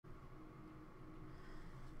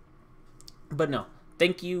But no,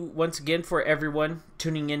 thank you once again for everyone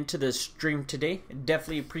tuning into the stream today.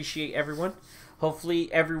 Definitely appreciate everyone.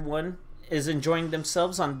 Hopefully everyone is enjoying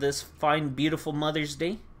themselves on this fine, beautiful Mother's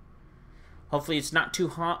Day. Hopefully it's not too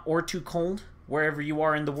hot or too cold wherever you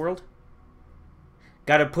are in the world.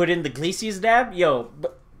 Gotta put in the Glacius dab? Yo,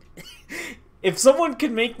 but if someone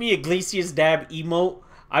could make me a Glacius dab emote,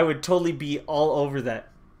 I would totally be all over that.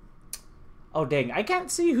 Oh dang, I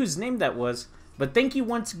can't see whose name that was. But thank you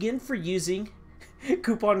once again for using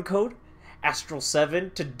coupon code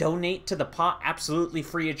Astral7 to donate to the pot absolutely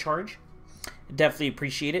free of charge. Definitely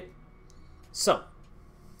appreciate it. So,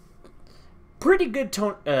 pretty good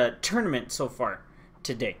tournament so far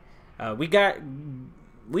today. We got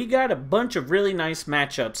a bunch of really nice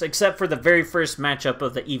matchups, except for the very first matchup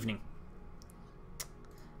of the evening.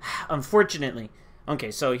 Unfortunately.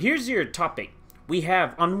 Okay, so here's your top 8. We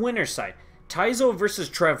have, on winner's side, Tyzo versus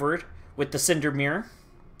Trevward with the Cinder Mirror.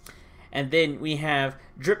 And then we have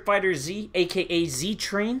Drip Fighter Z, aka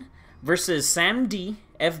ZTRAIN, versus Samuel D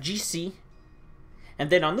FGC. And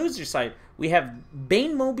then on loser side, we have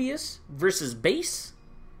Banemobius versus Base.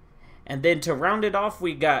 And then to round it off,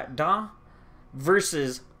 we got Da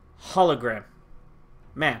versus Hologram.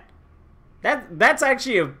 Man, that's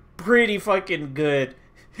actually a pretty fucking good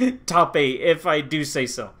top 8, if I do say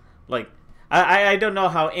so. Like, I don't know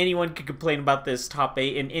how anyone could complain about this top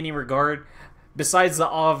 8 in any regard, besides the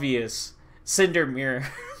obvious Cinder Mirror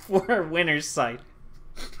for winner's side.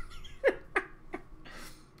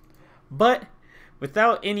 But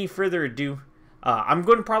without any further ado, I'm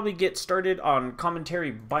going to probably get started on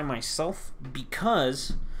commentary by myself,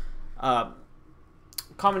 because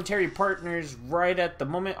commentary partners right at the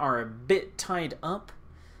moment are a bit tied up.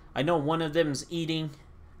 I know one of them's eating,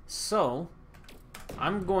 so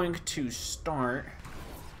I'm going to start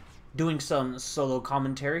doing some solo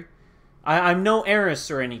commentary. I'm no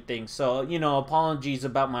heiress or anything, so, you know, apologies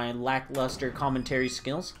about my lackluster commentary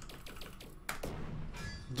skills.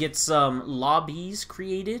 Get some lobbies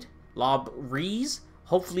created. Lobbies.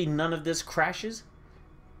 Hopefully none of this crashes.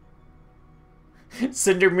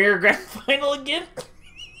 Cinder Mirror Grand Final again?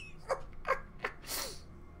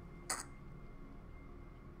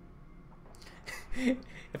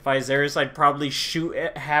 If I was Eris, I'd probably shoot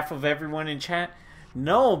at half of everyone in chat.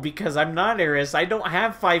 No, because I'm not Eris. I don't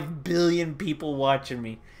have 5 billion people watching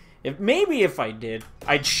me. Maybe if I did,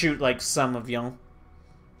 I'd shoot like some of y'all.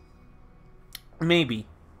 Maybe.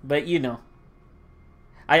 But you know.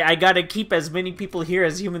 I gotta keep as many people here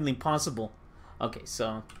as humanly possible. Okay,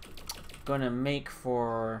 so gonna make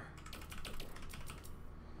for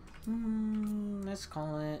let's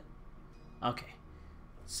call it, okay,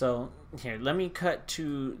 so here, let me cut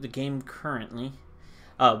to the game currently.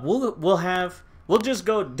 We'll just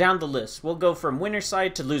go down the list. We'll go from winner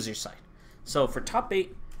side to loser side. So for top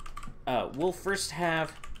 8, we'll first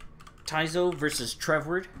have Tyzo versus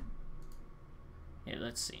Trevward. Here,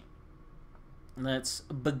 let's see. Let's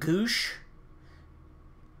bagoosh.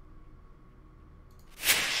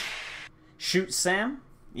 Shoot Sam?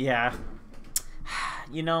 Yeah.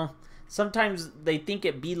 You know, sometimes they think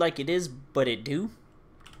it be like it is, but it do.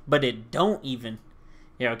 But it don't even.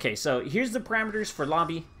 Yeah, okay, so here's the parameters for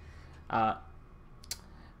lobby.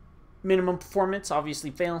 Minimum performance,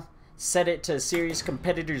 obviously fail. Set it to serious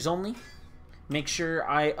competitors only. Make sure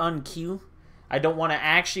I unqueue. I don't want to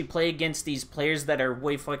actually play against these players that are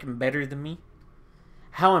way fucking better than me.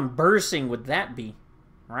 How embarrassing would that be,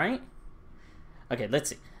 right? Okay, let's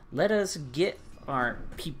see. Let us get our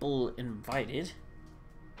people invited.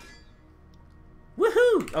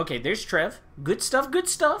 Woohoo! Okay, there's Trev. Good stuff, good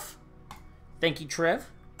stuff. Thank you,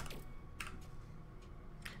 Trev.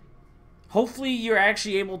 Hopefully you're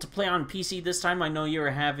actually able to play on PC this time. I know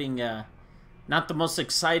you're having not the most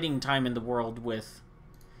exciting time in the world with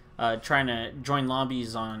trying to join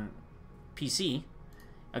lobbies on PC.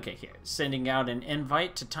 Okay, here. Sending out an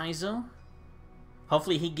invite to Tyzo.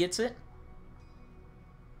 Hopefully he gets it.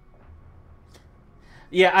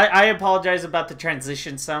 Yeah, I apologize about the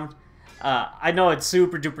transition sound. I know it's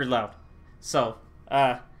super duper loud. So,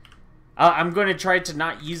 I'm going to try to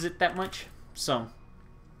not use it that much. So,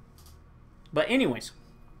 but anyways.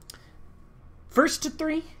 First to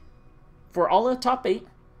 3 for all of top 8.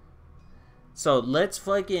 So, let's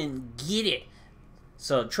fucking get it.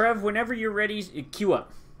 So, Trev, whenever you're ready, queue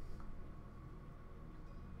up.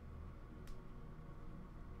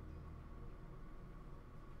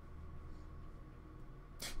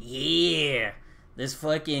 Yeah, let's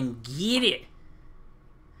fucking get it.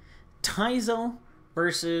 Tyzo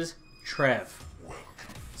versus Trev.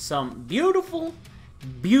 Some beautiful,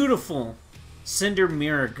 beautiful Cinder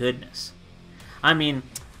Mirror goodness. I mean,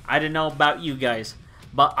 I don't know about you guys,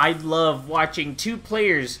 but I love watching two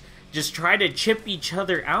players just try to chip each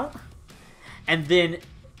other out and then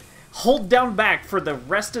hold down back for the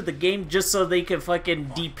rest of the game just so they can fucking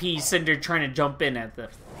DP Cinder trying to jump in at them.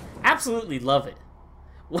 Absolutely love it.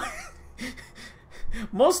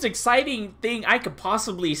 Most exciting thing I could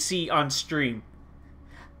possibly see on stream.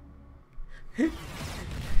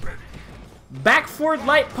 Back forward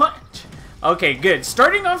light punch. Okay, good.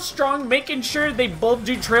 Starting off strong, making sure they both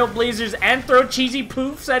do trailblazers and throw cheesy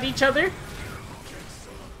poofs at each other.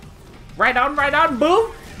 Right on,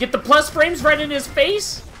 boom. Get the plus frames right in his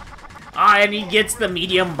face. Ah, and he gets the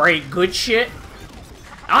medium break. Good shit.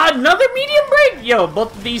 Ah, another medium break. Yo,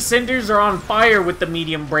 both of these Cinders are on fire with the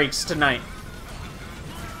medium breaks tonight.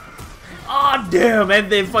 Ah, damn.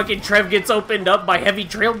 And then fucking Trev gets opened up by heavy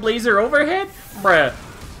trailblazer overhead. Bruh.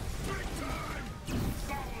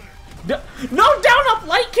 No down up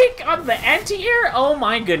light kick on the anti-air? Oh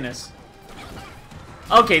my goodness.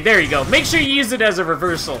 Okay, there you go. Make sure you use it as a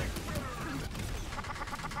reversal.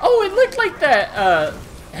 Oh, it looked like that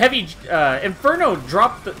heavy Inferno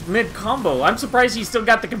dropped the mid-combo. I'm surprised he still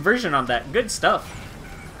got the conversion on that. Good stuff.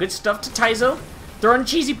 Good stuff to Tyzo. Throwing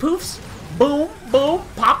cheesy poofs. Boom, boom,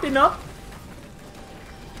 popping up.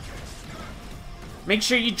 Make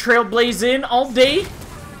sure you trailblaze in all day.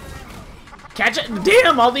 Catch it.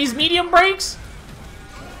 Damn, all these medium breaks.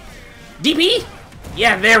 DP?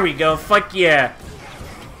 Yeah, there we go. Fuck yeah.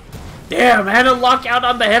 Damn, had a lockout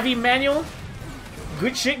on the heavy manual.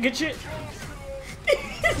 Good shit, good shit.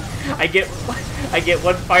 I get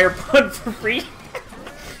one fire pun for free.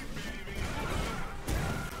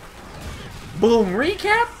 Boom,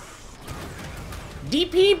 recap.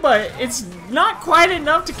 DP, but it's not quite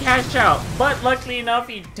enough to cash out. But luckily enough,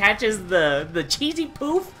 he attaches the cheesy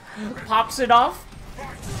poof, pops it off,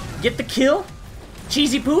 get the kill.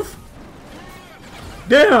 Cheesy poof.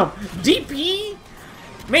 Damn, DP.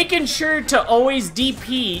 Making sure to always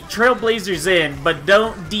DP Trailblazers in, but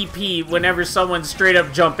don't DP whenever someone's straight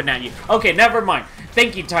up jumping at you. Okay, never mind.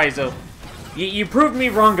 Thank you, Tyzo. You proved me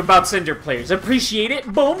wrong about Cinder players. Appreciate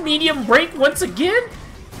it. Boom, medium break once again.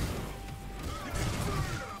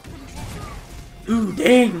 Ooh,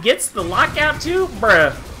 dang. Gets the lockout too?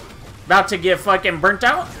 Bruh. About to get fucking burnt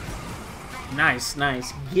out. Nice,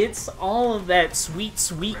 nice. Gets all of that sweet,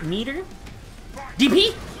 sweet meter.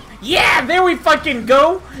 DP? Yeah, there we fucking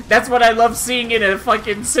go. That's what I love seeing in a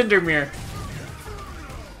fucking Cinder mirror.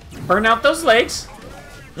 Burn out those legs.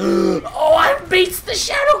 Oh, I beats the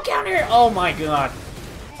shadow counter. Oh my god.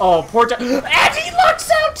 Oh, poor time. And he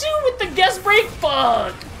locks out too with the guest break.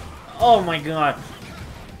 Fuck. Oh my god.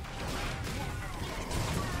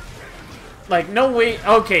 Like, no way.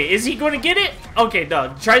 Okay, is he going to get it? Okay,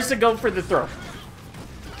 no. Tries to go for the throw.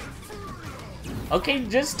 Okay,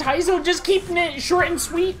 just Tyzo just keeping it short and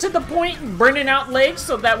sweet to the point and burning out legs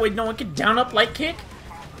so that way no one can down up light kick.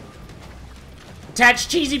 Attach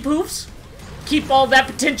cheesy poofs. Keep all that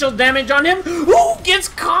potential damage on him. Ooh, gets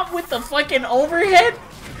caught with the fucking overhead,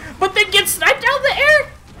 but then gets sniped out of the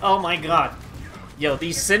air. Oh my god. Yo,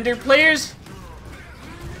 these Cinder players.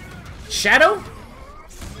 Shadow?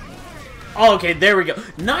 Oh, okay, there we go.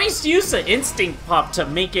 Nice use of Instinct Pop to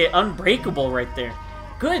make it unbreakable right there.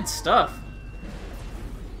 Good stuff.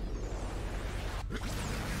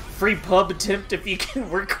 Free pub attempt if you can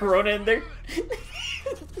work Corona in there.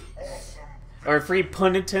 Or a free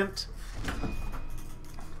pun attempt.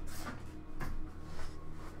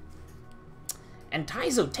 And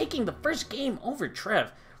Tyzo taking the first game over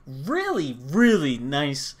Trev. Really, really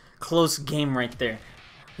nice close game right there.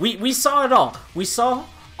 We saw it all. We saw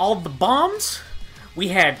all the bombs. We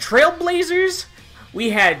had Trailblazers.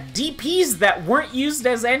 We had DPs that weren't used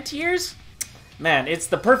as anti-airs. Man, it's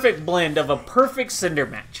the perfect blend of a perfect Cinder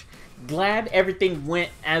match. Glad everything went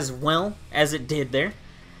as well as it did there.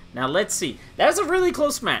 Now let's see. That was a really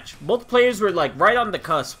close match. Both players were like right on the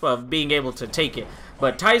cusp of being able to take it.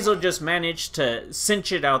 But Tyzo just managed to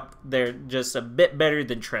cinch it out there just a bit better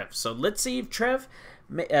than Trev. So let's see if Trev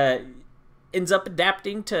ends up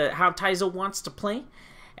adapting to how Tyzo wants to play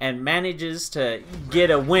and manages to get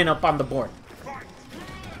a win up on the board.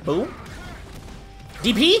 Boom.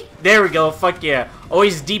 DP? There we go. Fuck yeah.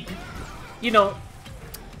 Always DP. You know,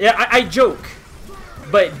 yeah, I joke.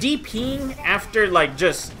 But DPing after like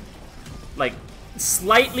just like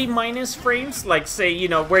slightly minus frames, like say, you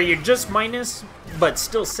know, where you're just minus but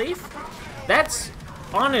still safe, that's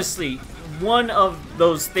honestly one of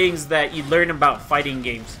those things that you learn about fighting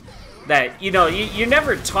games. That, you know, you're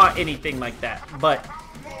never taught anything like that. But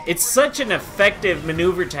it's such an effective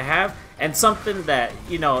maneuver to have, and something that,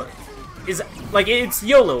 you know, is like, it's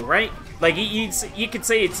YOLO, right? Like, you could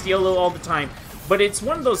say it's YOLO all the time, But it's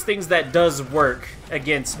one of those things that does work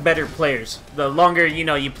against better players. The longer, you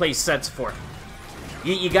know, you play sets for.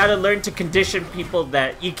 You gotta learn to condition people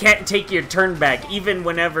that you can't take your turn back even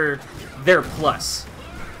whenever they're plus.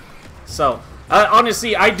 So,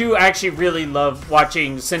 honestly, I do actually really love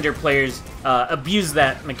watching Cinder players abuse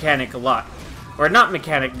that mechanic a lot. Or not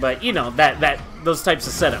mechanic, but, you know, those types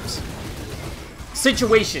of setups.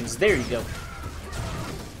 Situations, there you go.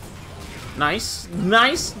 Nice,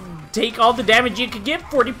 nice. Take all the damage you could get,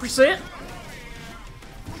 40%.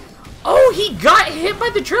 Oh, he got hit by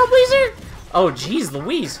the Trailblazer? Oh, jeez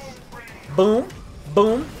Louise. Boom,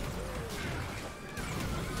 boom.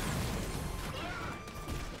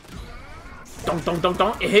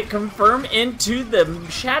 Don't hit confirm into the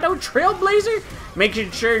Shadow Trailblazer.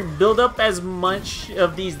 Making sure to build up as much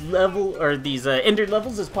of these ender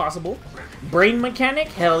levels as possible. Brain mechanic,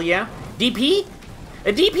 hell yeah. DP?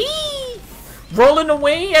 A DP! Rolling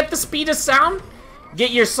away at the speed of sound.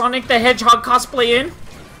 Get your Sonic the Hedgehog cosplay in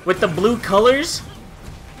with the blue colors.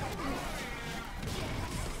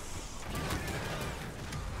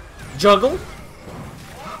 Juggle.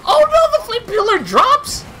 Oh no, the flame pillar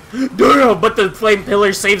drops! Damn, but the flame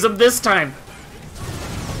pillar saves him this time.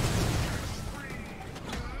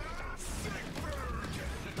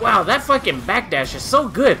 Wow, that fucking backdash is so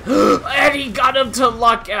good. And he got him to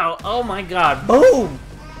lock out. Oh my god. Boom!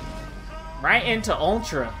 Right into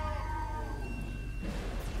Ultra.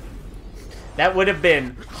 That would have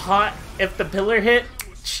been hot if the pillar hit.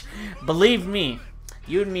 Believe me,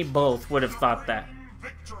 you and me both would have thought that.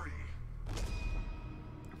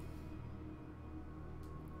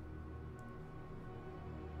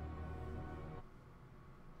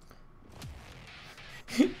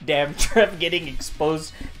 Damn, Trev getting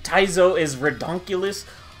exposed. Tyzo is redonkulous.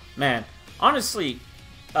 Man, honestly,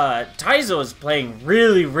 Tyzo is playing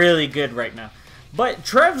really, really good right now. But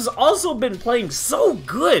Trev's also been playing so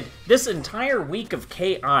good this entire week of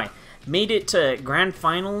KI. Made it to grand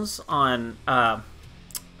finals on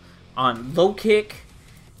low kick.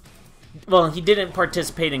 Well, he didn't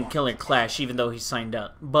participate in Killer Clash, even though he signed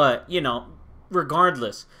up. But, you know,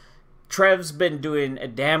 regardless, Trev's been doing a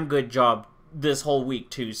damn good job this whole week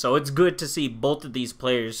too, so it's good to see both of these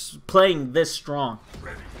players playing this strong.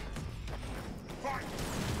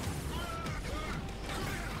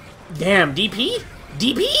 Damn, DP?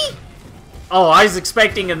 DP? Oh, I was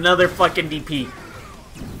expecting another fucking DP.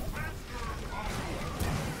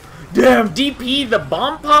 Damn, DP, the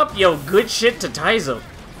bomb pop? Yo, good shit to Tyzo.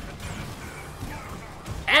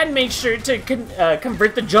 And make sure to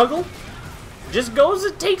convert the juggle. Just goes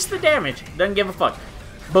and takes the damage. Doesn't give a fuck.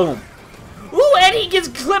 Boom. Ooh, and he gets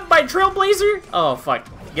clipped by Trailblazer. Oh, fuck.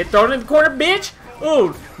 Get thrown in the corner, bitch.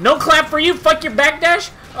 Ooh, no clap for you. Fuck your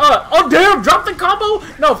backdash. Oh, damn. Drop the combo.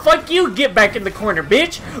 No, fuck you. Get back in the corner,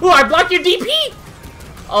 bitch. Ooh, I block your DP.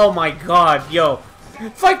 Oh, my God. Yo.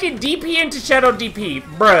 Fucking DP into Shadow DP.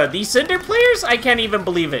 Bruh, these Cinder players? I can't even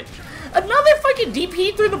believe it. Another fucking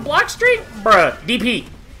DP through the block straight? Bruh, DP.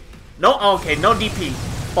 No, okay, no DP.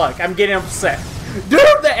 Fuck, I'm getting upset. Dude,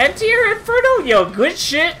 the anti-air Inferno? Yo, good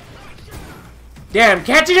shit. Damn,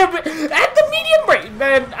 catching up at the medium break.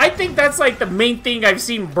 Man, I think that's like the main thing I've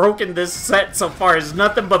seen broken this set so far is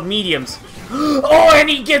nothing but mediums. Oh, and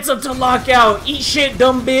he gets him to lock out. Eat shit,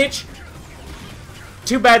 dumb bitch.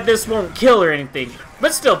 Too bad this won't kill or anything.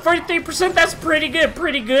 But still, 33%, that's pretty good,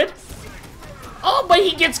 pretty good. Oh, but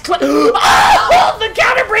he gets oh, the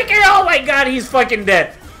counter breaker. Oh my god, he's fucking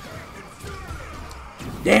dead.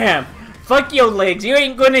 Damn. Fuck your legs. You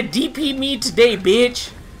ain't gonna DP me today,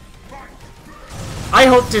 bitch. I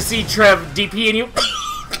hope to see Trev DPing you.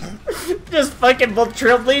 Just fucking both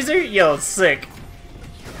Trailblazer? Yo, sick.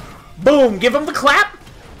 Boom, give him the clap.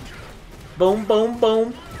 Boom, boom,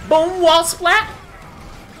 boom. Boom, wall splat.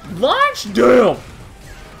 Launch? Damn.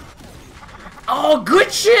 Oh,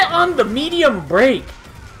 good shit on the medium break.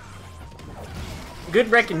 Good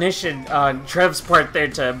recognition on Trev's part there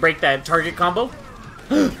to break that target combo.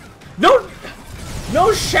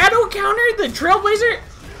 No shadow counter, the Trailblazer?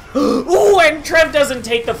 Ooh, and Trev doesn't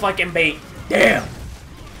take the fucking bait. Damn.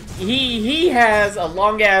 He has a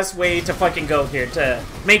long-ass way to fucking go here to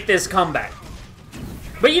make this comeback.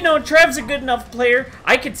 But you know, Trev's a good enough player.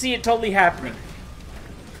 I could see it totally happening.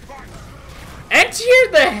 And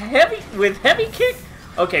here, the heavy kick.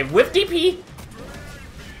 Okay, with DP.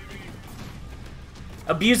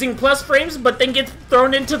 Abusing plus frames, but then gets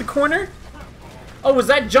thrown into the corner. Oh, was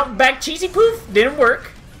that jump back cheesy poof? Didn't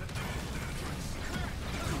work.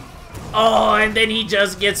 Oh, and then he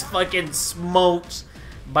just gets fucking smoked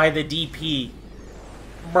by the DP.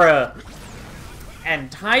 Bruh.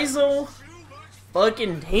 And Tyzo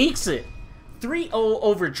fucking takes it. 3-0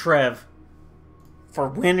 over Trev. for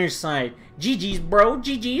winner's side. GG's, bro.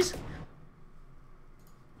 GG's.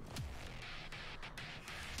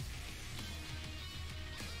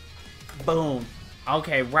 Boom.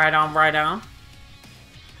 Okay, right on, right on.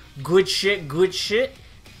 Good shit, good shit.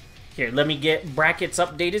 Here, let me get brackets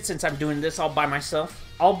updated since I'm doing this all by myself.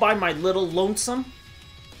 All by my little lonesome.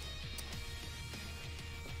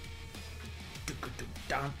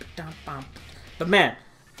 But man,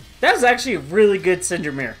 that was actually a really good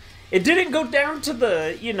Cinder Mirror. It didn't go down to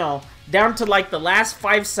the, you know, down to like the last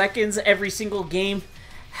 5 seconds every single game.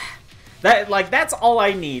 That's all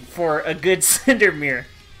I need for a good Cinder Mirror.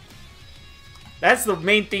 That's the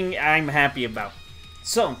main thing I'm happy about.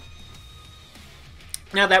 So,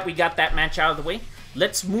 now that we got that match out of the way,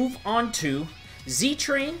 let's move on to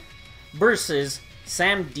ZTRAIN versus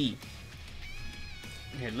Sam D.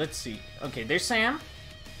 Here, let's see. Okay, there's Sam.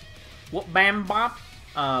 Whoop bam bop.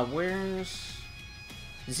 Where's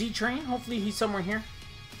ZTRAIN? Hopefully he's somewhere here.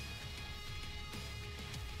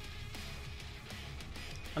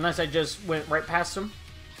 Unless I just went right past him.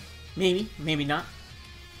 Maybe, maybe not.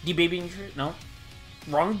 D baby, no.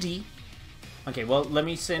 Wrong D. Okay, well, let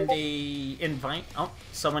me send a invite. Oh,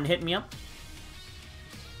 someone hit me up.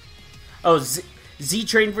 Oh,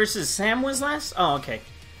 ZTRAIN versus Sam was last? Oh, okay.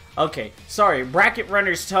 Okay, sorry. Bracket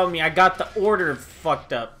runners telling me I got the order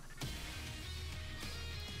fucked up.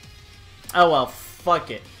 Oh, well, fuck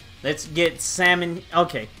it. Let's get Sam and...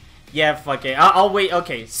 Okay. Yeah, fuck it. I'll wait.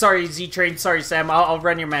 Okay, sorry, ZTRAIN. Sorry, Sam. I'll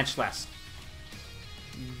run your match last.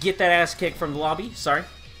 Get that ass kicked from the lobby. Sorry.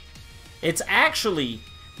 It's actually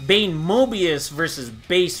Banemobius versus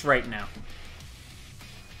Base right now.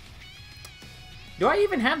 Do I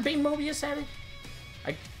even have Banemobius added?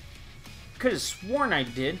 I could have sworn I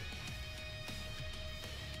did.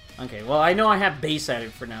 Okay, well, I know I have Base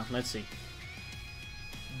added for now. Let's see.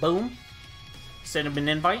 Boom. Send him an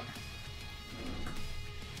invite.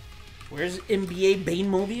 Where's NBA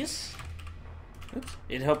Banemobius? Oops.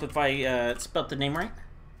 It'd help if I spelt the name right.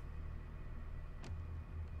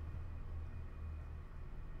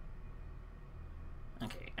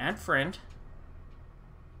 Okay, add friend.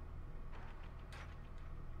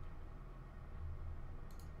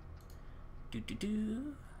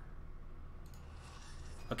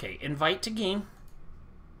 Okay, invite to game.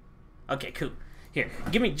 Okay, cool. Here,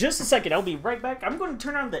 give me just a second. I'll be right back. I'm going to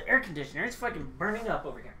turn on the air conditioner. It's fucking burning up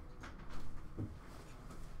over here.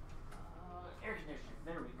 Air conditioner.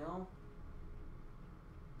 There we go.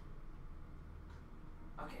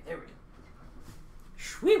 Okay, there we go.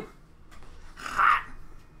 Shwoo! Hot!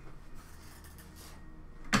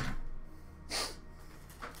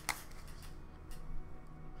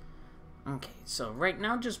 Okay, so right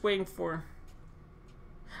now just waiting for...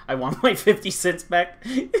 I want my 50 cents back.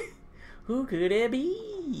 Who could it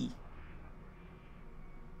be?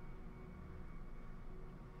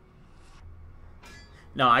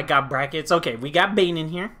 No, I got brackets. Okay, we got Bane in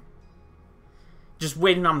here. Just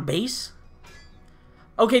waiting on Base.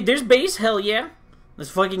 Okay, there's Base. Hell yeah.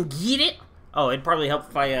 Let's fucking get it. Oh, it'd probably help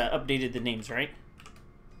if I updated the names, right?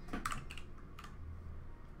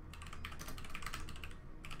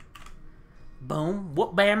 Boom.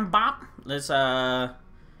 Whoop bam bop. Let's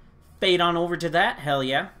fade on over to that. Hell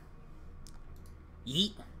yeah.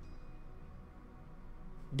 Yeet.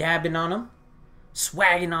 Dabbing on them.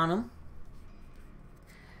 Swagging on them.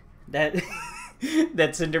 That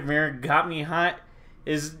that Cinder Mirror got me hot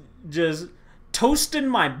is just toasting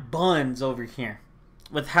my buns over here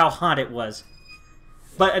with how hot it was.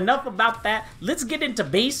 But enough about that. Let's get into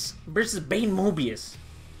Base versus Banemobius.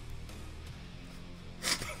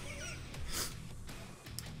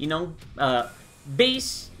 You know,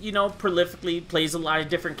 Base, you know, prolifically plays a lot of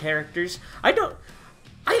different characters.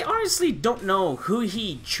 I honestly don't know who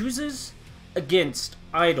he chooses against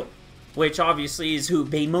Idol, which obviously is who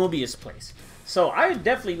Banemobius plays. So I would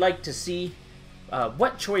definitely like to see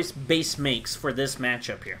what choice Base makes for this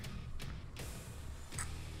matchup here.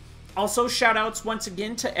 Also, shoutouts once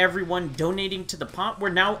again to everyone donating to the pot. We're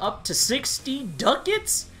now up to 60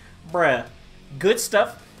 ducats. Bruh, good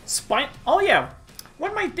stuff. Oh yeah,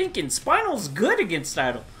 what am I thinking? Spinal's good against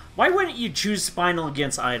Idol. Why wouldn't you choose Spinal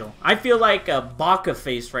against Idol? I feel like a baka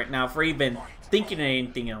face right now for even thinking of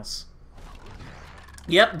anything else.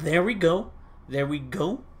 Yep, there we go. There we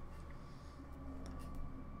go.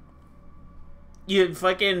 You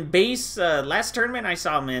fucking Base, last tournament I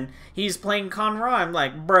saw him in, he's playing Conra. I'm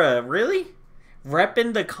like, bruh, really?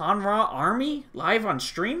 Repping the Conra army live on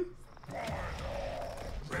stream?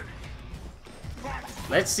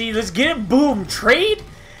 Let's see, let's get it. Boom, trade?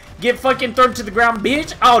 Get fucking thrown to the ground,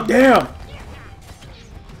 bitch. Oh, damn.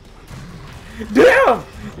 Damn!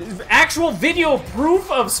 Actual video proof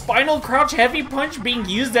of spinal crouch heavy punch being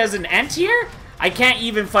used as an anti-air? I can't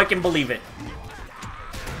even fucking believe it.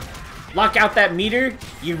 Lock out that meter.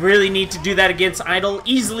 You really need to do that against Idol.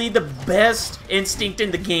 Easily the best instinct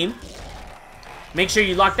in the game. Make sure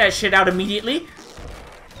you lock that shit out immediately.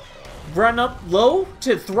 Run up low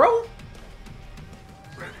to throw.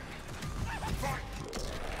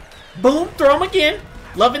 Boom, throw him again.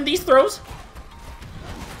 Loving these throws.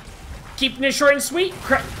 Keeping it short and sweet.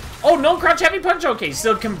 Oh, no crouch heavy punch. Okay,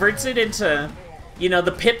 still converts it into, you know,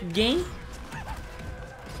 the pip game.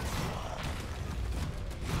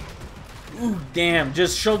 Ooh, damn.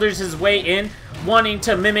 Just shoulders his way in, wanting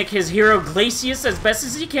to mimic his hero Glacius as best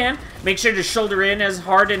as he can. Make sure to shoulder in as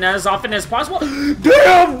hard and as often as possible.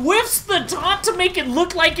 Damn! Whiffs the taunt to make it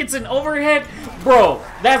look like it's an overhead. Bro,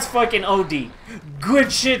 that's fucking OD.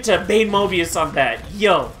 Good shit to Banemobius on that.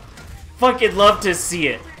 Yo. Fucking love to see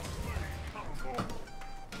it.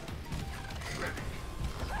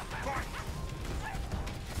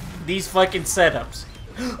 These fucking setups.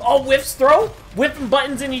 Oh, whiffs throw? Whipping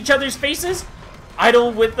buttons in each other's faces?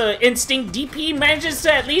 Idol with the instinct DP manages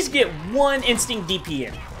to at least get one instinct DP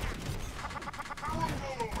in.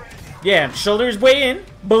 Yeah, shoulders way in.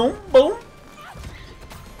 Boom, boom.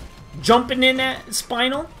 Jumping in at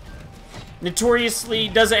Spinal. Notoriously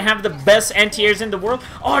doesn't have the best anti-airs in the world.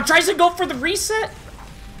 Oh, tries to go for the reset.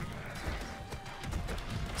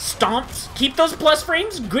 Stomps. Keep those plus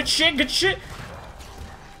frames. Good shit, good shit.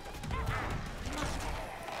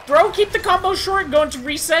 Throw, keep the combo short, going to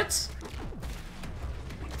resets.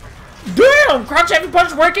 Damn! Crouch heavy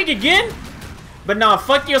punch working again? But nah,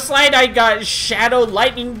 fuck your slide, I got Shadow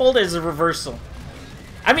Lightning Bolt as a reversal.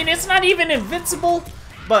 I mean, it's not even invincible,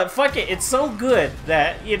 but fuck it, it's so good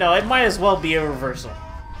that, you know, it might as well be a reversal.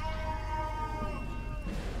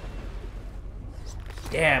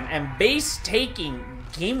 Damn, and base taking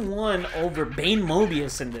game 1 over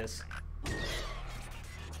Banemobius in this.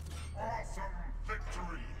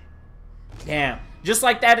 Damn. Just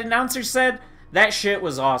like that announcer said, that shit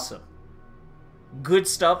was awesome. Good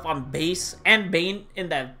stuff on base and Bane in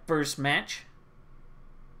that first match.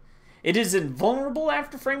 It is invulnerable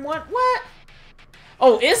after frame 1? What?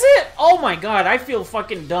 Oh, is it? Oh my god, I feel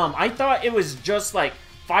fucking dumb. I thought it was just like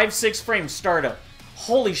 5-6 frame startup.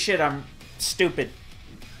 Holy shit, I'm stupid.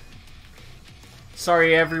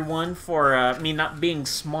 Sorry everyone for me not being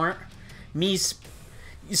smart. Me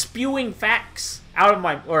spewing facts out of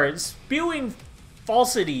my, or spewing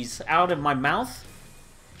falsities out of my mouth.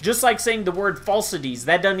 Just like saying the word falsities,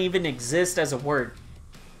 that doesn't even exist as a word.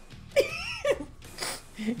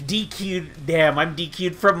 DQ'd, damn, I'm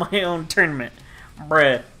DQ'd from my own tournament.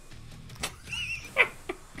 Bruh.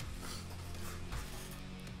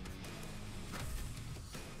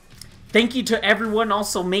 Thank you to everyone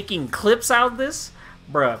also making clips out of this.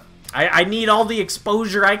 Bruh, I need all the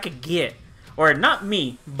exposure I could get. Or not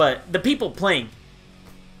me, but the people playing.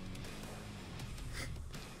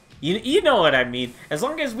 You know what I mean. As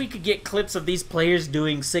long as we could get clips of these players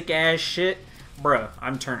doing sick ass shit, bruh,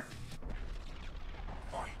 I'm turned.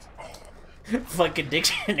 Fucking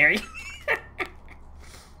dictionary.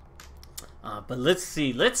 But let's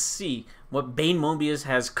see what Banemobius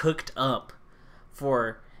has cooked up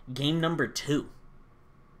for game number 2.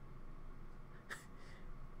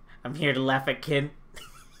 I'm here to laugh at Ken.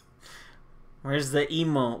 Where's the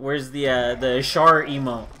emote? Where's the Char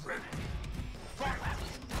emote?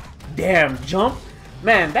 Damn, jump?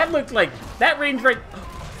 Man, that looked like that range right.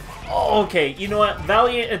 Oh, okay, you know what?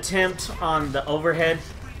 Valiant attempt on the overhead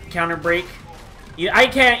counter break. I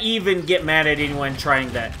can't even get mad at anyone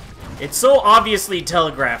trying that. It's so obviously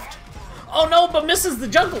telegraphed. Oh no, but misses the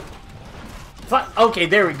jungle. Okay,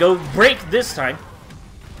 there we go. Break this time.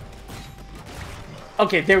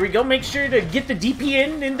 Okay, there we go. Make sure to get the DP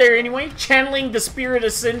in there anyway. Channeling the Spirit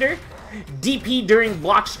of Cinder. DP during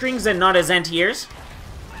block strings and not as anti-airs.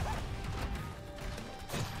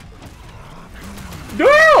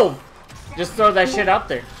 No! Just throw that shit out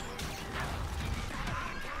there.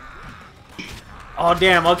 Oh,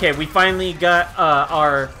 damn. Okay, we finally got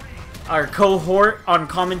our cohort on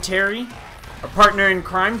commentary. Our partner in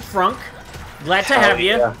crime, Frunk. Glad to have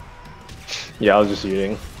you. Yeah, I was just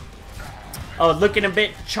eating. Oh, looking a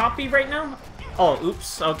bit choppy right now? Oh,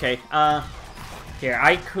 oops. Okay. Here,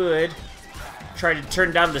 I could try to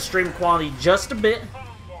turn down the stream quality just a bit.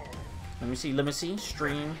 Let me see.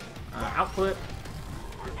 Stream output.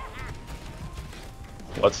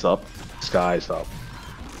 What's up? Sky's up.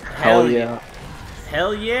 Hell yeah.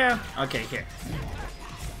 Hell yeah. Okay, here.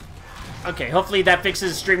 Okay, hopefully that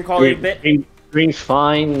fixes stream quality a bit. Stream's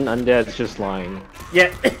fine, Undead's just lying.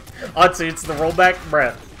 Yeah. Oh, it's the rollback?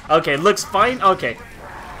 Bruh. Okay, looks fine? Okay.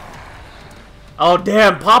 Oh,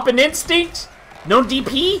 damn. Poppin' Instinct? No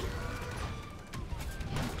DP?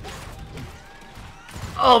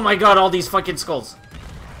 Oh my god, all these fucking skulls.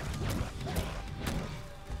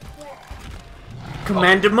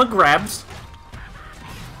 Commandema grabs.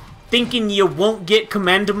 Thinking you won't get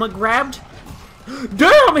Commandema grabbed?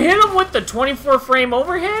 Damn, hit him with the 24 frame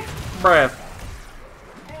overhead? Bruh.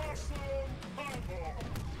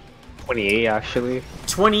 28 actually.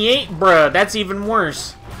 28? Bruh, that's even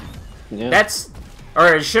worse. Yeah. That's,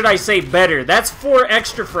 or should I say better, that's 4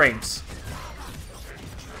 extra frames.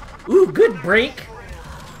 Ooh, good break.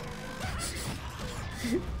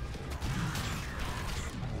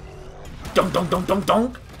 Dunk, dunk, dunk, dunk,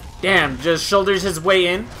 dunk. Damn, just shoulders his way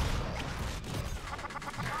in.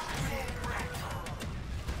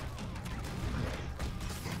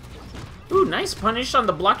 Ooh, nice punish on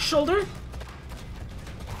the block shoulder.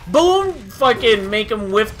 Boom! Fucking make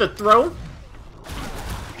him whiff the throw.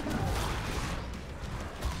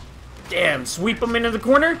 Damn, sweep him into the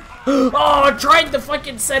corner. Oh, tried to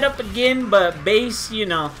fucking set up again, but base, you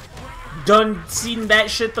know, done seen that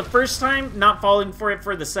shit the first time, not falling for it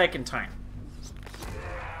for the second time.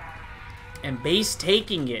 And base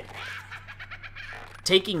taking it.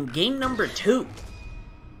 Taking game number 2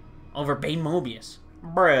 over Banemobius.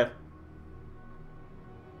 Bruh.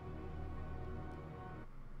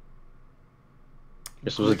 You're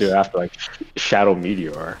supposed to do it after like Shadow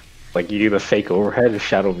Meteor. Like you do the fake overhead of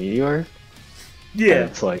Shadow Meteor. Yeah. And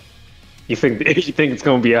it's like you think it's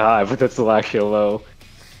gonna be a high, but that's actually a low.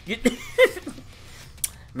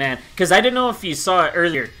 Man, because I didn't know if you saw it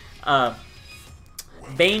earlier.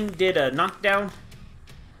 Bane did a knockdown.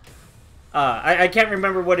 I can't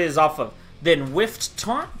remember what it is off of. Then whiffed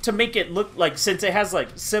taunt to make it look like, since it has like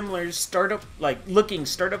similar startup, like looking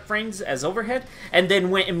startup frames as overhead, and then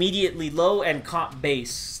went immediately low and caught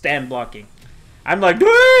base stand blocking. I'm like,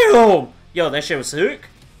 damn! Yo, that shit was sick.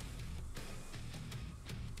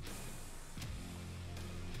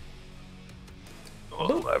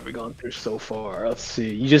 Oh, what have we gone through so far? Let's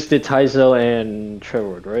see. You just did Tyzo and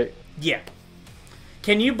Trevward, right? Yeah.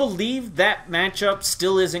 Can you believe that matchup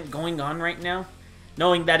still isn't going on right now?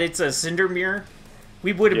 Knowing that it's a Cinder Mirror?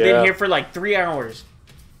 We would have been here for like 3 hours.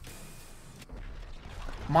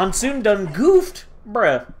 Monsoon done goofed?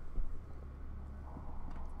 Bruh.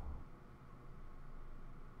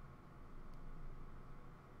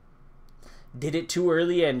 Did it too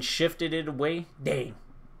early and shifted it away? Dang.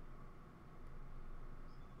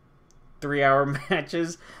 3-hour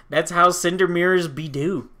matches. That's how Cinder Mirrors be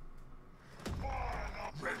due.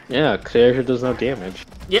 Yeah, Claire does no damage.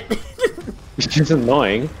 Yep. It's just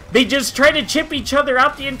annoying. They just try to chip each other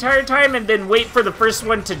out the entire time and then wait for the first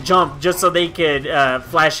one to jump just so they could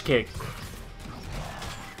flash kick.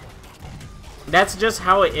 That's just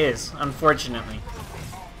how it is, unfortunately.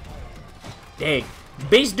 Dang.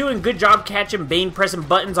 Base doing a good job catching Bane pressing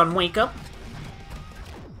buttons on Wake Up.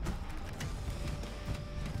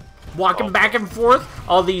 Walking back and forth.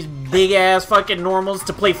 All these big ass fucking normals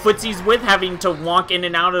to play footsies with, having to walk in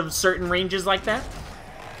and out of certain ranges like that.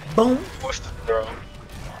 Boom.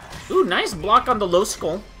 Ooh, nice block on the low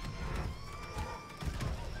skull.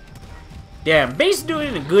 Damn, Base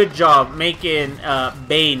doing a good job making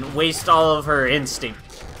Bane waste all of her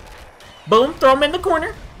instinct. Boom, throw him in the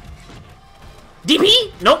corner.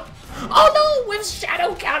 DP? Nope. Oh no, with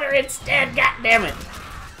shadow counter instead, god damn it.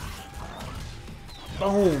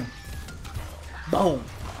 Boom. Boom.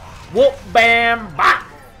 Whoop, bam, bop.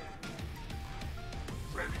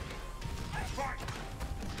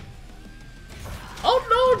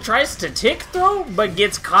 Oh no, tries to tick throw, but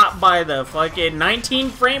gets caught by the fucking 19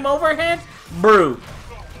 frame overhead? Bro.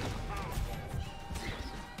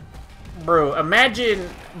 Bro, imagine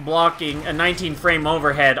blocking a 19 frame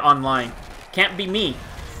overhead online. Can't be me.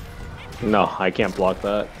 No, I can't block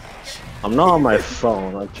that. I'm not on my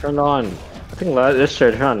phone. I turned on, I think this year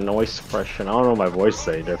I turned on noise suppression. I don't know my voice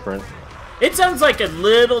say different. It sounds like a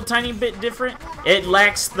little tiny bit different. It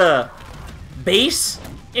lacks the bass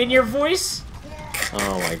in your voice.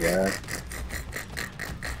 Oh my god.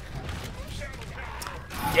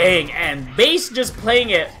 Dang, and Base just playing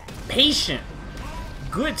it patient.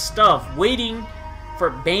 Good stuff. Waiting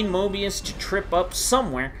for Banemobius to trip up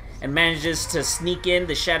somewhere and manages to sneak in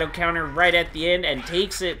the shadow counter right at the end and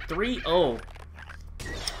takes it 3-0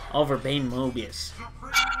 over Banemobius.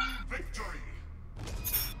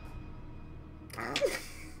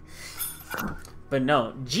 But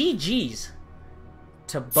no, GG's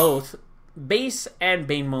to both Base and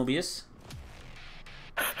Banemobius.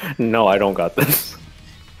 No, I don't got this.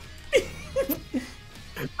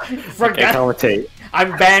 Forgot. I can't commentate.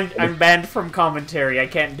 I'm banned from commentary. I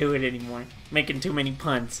can't do it anymore. Making too many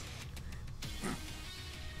puns.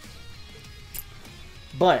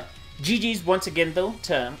 But GG's once again, though,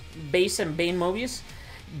 to Base and Banemobius.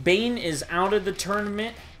 Bane is out of the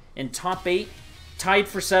tournament in top 8, tied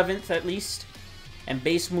for 7th at least, and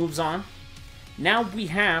Base moves on. Now we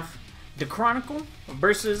have DaaChronicle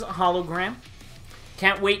versus Hologram.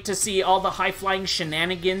 Can't wait to see all the high-flying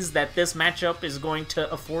shenanigans that this matchup is going to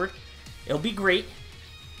afford. It'll be great.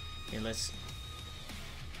 Okay, let's...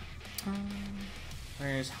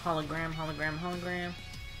 where's Hologram, Hologram, Hologram?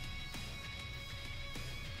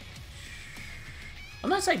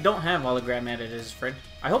 Unless I don't have Hologram added as friend.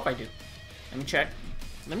 I hope I do. Let me check.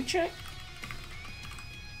 Let me check.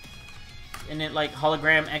 Isn't it like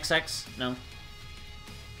Hologram XX? No.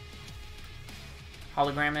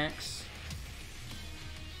 Hologram X?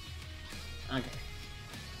 Okay.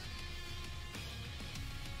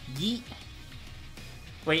 Yeet.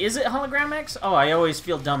 Wait, is it Hologram X? Oh, I always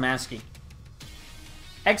feel dumb asking.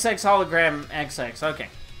 XX Hologram XX. Okay.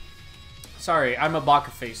 Sorry, I'm a baka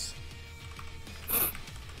face.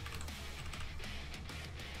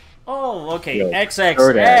 Oh, okay. Yo,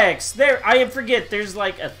 XXX. There, I forget. There's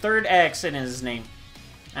like a third X in his name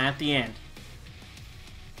at the end.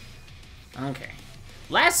 Okay.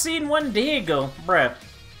 Last seen 1 day ago, bruh.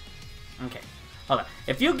 Okay. Hold on.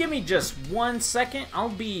 If you'll give me just 1 second, I'll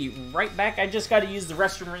be right back. I just got to use the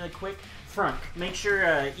restroom really quick. Front, make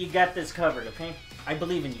sure you got this covered, okay? I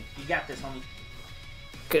believe in you. You got this, homie.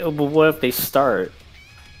 Okay, but what if they start?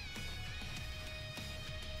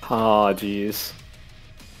 Oh, jeez.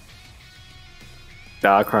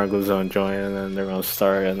 DaaChronicle's gonna join, and then they're gonna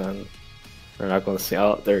start, and then they're not gonna see.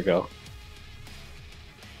 Oh, there you go.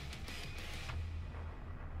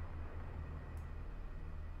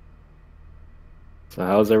 So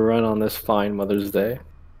how's everyone on this fine Mother's Day?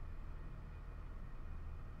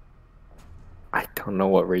 I don't know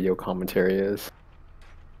what radio commentary is.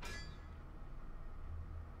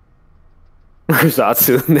 Where's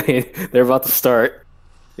Atsu? They're about to start.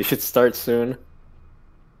 They should start soon.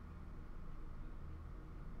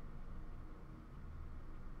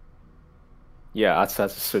 Yeah, Atsu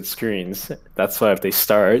has to switch screens. That's why if they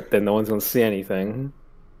start, then no one's gonna see anything.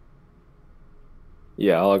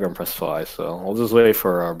 Yeah, Hologram press fly, so we'll just wait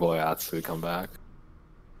for our boy Atsu to come back.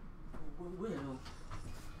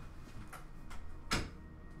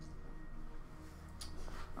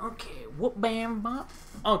 Okay, whoop bam bop.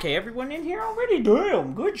 Okay, everyone in here already?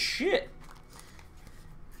 Damn, good shit.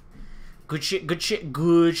 Good shit, good shit,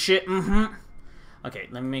 good shit, Okay,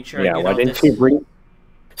 let me make sure I get why all didn't this. you bring...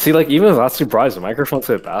 See, like, even if Atsu brings the microphone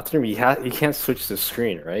to the bathroom, you can't switch the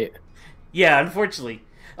screen, right? Yeah, unfortunately.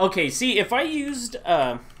 Okay, see, if I used,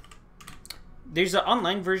 there's an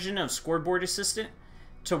online version of Scoreboard Assistant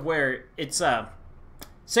to where it's,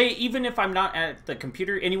 say, even if I'm not at the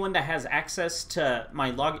computer, anyone that has access to my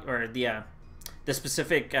log, or the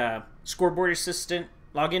specific, Scoreboard Assistant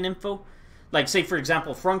login info, like, say, for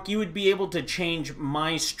example, Frunk, you would be able to change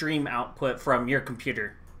my stream output from your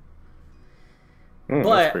computer. But,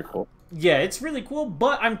 that's pretty cool. Yeah, it's really cool,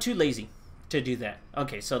 but I'm too lazy to do that.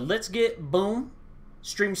 Okay, so let's get, boom,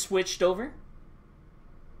 stream switched over.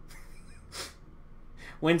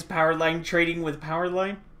 When's Powerline trading with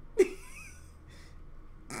Powerline?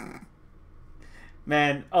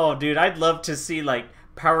 Man, oh dude, I'd love to see like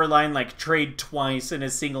Powerline like trade twice in a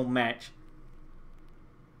single match.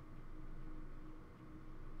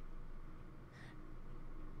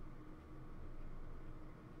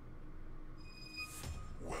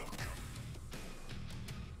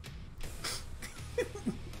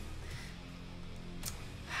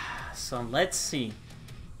 So let's see.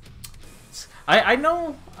 I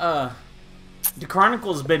know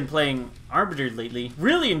DaaChronicle's been playing Arbiter lately.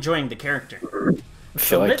 Really enjoying the character. I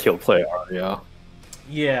feel like he'll play Arya.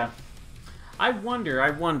 Yeah. I wonder.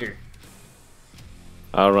 I don't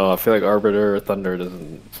know, I feel like Arbiter or Thunder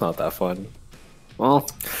it's not that fun. Well,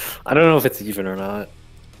 I don't know if it's even or not.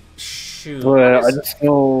 Shoot. But I just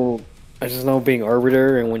know being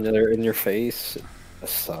Arbiter and when they're in your face, it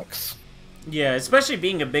sucks. Yeah, especially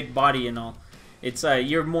being a big body and all. It's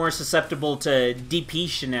you're more susceptible to DP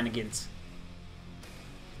shenanigans.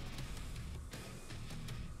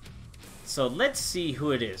 So let's see who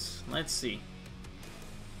it is. Let's see.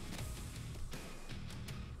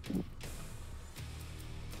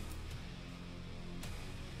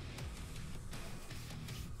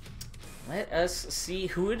 Let us see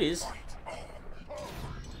who it is.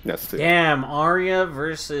 That's it. Damn, Arya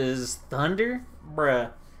versus Thunder? Bruh.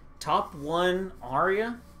 Top 1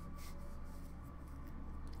 Arya?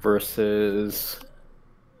 Versus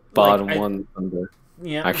bottom like, 1 Thunder.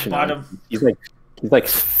 Yeah, actually, bottom. No, he's like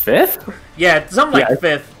 5th? Yeah, something like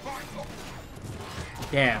 5th.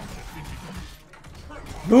 Damn.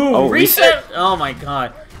 Boom! Oh, reset! Oh my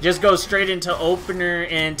god. Just go straight into opener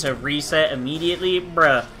and to reset immediately,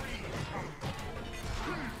 bruh.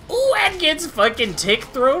 Ooh, and gets fucking tick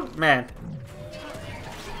thrown, man.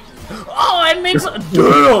 Oh, it makes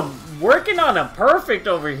damn, working on a perfect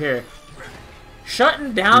over here.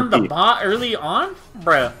 Shutting down the bot early on,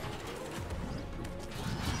 bruh.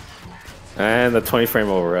 And the 20 frame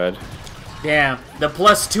overhead. Damn, the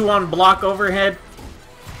 +2 on block overhead.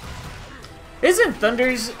 Isn't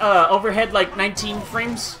Thunder's overhead like 19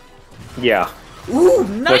 frames? Yeah. Ooh,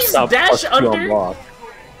 nice dash under.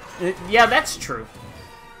 Yeah, that's true.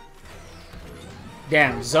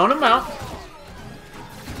 Damn, zone him out.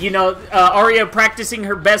 You know, Arya practicing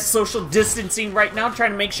her best social distancing right now,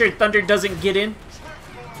 trying to make sure Thunder doesn't get in.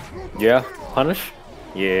 Yeah, punish?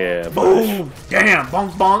 Yeah, boom! Punish. Damn,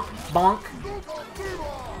 bonk, bonk, bonk.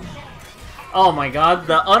 Oh my god,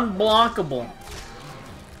 the unblockable.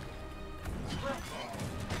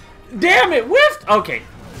 Damn, it whiffed! Okay.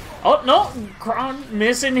 Oh, no, Kron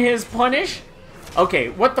missing his punish. Okay,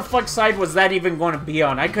 what the fuck side was that even going to be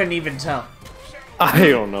on? I couldn't even tell. I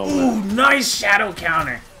don't know, man. Ooh, nice shadow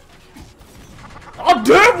counter. Oh,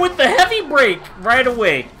 damn, with the heavy break right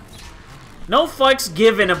away. No fucks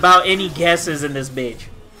given about any guesses in this bitch.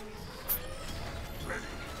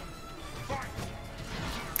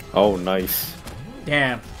 Oh, nice.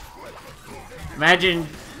 Damn.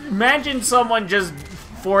 Imagine someone just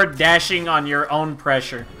forward dashing on your own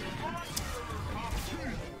pressure.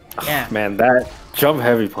 Yeah. Man, that jump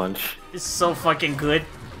heavy punch is so fucking good.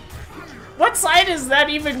 What side is that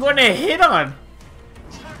even going to hit on?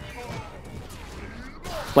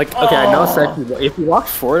 Like, okay, I know that if he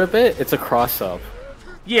walks forward a bit, it's a cross up.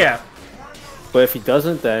 Yeah. But if he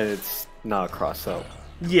doesn't, then it's not a cross up.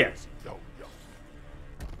 Yeah.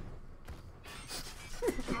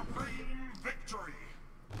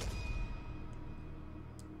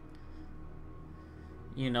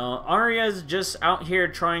 You know, Arya's just out here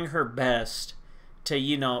trying her best to,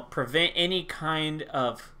 you know, prevent any kind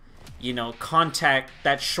of, you know, contact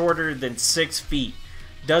that's shorter than 6 feet.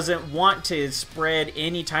 Doesn't want to spread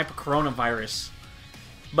any type of coronavirus.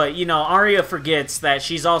 But, you know, Arya forgets that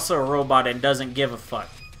she's also a robot and doesn't give a fuck.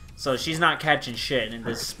 So she's not catching shit in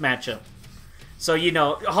this matchup. So, you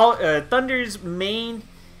know, Thunder's main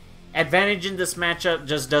advantage in this matchup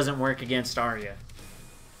just doesn't work against Arya.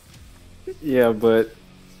 Yeah, but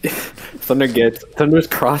Thunder's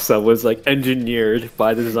cross-up was like engineered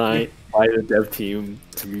by design by the dev team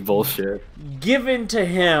to be bullshit. Given to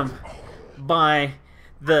him by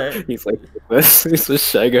the he's like this. He's a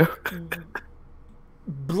Shago.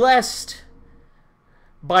 Blessed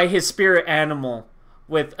by his spirit animal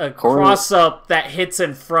with a cross-up that hits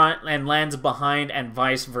in front and lands behind and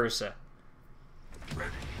vice versa.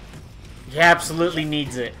 He absolutely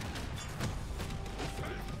needs it.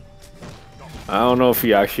 I don't know if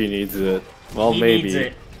he actually needs it. Well, he maybe. Needs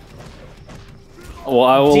it. Well,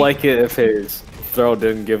 I will like it if his throw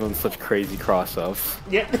didn't give him such crazy cross-ups.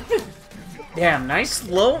 Yeah. Damn, nice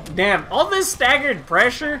low. Damn, all this staggered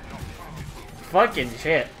pressure. Fucking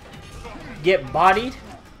shit. Get bodied.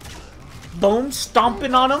 Boom,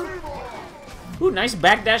 stomping on him. Ooh, nice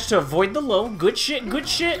backdash to avoid the low. Good shit, good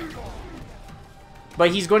shit.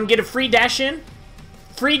 But he's going to get a free dash in.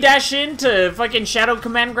 Free dash in to fucking shadow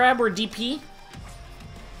command grab or DP.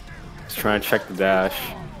 Let's try and check the dash.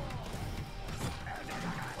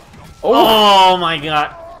 Oh my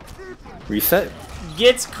god. Reset.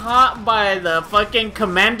 Gets caught by the fucking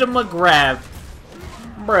commandema grab.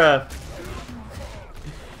 Bruh.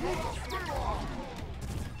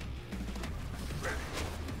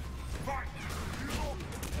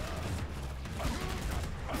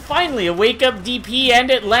 Finally, a wake up DP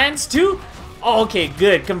and it lands too. Oh, okay,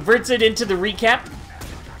 good. Converts it into the recap.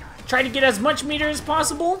 Try to get as much meter as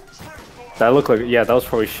possible. That looked like, yeah, that was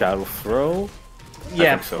probably shadow throw.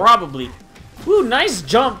 Yeah, so. Probably. Ooh, nice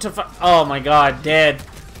jump to oh my god, dead.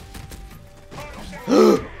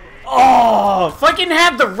 Oh, fucking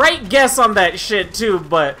had the right guess on that shit too,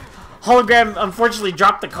 but Hologram unfortunately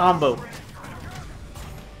dropped the combo.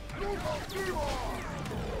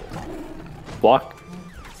 Block.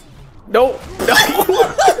 No.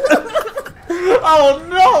 Oh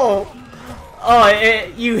no! Oh,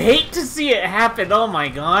 you hate to see it happen. Oh my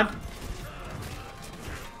god.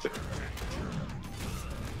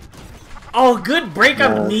 Oh, good break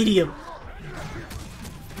on medium.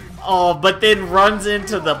 Oh, but then runs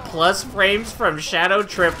into the plus frames from Shadow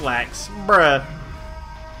Triplax. Bruh.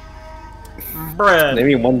 Bruh.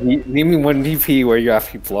 Name me one DP where you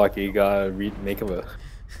actually block it. You gotta read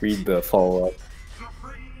the follow up.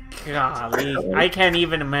 Golly, I can't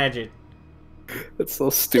even imagine. That's so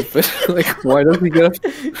stupid. Like, why does he get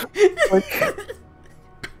like?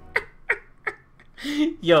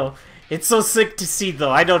 Yo, it's so sick to see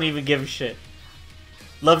though. I don't even give a shit.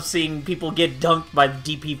 Love seeing people get dunked by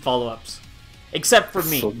DP follow-ups. Except for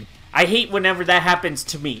me. I hate whenever that happens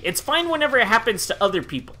to me. It's fine whenever it happens to other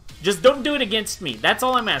people. Just don't do it against me. That's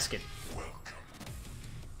all I'm asking.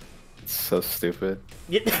 So stupid.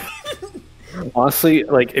 Honestly,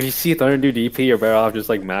 like, if you see Thunder do DP, you're better off just,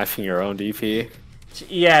 like, mashing your own DP.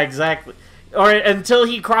 Yeah, exactly. Or until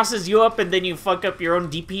he crosses you up and then you fuck up your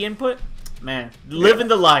own DP input. Man, living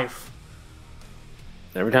the life.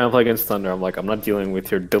 Every time I play against Thunder, I'm like, I'm not dealing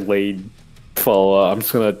with your delayed follow-up. I'm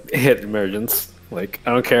just gonna hit emergence. Like,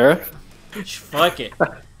 I don't care. Fuck it.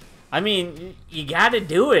 I mean, you gotta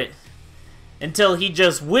do it. Until he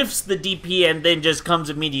just whiffs the DP and then just comes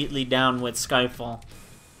immediately down with Skyfall.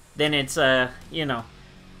 Then it's, you know,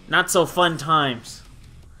 not so fun times.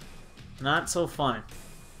 Not so fun.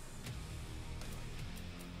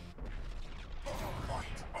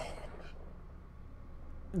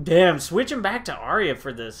 Damn, switching back to Arya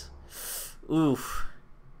for this. Oof.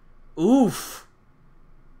 Oof.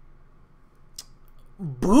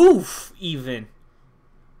 Boof, even.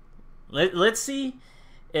 Let's see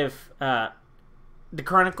if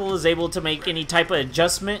DaaChronicle is able to make any type of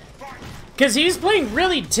adjustment. Because he was playing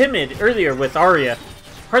really timid earlier with Arya.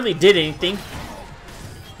 Hardly did anything.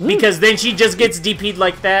 Because then she just gets DP'd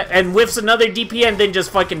like that and whiffs another DP and then just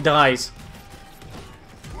fucking dies.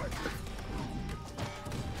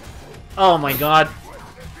 Oh my god.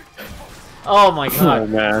 Oh my god. Oh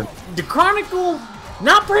man. DaaChronicle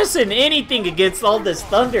not pressing anything against all this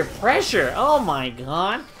Thunder pressure. Oh my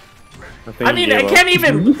god. I mean, I can't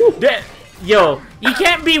even... Yo, you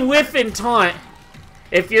can't be whiffing taunt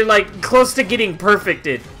if you're, like, close to getting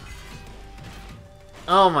perfected.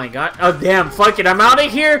 Oh my god. Oh damn, fuck it. I'm out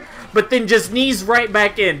of here, but then just knees right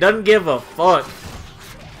back in. Doesn't give a fuck.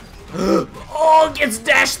 Oh, gets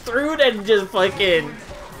dashed through and just fucking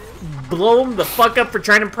blow him the fuck up for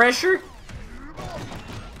trying to pressure.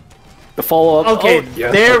 The follow-up. Okay, oh,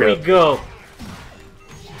 yeah, there we go.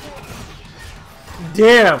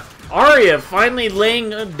 Damn. Arya finally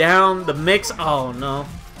laying down the mix. Oh no.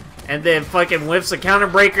 And then fucking whiffs a counter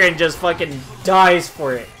breaker and just fucking dies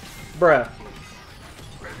for it. Bruh.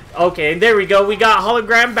 Okay, there we go. We got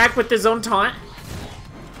Hologram back with his own taunt.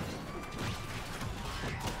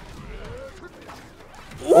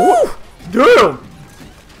 Ooh! Damn!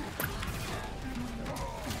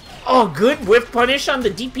 Oh, good whiff punish on the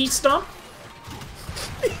DP stomp.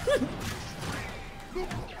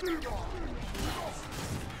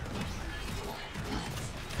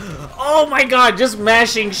 Oh my god, just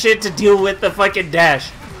mashing shit to deal with the fucking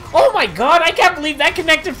dash. Oh my god, I can't believe that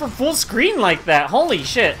connected for full screen like that. Holy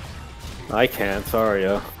shit. I can't, sorry,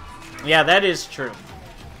 yeah. Yeah, that is true.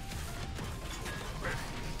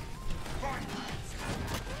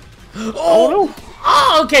 Oh, no.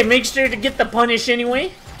 Oh, okay, make sure to get the punish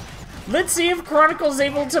anyway. Let's see if Chronicle's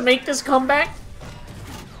able to make this comeback.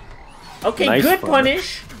 Okay, nice good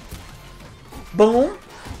punish. Boom.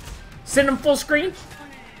 Send him full screen.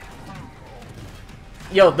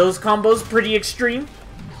 Yo, those combos pretty extreme.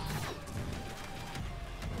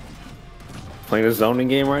 Playing a zoning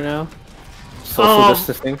game right now? Social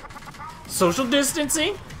distancing? Social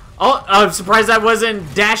distancing? Oh, I'm surprised that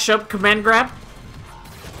wasn't dash up command grab.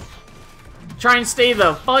 Try and stay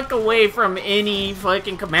the fuck away from any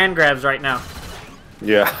fucking command grabs right now.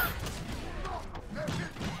 Yeah.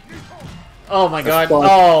 Oh my god.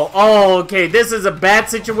 Oh, okay. This is a bad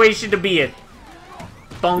situation to be in.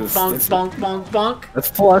 Bonk, bonk, bonk, bonk, bonk.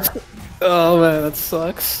 That's plus. Oh man, that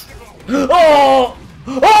sucks. Oh!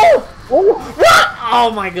 Oh! Oh! What?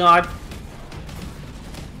 Oh my god.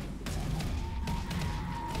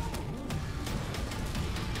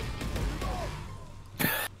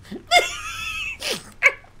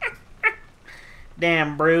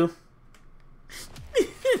 Damn, bro.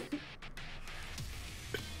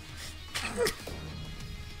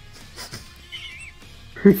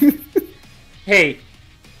 Hey,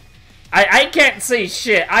 I can't say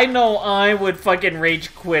shit. I know I would fucking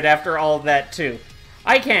rage quit after all that too.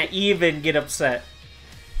 I can't even get upset.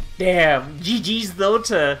 Damn. GG's though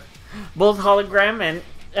to both Hologram and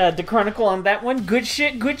DaaChronicle on that one. Good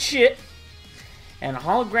shit, good shit. And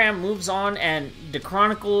Hologram moves on and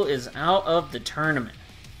DaaChronicle is out of the tournament.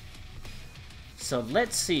 So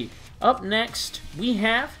let's see. Up next, we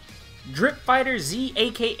have Drip Fighter Z,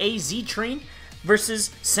 aka ZTRAIN,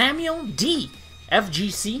 versus Samuel D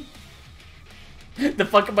FGC. The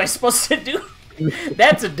fuck am I supposed to do?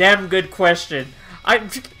 That's a damn good question. I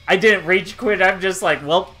didn't rage quit. I'm just like,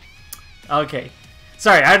 well, okay.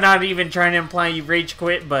 Sorry, I'm not even trying to imply you rage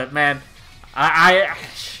quit, but man,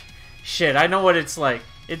 shit, I know what it's like.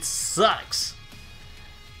 It sucks.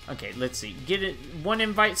 Okay, let's see. Get it. One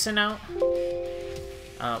invite sent out.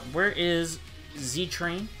 Where is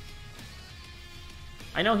ZTRAIN?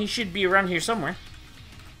 I know he should be around here somewhere.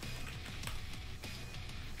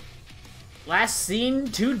 Last seen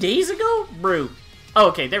 2 days ago? Bro. Oh,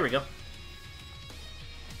 okay, there we go.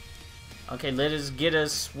 Okay, let us get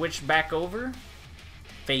us switched back over.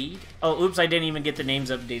 Fade. Oh, oops, I didn't even get the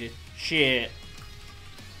names updated. Shit.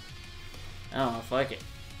 Oh, fuck it.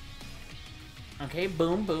 Okay,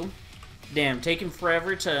 boom, boom. Damn, taking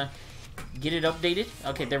forever to get it updated.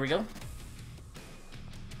 Okay, there we go.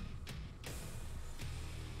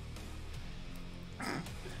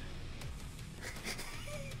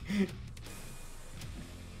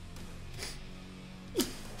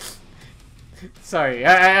 Sorry,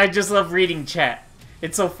 I just love reading chat.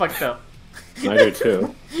 It's so fucked up. I do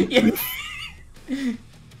too. Yeah.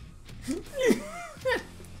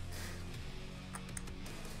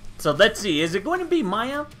 So let's see. Is it going to be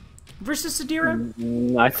Maya versus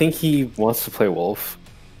Sadira? I think he wants to play Wolf.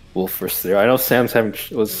 Wolf versus Sadira. I know Sam's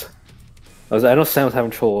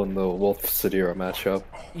having trouble in the Wolf Sadira matchup.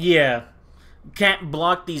 Yeah. Can't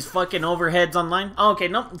block these fucking overheads online. Oh, okay,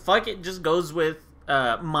 no, fuck it. Just goes with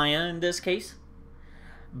Maya in this case.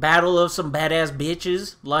 Battle of some badass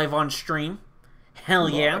bitches live on stream. Hell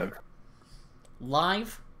yeah.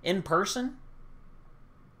 Live in person.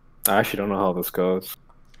 I actually don't know how this goes.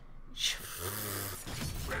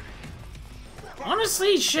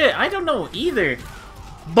 Honestly, shit, I don't know either.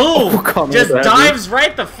 Boom! Oh, just dives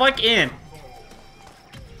right the fuck in.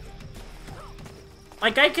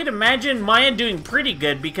 Like, I could imagine Maya doing pretty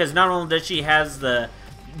good because not only does she has the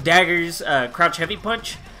daggers crouch heavy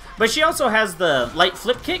punch, but she also has the light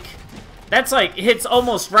flip kick. That's like, hits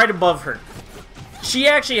almost right above her. She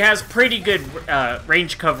actually has pretty good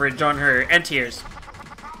range coverage on her anti-airs.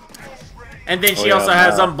 And then she also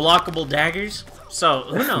has unblockable daggers. So,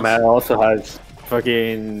 who knows? Matt also has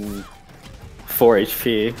fucking 4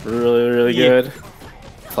 HP. Really, really good.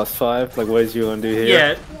 +5. Like, what is you gonna do here?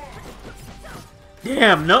 Yeah.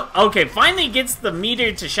 Damn, no. Okay, finally gets the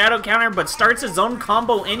meter to shadow counter, but starts his own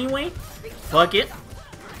combo anyway. Fuck it.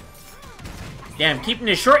 Damn, keeping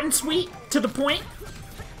it short and sweet, to the point.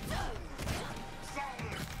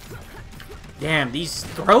 Damn, these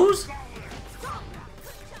throws.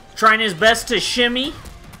 Trying his best to shimmy.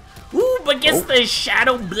 Ooh, but gets the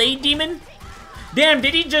Shadow Blade Demon. Damn,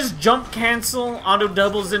 did he just jump cancel auto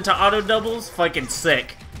doubles into auto doubles? Fucking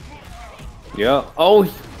sick. Yeah.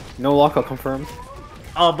 Oh, no lockout confirmed.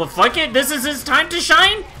 Oh, but fuck it. This is his time to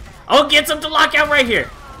shine. Oh, gets him to lock out right here.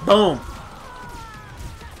 Boom.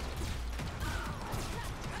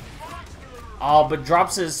 Oh, but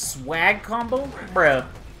drops his swag combo? Bruh.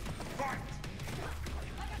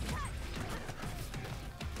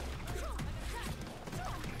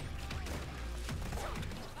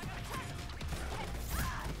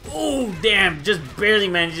 Oh, damn. Just barely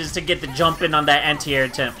manages to get the jump in on that anti-air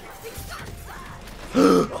attempt.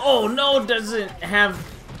 Oh, no, doesn't have...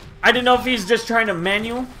 I didn't know if he's just trying to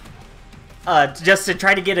manual. Just to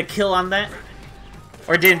try to get a kill on that.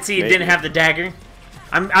 Or didn't see he didn't have the dagger.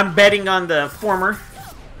 I'm betting on the former.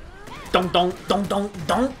 Don't.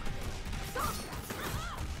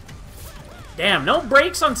 Damn, no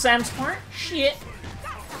breaks on Sam's part. Shit.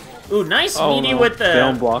 Ooh, nice meaty with the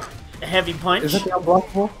unblock. Heavy punch. Is it the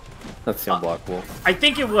unblockable? That's the unblockable. I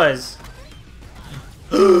think it was.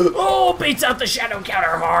 Oh, baits out the shadow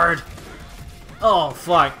counter hard. Oh,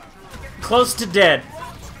 fuck. Close to dead.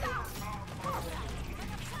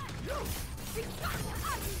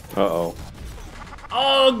 Uh-oh.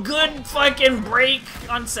 Oh, good fucking break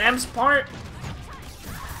on Sam's part.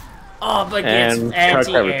 Oh, but gets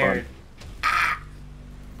anti-aired.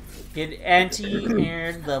 Get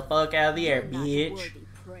anti-aired the fuck out of the air, bitch.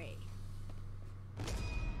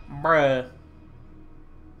 Bruh.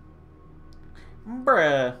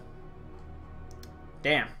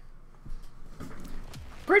 Damn.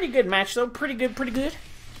 Pretty good match, though. Pretty good.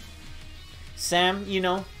 Sam, you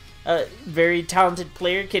know, a very talented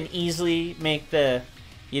player, can easily make the,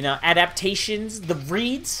 you know, adaptations, the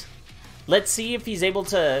reads. Let's see if he's able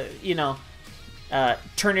to, you know,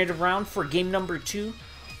 turn it around for game number 2.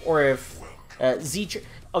 Or if ZTRAIN...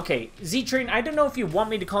 Okay, ZTRAIN, I don't know if you want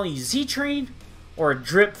me to call you ZTRAIN or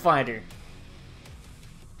Drip Fighter.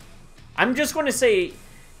 I'm just going to say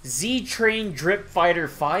ZTRAIN Drip Fighter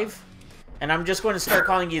 5. And I'm just going to start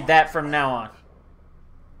calling you that from now on.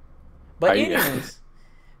 But anyways...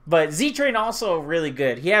 But ZTRAIN also really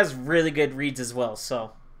good. He has really good reads as well,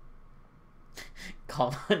 so...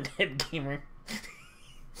 Call on Dead Gamer.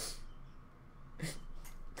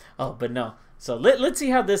 Oh, but no. So let's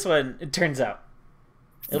see how this one turns out.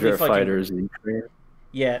 Drip Fighter ZTRAIN.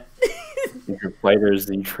 Yeah. Drip Fighter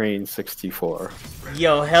ZTRAIN 64.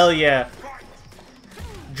 Yo, hell yeah.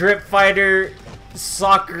 Drip Fighter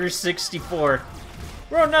Soccer 64.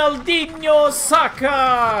 Ronaldinho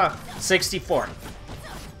Soccer 64.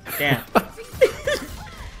 Damn.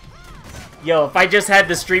 Yo, if I just had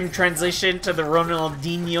the stream transition to the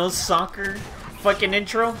Ronaldinho Soccer fucking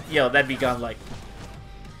intro, yo, that'd be gone like.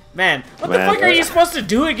 Man, what the fuck are you supposed to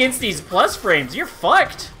do against these plus frames? You're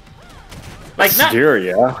fucked. Like not. Sure,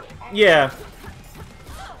 yeah. Yeah.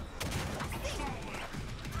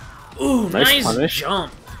 Ooh, nice punish.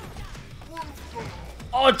 jump.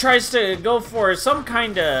 Oh, it tries to go for some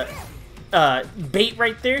kind of bait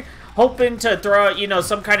right there. Hoping to throw out, you know,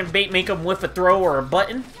 some kind of bait, make him whiff a throw or a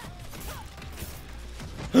button.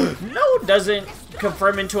 No, doesn't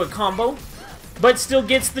confirm into a combo. But still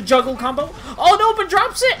gets the juggle combo. Oh, no, but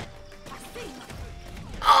drops it.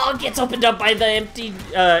 Oh, gets opened up by the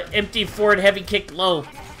empty forward heavy kick low.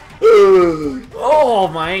 Oh,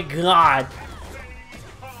 my God.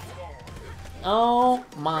 Oh,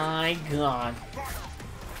 my God.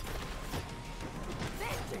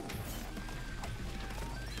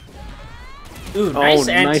 Ooh, nice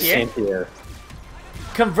anti-air.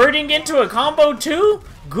 Converting into a combo too?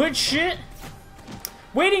 Good shit.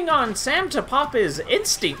 Waiting on Sam to pop his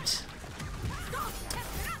instinct.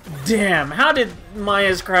 Damn, how did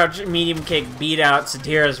Maya's crouch medium kick beat out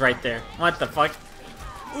Satira's right there? What the fuck?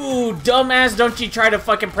 Ooh, dumbass, don't you try to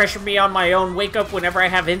fucking pressure me on my own wake up whenever I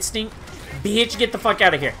have instinct. Bitch, get the fuck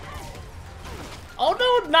out of here. Oh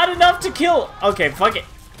no, not enough to kill. Okay, fuck it.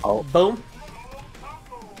 Oh. Boom.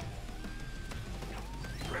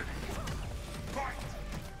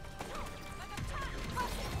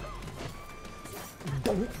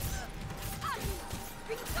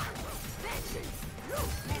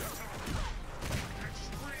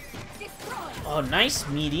 Oh, nice,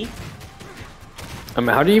 meaty. I mean,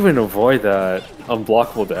 how do you even avoid that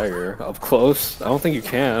unblockable dagger up close? I don't think you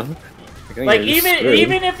can. Like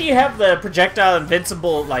even if you have the projectile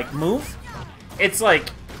invincible like move, it's like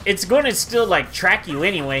it's going to still like track you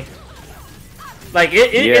anyway. Like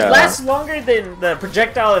it lasts longer than the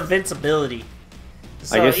projectile invincibility.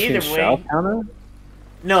 So I guess either you way, shall counter?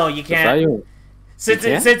 no, you can't. Since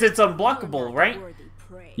can't? it's unblockable, right?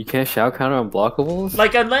 You can't shall counter unblockables?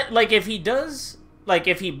 Like unless if he does, like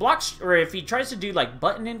if he blocks or if he tries to do like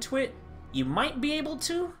button into it, you might be able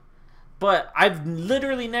to. But I've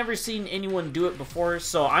literally never seen anyone do it before,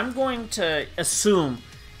 so I'm going to assume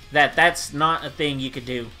that that's not a thing you could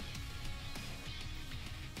do.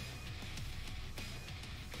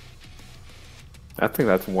 I think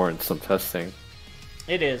that's warrants some testing.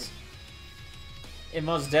 It is. It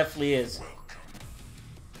most definitely is.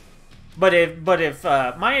 But if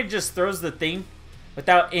Maya just throws the thing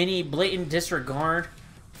without any blatant disregard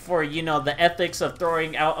for, you know, the ethics of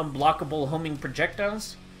throwing out unblockable homing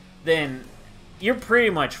projectiles, then you're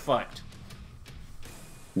pretty much fucked.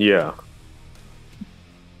 Yeah.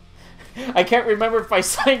 I can't remember if I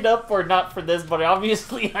signed up or not for this, but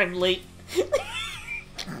obviously I'm late.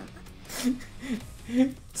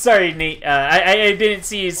 Sorry, Nate. I didn't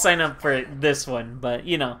see you sign up for this one, but,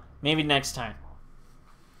 you know, maybe next time.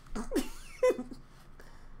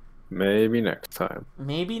 Maybe next time.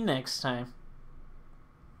 Maybe next time.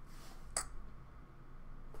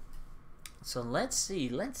 So let's see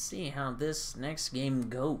how this next game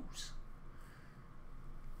goes.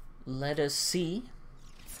 Let us see.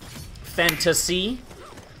 Fantasy.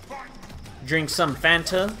 Drink some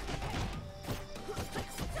Fanta.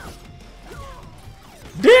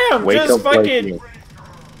 Damn, Wake just up, fucking...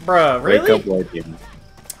 Bruh, really? Wake up, lightning.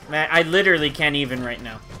 Man, I literally can't even right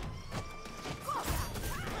now.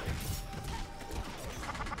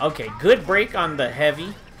 Okay, good break on the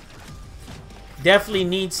heavy. Definitely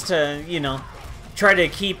needs to, you know, try to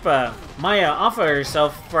keep Maya off of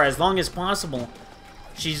herself for as long as possible.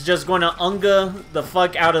 She's just going to unga the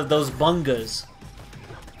fuck out of those bungas.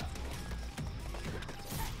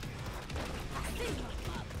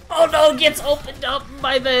 Oh no, gets opened up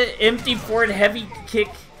by the empty forward heavy kick.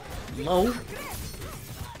 Low.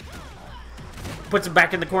 Puts him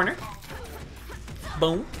back in the corner.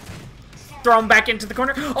 Boom. Throw him back into the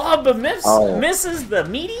corner. Oh, but misses the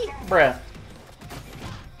meaty? Bruh.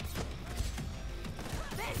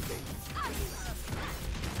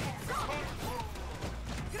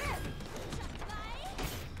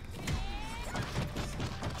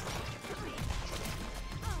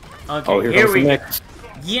 Okay, here we go.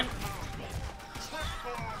 Yep.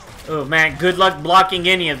 Oh man, good luck blocking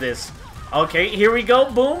any of this. Okay, here we go.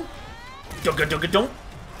 Boom. Dunka dunka dunk.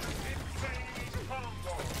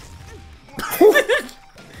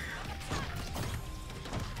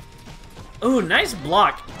 Ooh, nice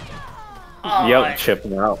block. Oh, Yep,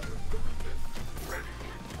 chipping out.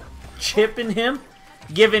 Chipping him,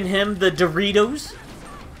 giving him the Doritos.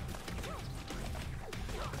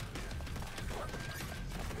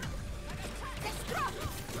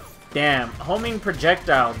 Damn, homing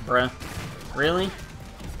projectile, bruh. Really?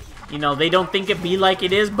 You know, they don't think it be like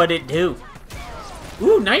it is, but it do.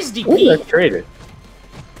 Ooh, nice DP. Ooh, that's traded.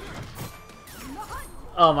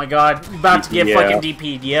 Oh my god, about to get fucking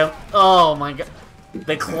DP'd, yep. Oh my god.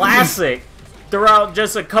 The classic. Throw out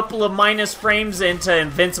just a couple of minus frames into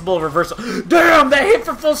invincible reversal. Damn, that hit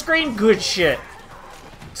for full screen? Good shit.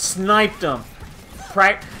 Sniped him.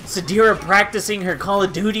 Sadira practicing her Call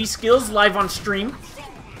of Duty skills live on stream.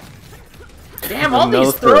 Damn, all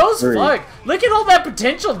these throws? Fuck. Look at all that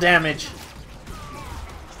potential damage.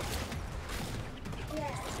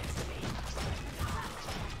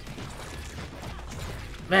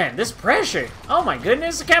 Man, this pressure. Oh my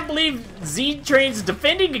goodness, I can't believe ZTRAIN's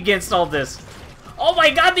defending against all this. Oh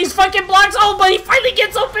my god, these fucking blocks. Oh, but he finally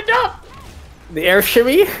gets opened up. The air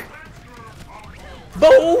shimmy.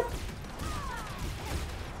 Boom.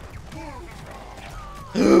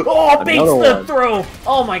 Oh, baits the throw.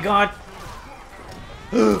 Oh my god.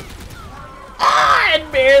 Ah,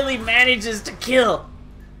 and barely manages to kill.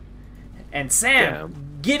 And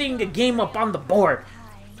Sam getting the game up on the board.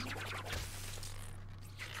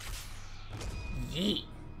 Yeet.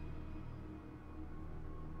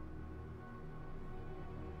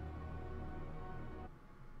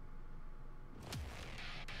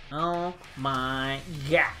 Oh my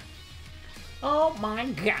god. Oh my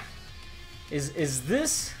god. Is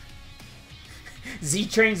this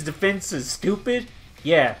ZTRAIN's defense is stupid?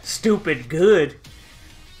 Yeah, stupid good.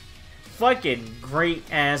 Fucking great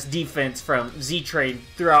ass defense from ZTRAIN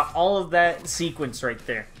throughout all of that sequence right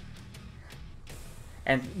there.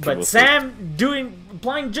 But Sam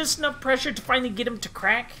applying just enough pressure to finally get him to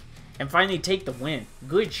crack and finally take the win.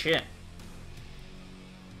 Good shit.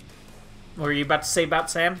 What were you about to say about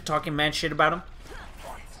Sam? Talking mad shit about him?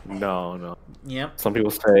 No, no. Yep. Some people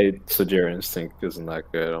say Sadira Instinct isn't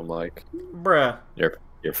that good. I'm like, bruh. You're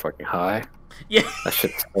fucking high. Yeah. That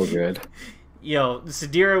shit's so good. Yo,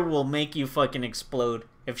 Sadira will make you fucking explode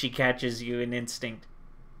if she catches you in Instinct.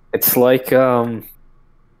 It's like, it's kind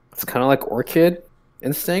of like Orchid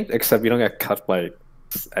Instinct, except you don't get cut by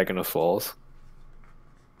Aghanos Falls.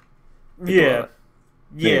 Yeah.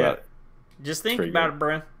 Yeah. Just think about it,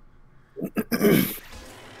 bruh.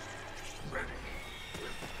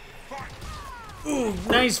 Ooh,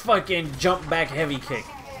 nice fucking jump back heavy kick.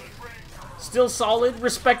 Still solid,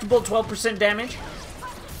 respectable 12% damage.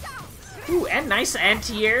 Ooh, and nice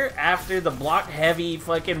anti-air after the block heavy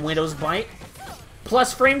fucking Widow's Bite.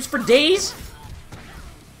 Plus frames for days.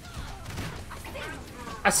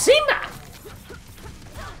 Asima!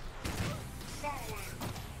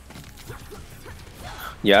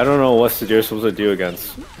 Yeah, I don't know what Sadira's supposed to do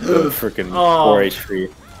against the freaking 4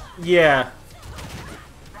 HP. Yeah.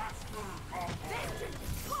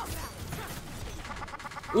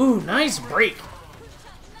 Ooh, nice break.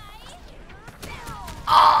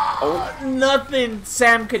 Oh, nothing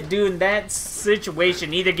Sam could do in that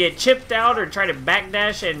situation. Either get chipped out or try to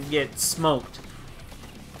backdash and get smoked.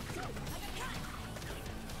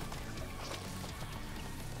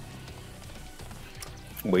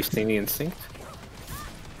 Wasting the instinct.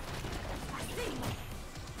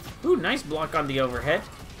 Ooh, nice block on the overhead.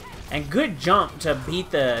 And good jump to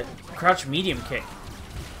beat the crouch medium kick.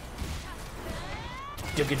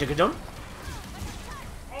 Dugga-dugga-dum.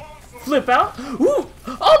 Flip out. Ooh!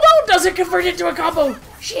 Oh no! Doesn't convert into a combo!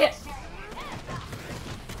 Shit!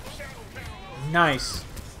 Nice.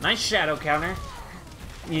 Nice shadow counter.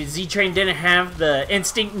 ZTRAIN didn't have the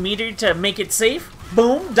instinct meter to make it safe.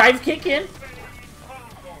 Boom! Dive kick in.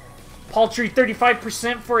 Paltry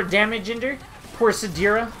 35% for a damage ender. Poor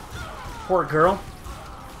Sadira. Poor girl.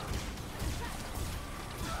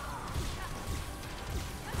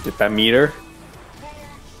 Get that meter.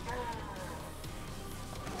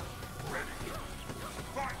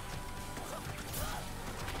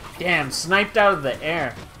 Damn, sniped out of the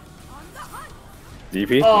air.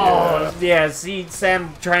 DP? Oh, yeah, see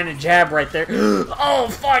Sam trying to jab right there. Oh,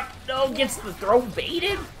 fuck. No, gets the throw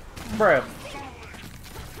baited? Bruh.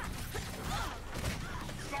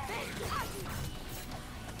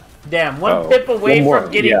 Damn, one pip away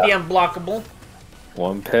from getting the unblockable.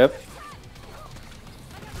 One pip.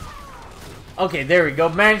 Okay, there we go.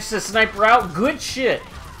 Managed to snipe her out. Good shit.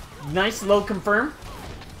 Nice low confirm.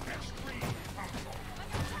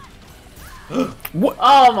 What?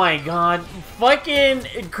 Oh my god.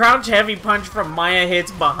 Fucking crouch heavy punch from Maya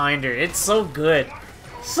hits behind her. It's so good.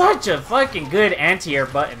 Such a fucking good anti-air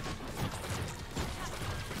button.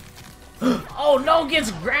 Oh no,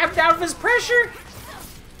 gets grabbed out of his pressure.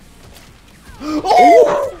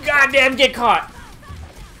 Oh, goddamn, get caught.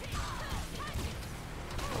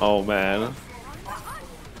 Oh man.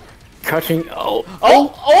 Catching.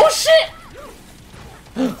 Oh shit.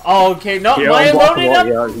 Okay, no, Yeah, Maya loaded up.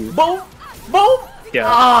 yeah, Boom, boom. Yeah.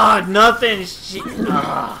 Ah, nothing. Shit.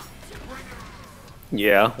 Ah.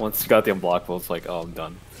 Yeah, once you got the unblockable, it's like, oh, I'm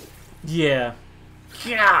done. Yeah.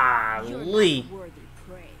 Golly.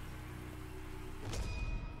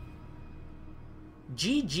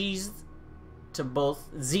 GG's to both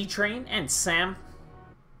ZTRAIN and Sam.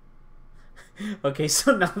 Okay,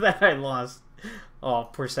 so now that I lost... Oh,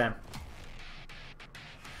 poor Sam.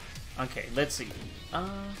 Okay, let's see.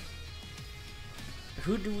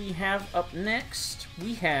 Who do we have up next?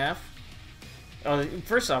 We have...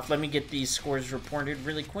 first off, let me get these scores reported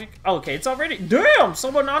really quick. Okay, it's already... Damn!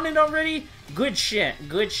 Someone on it already? Good shit.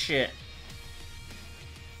 Good shit.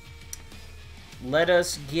 Let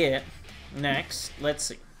us get... Next. Let's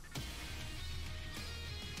see.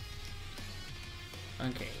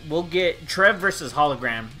 Okay, we'll get Trev versus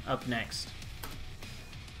Hologram up next.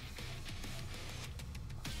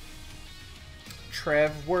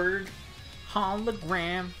 Trevward,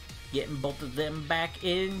 Hologram. Getting both of them back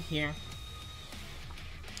in here.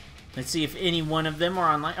 Let's see if any one of them are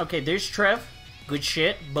online. Okay, there's Trev. Good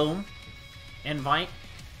shit. Boom. Invite.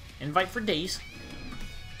 Invite for days.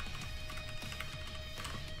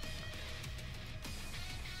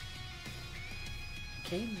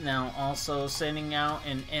 Okay, now also sending out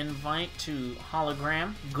an invite to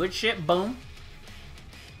Hologram. Good shit. Boom.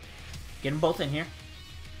 Get them both in here.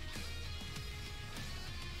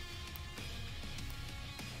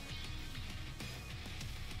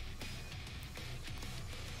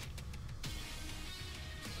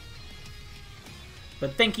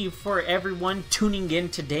 But thank you for everyone tuning in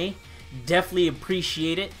today. Definitely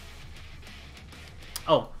appreciate it.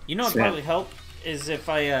 Oh, you know what would probably help is if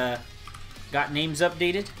I got names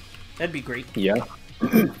updated. That'd be great. Yeah.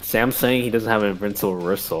 Sam's saying he doesn't have an invincible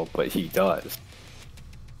reversal, but he does.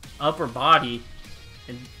 Upper body.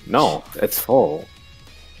 And... No, it's full.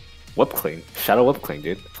 Whip cling. Shadow whip cling,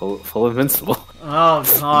 dude. Full invincible. Oh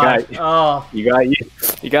god.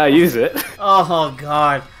 You gotta use it. Oh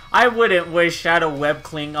god. I wouldn't wish Shadow Web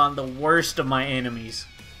Cling on the worst of my enemies.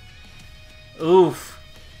 Oof.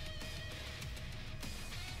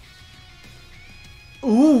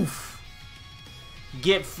 Oof.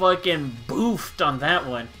 Get fucking boofed on that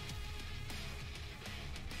one.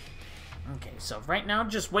 Okay, so right now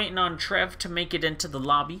just waiting on Trev to make it into the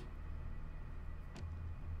lobby.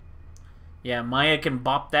 Yeah, Maya can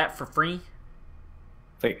bop that for free.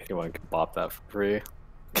 I think anyone can bop that for free.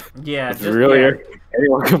 Yeah, just, really, yeah.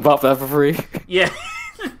 Anyone can bop that for free. Yeah,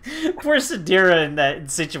 poor Sadira in that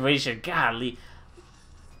situation. Golly.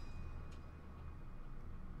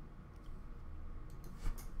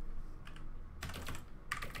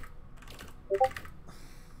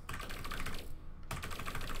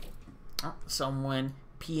 Oh, someone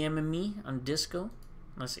PMing me on Disco.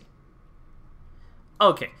 Let's see.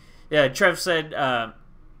 Okay, yeah. Trev said.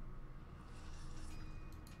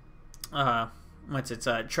 What's it?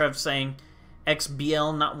 Trev saying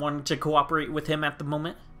XBL not wanting to cooperate with him at the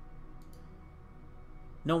moment.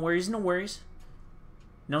 No worries, no worries.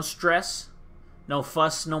 No stress. No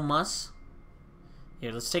fuss, no muss.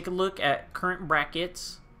 Here, let's take a look at current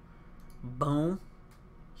brackets. Boom.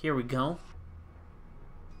 Here we go.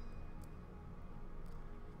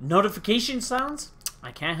 Notification sounds?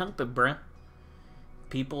 I can't help it, bruh.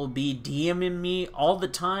 People be DMing me all the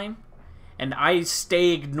time. And I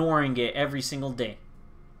stay ignoring it every single day.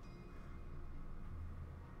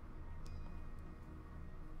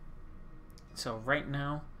 So right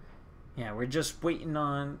now, yeah, we're just waiting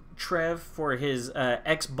on Trev for his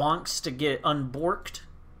X-Bonks to get unborked.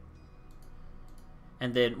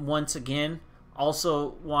 And then once again,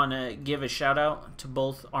 also want to give a shout out to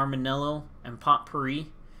both Armanello and Potpourri.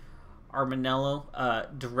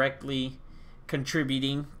 Armanello directly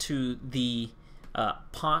contributing to the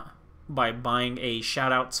pot by buying a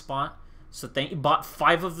shout out spot. So bought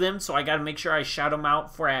 5 of them, so I gotta make sure I shout them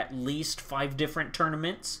out for at least 5 different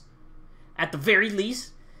tournaments. At the very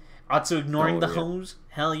least. Also ignoring the hoes.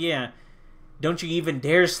 Hell yeah. Don't you even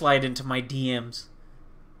dare slide into my DMs.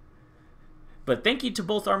 But thank you to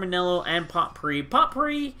both Armanello and Potpourri.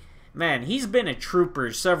 Potpourri, man, he's been a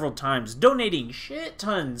trooper several times, donating shit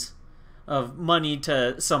tons of money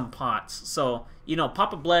to some pots. So, you know,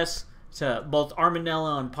 Papa bless to both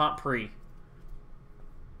Armanello and Potpourri.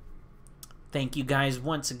 Thank you guys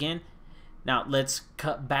once again. Now let's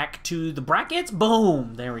cut back to the brackets.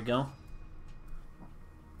 Boom! There we go.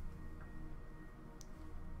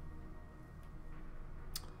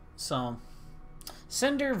 So,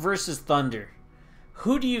 Cinder versus Thunder.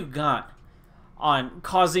 Who do you got on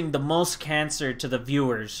causing the most cancer to the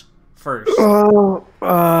viewers first? Oh,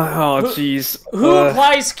 jeez. Who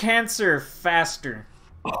applies cancer faster?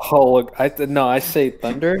 No, I say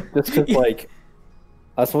Thunder just because, like,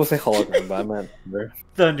 I was supposed to say Hologram, but I meant Thunder.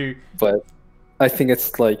 Thunder. But I think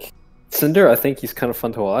it's like Cinder. I think he's kind of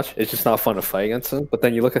fun to watch. It's just not fun to fight against him. But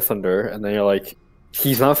then you look at Thunder, and then you're like,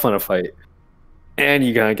 he's not fun to fight, and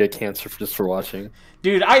you're gonna get cancer just for watching.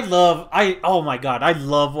 Dude, oh my god, I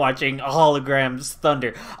love watching Hologram's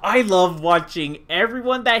Thunder. I love watching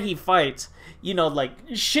everyone that he fights, you know, like,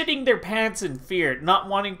 shitting their pants in fear, not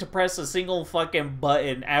wanting to press a single fucking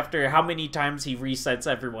button after how many times he resets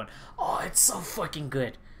everyone. Oh, it's so fucking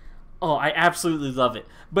good. Oh, I absolutely love it.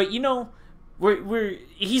 But, you know,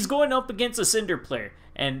 he's going up against a Cinder player.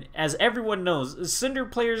 And as everyone knows, Cinder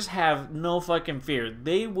players have no fucking fear.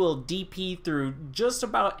 They will DP through just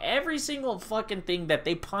about every single fucking thing that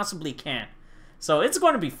they possibly can. So it's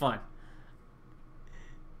going to be fun.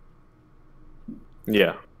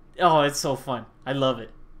 Yeah. Oh, it's so fun. I love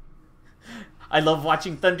it. I love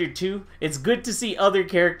watching Thunder too. It's good to see other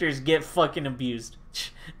characters get fucking abused.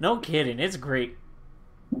 No kidding. It's great.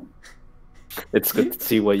 It's good to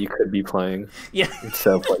see what you could be playing. Yeah.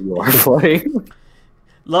 Instead of what you are playing.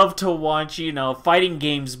 Love to watch, you know, fighting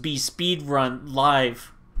games be speedrun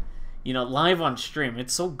live. You know, live on stream.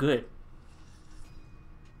 It's so good.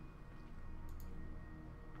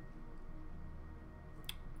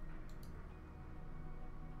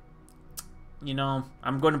 You know,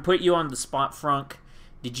 I'm going to put you on the spot, Frank.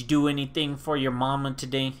 Did you do anything for your mama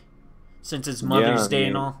today? Since it's Mother's Day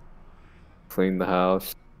and all? Clean the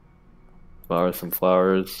house. Flower some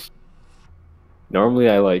flowers. Normally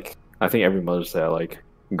I think every Mother's Day I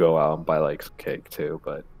go out and buy some cake too,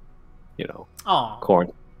 but you know. Aw.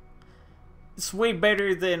 Corn. It's way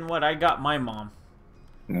better than what I got my mom.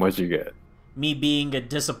 What'd you get? Me being a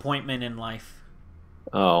disappointment in life.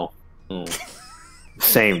 Oh.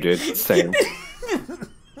 Same, dude. Same.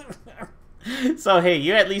 So, hey,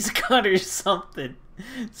 you at least got her something.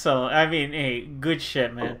 So, I mean, hey, good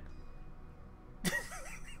shit, man.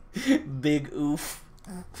 Big oof.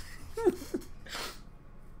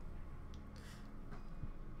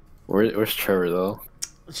 Where's Trevor, though?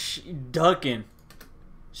 Ducking.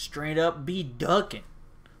 Straight up be ducking.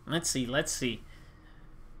 Let's see.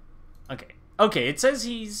 Okay, it says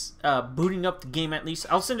he's booting up the game at least.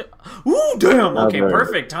 I'll send it. Ooh, damn! Okay,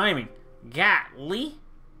 perfect timing. Golly.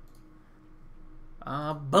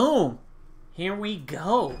 Boom. Here we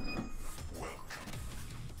go.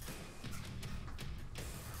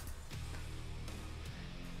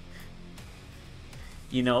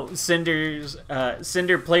 You know,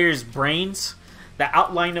 Cinder players' brains. The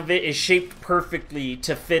outline of it is shaped perfectly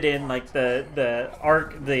to fit in like the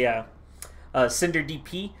Cinder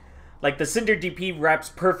DP. Like, the Cinder DP wraps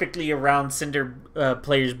perfectly around Cinder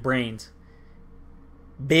players' brains.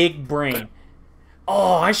 Big brain.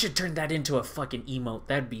 Oh, I should turn that into a fucking emote.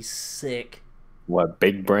 That'd be sick. What,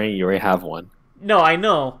 big brain? You already have one. No, I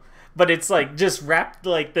know. But it's like just wrapped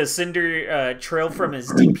like the Cinder trail from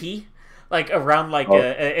his DP. Like around like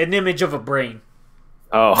an image of a brain.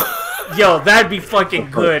 Oh. Yo, that'd be fucking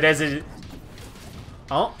good as it...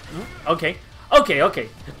 Oh, okay. Okay.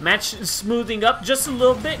 Match smoothing up just a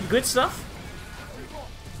little bit. Good stuff.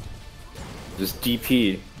 Just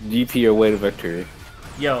DP your way to victory.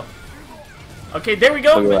 Yo. Okay, there we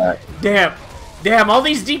go. Look at that. Damn, all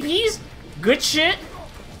these DPs? Good shit.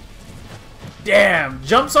 Damn,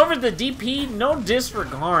 jumps over the DP, no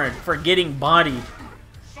disregard for getting bodied.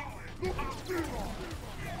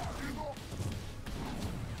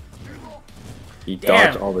 He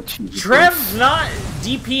dodged all the cheese. Trev's not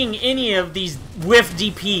DPing any of these whiff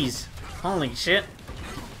DPs. Holy shit.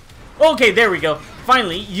 Okay, there we go.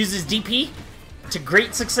 Finally, uses DP to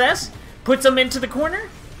great success. Puts him into the corner.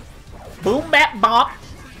 Boom, bap, bop.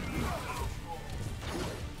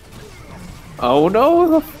 Oh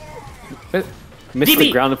no! Missed DP.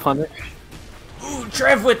 the ground upon it. Ooh,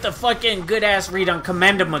 Trev with the fucking good ass read on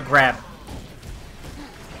Commandema grab.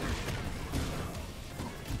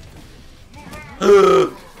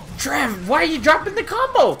 Trev, why are you dropping the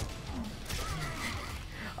combo?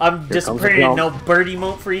 I'm disappointed in no bird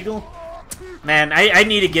emote for Eagle. Man, I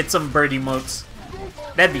need to get some bird emotes.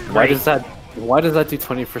 That'd be great. Why does that do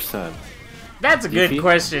 20%? That's a good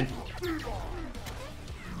question.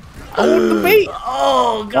 Oh, the bait!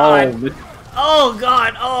 Oh god. Oh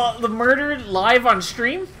god. Oh, the murder live on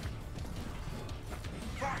stream?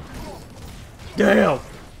 Damn.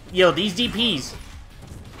 Yo, these DPs.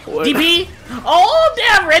 What? DP? Oh,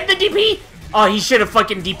 damn, read the DP? Oh, he should have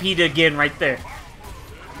fucking DP'd again right there.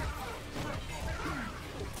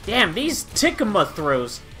 Damn, these Tikama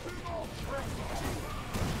throws.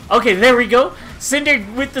 Okay, there we go. Cinder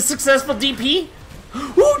with the successful DP.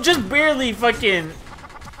 Ooh, just barely fucking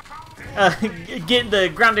getting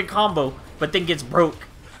the grounded combo, but then gets broke.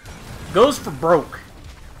 Goes for broke.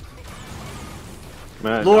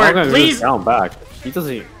 Man, Lord, please. Down back. He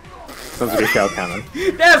doesn't get shadow counter.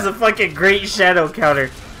 That's a fucking great shadow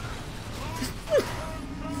counter.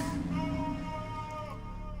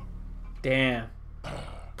 Damn.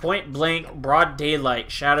 Point blank, broad daylight,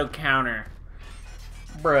 shadow counter.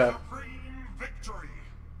 Bruh.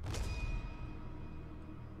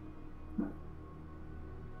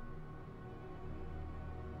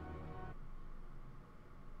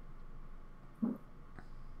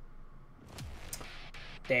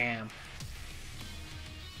 Damn.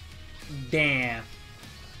 Damn.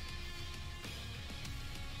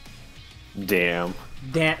 Damn.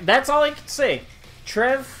 Damn. That's all I can say.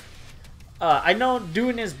 Trev, I know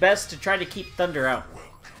doing his best to try to keep Thunder out.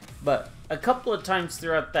 But a couple of times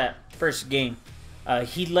throughout that first game,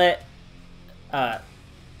 he let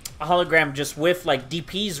Hologram just whiff like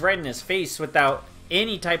DPs right in his face without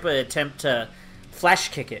any type of attempt to flash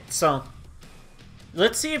kick it. So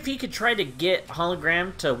let's see if he could try to get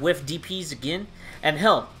Hologram to whiff DPs again. And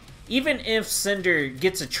hell, even if Cinder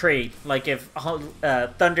gets a trade, like if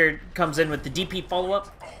Thunder comes in with the DP follow-up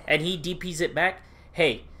and he DPs it back,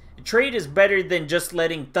 hey, a trade is better than just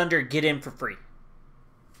letting Thunder get in for free.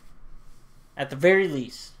 At the very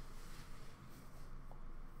least.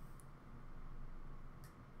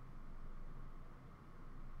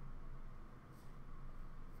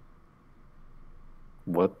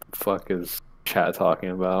 What the fuck is chat talking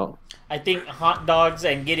about? I think hot dogs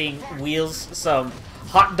and getting wheels, some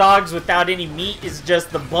hot dogs without any meat is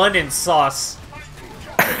just the bun and sauce.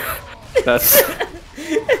 That's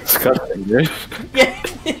disgusting, dude. Yeah.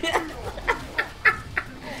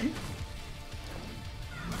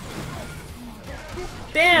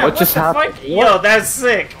 Damn, What just the happened? fuck? Yo, that's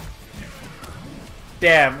sick.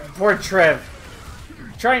 Damn, poor Trev.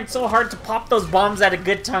 Trying so hard to pop those bombs at a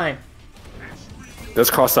good time. Let's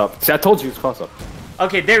cross up. See, I told you it's cross up.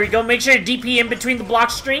 Okay, there we go. Make sure to DP in between the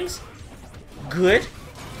block strings. Good.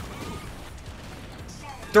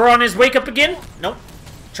 Throw on his wake up again. Nope.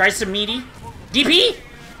 Try some meaty. DP.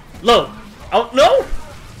 Low. Oh, no.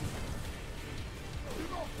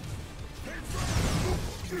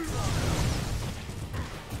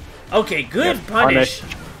 Okay, good punish.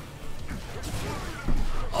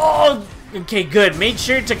 Oh, okay, good. Made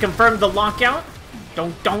sure to confirm the lockout.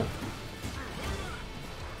 Don't.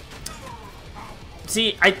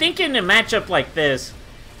 See, I think in a matchup like this,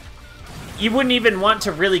 you wouldn't even want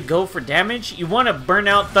to really go for damage. You want to burn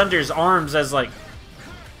out Thunder's arms as like...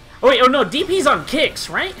 Oh wait, oh no, DP's on kicks,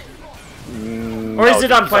 right? Or is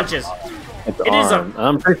it on punches? It is on...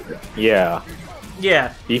 I'm pretty sure. Yeah.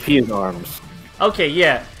 Yeah. DP is arms. Okay,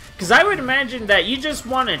 yeah. Because I would imagine that you just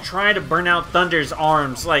want to try to burn out Thunder's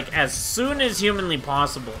arms, like, as soon as humanly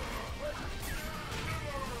possible.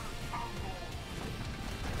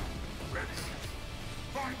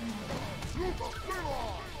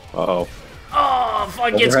 Uh-oh. Oh,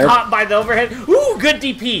 fuck, gets caught by the overhead. Ooh, good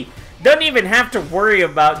DP. Doesn't even have to worry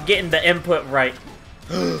about getting the input right.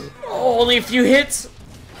 Only a few hits.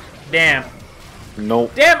 Damn.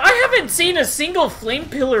 Nope. Damn, I haven't seen a single flame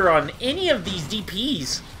pillar on any of these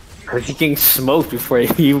DPs. Because he's getting smoked before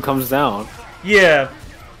he even comes down. Yeah.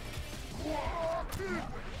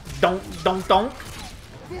 Donk.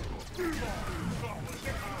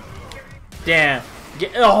 Damn.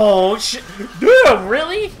 Oh, shit. Damn,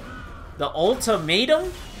 really? The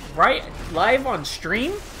ultimatum? Right? Live on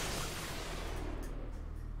stream?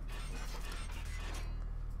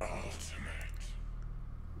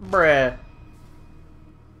 Bruh.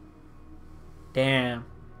 Damn.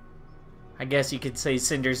 I guess you could say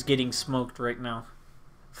Cinder's getting smoked right now.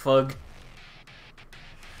 Fug.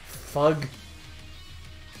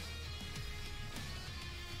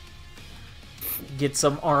 Get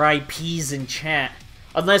some RIPs in chat.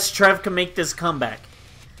 Unless Trev can make this comeback.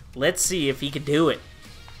 Let's see if he can do it.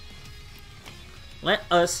 Let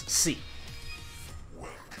us see.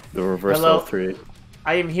 The reversal Hello. 3.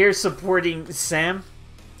 I am here supporting Sam.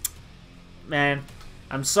 Man,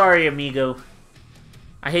 I'm sorry, amigo.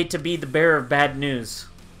 I hate to be the bearer of bad news.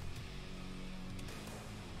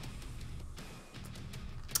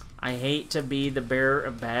 I hate to be the bearer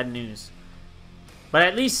of bad news. But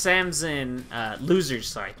at least Sam's in loser's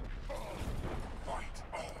side.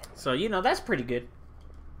 So, you know, that's pretty good.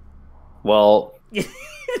 Well,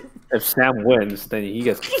 if Sam wins, then he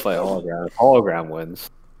gets to play Hologram. If Hologram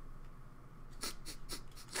wins.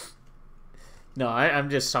 No,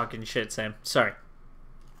 I'm just talking shit, Sam. Sorry.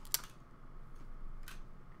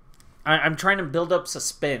 I'm trying to build up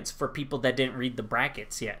suspense for people that didn't read the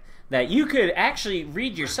brackets yet. That you could actually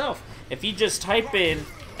read yourself. If you just type in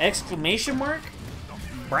exclamation mark,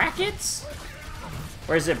 brackets?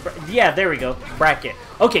 Or is it, yeah, there we go, bracket.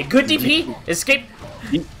 Okay, good DP, escape.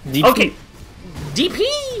 DP. Okay,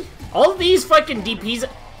 DP! All these fucking DPs,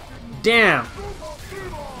 damn.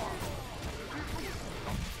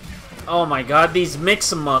 Oh my god, these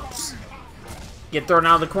mix-em-ups. Get thrown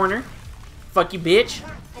out of the corner. Fuck you, bitch.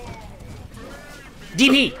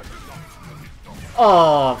 DP!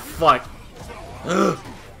 Oh, fuck.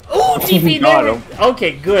 Oh, DP there!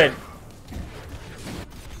 Okay, good.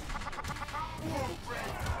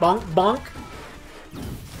 Bonk, bonk.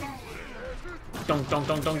 Donk, donk,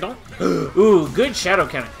 donk, donk, donk. Ooh, good Shadow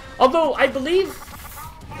Cannon. Although, I believe...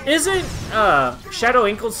 Isn't Shadow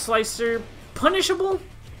Ankle Slicer punishable?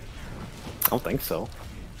 I don't think so.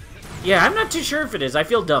 Yeah, I'm not too sure if it is. I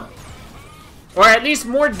feel dumb. Or at least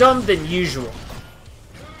more dumb than usual.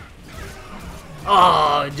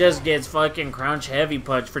 Oh, it just gets fucking crouch heavy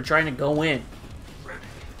punch for trying to go in.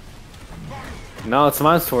 No, it's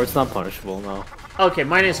 -4. It's not punishable, no. Okay,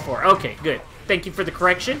 -4. Okay, good. Thank you for the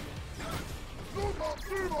correction.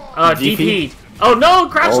 DP. Oh no,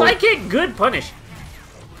 crouch light kick. Good punish.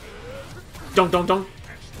 Don't.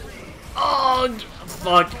 Oh,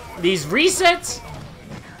 fuck. These resets.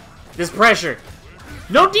 This pressure.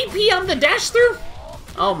 No DP on the dash through?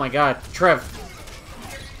 Oh my god. Trev.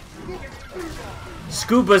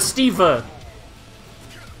 Scuba Steva.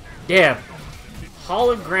 Damn.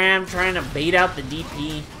 Hologram trying to bait out the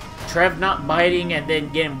DP. Trev not biting and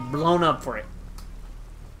then getting blown up for it.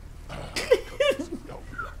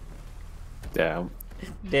 Damn.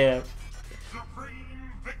 Damn.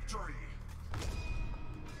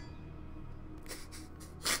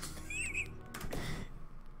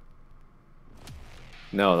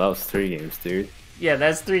 No, that was 3 games, dude. Yeah,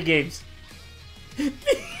 that's 3 games.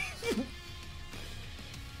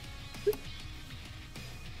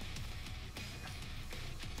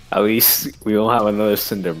 At least we won't have another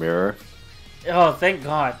Cinder Mirror. Oh, thank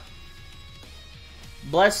God.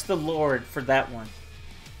 Bless the Lord for that one.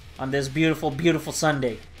 On this beautiful, beautiful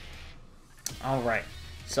Sunday. Alright.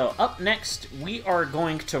 So, up next, we are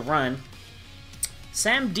going to run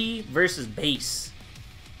Sam D versus Base.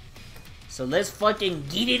 So, let's fucking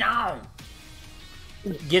get it on.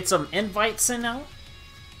 Get some invites sent out.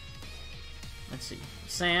 Let's see.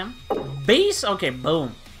 Sam. Base? Okay,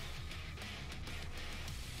 boom.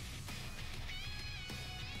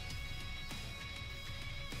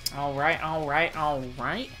 Alright.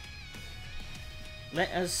 Let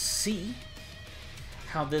us see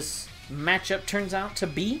how this matchup turns out to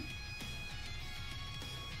be.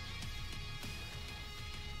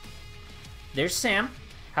 There's Sam.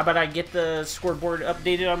 How about I get the scoreboard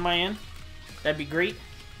updated on my end? That'd be great.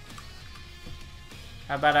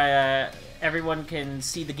 How about everyone can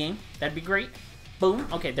see the game? That'd be great. Boom.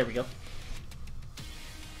 Okay, there we go.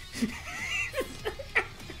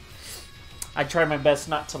 I try my best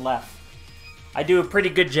not to laugh. I do a pretty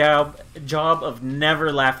good job of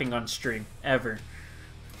never laughing on stream, ever.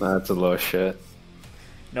 That's a low shit.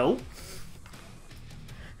 No.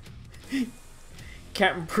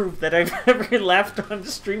 Can't prove that I've ever laughed on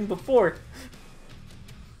stream before.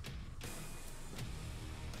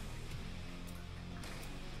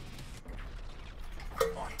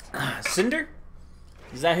 Cinder?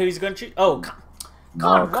 Is that who he's going to choose? Oh,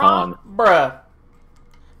 Con. Bruh.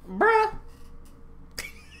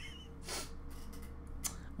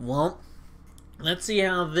 Well, let's see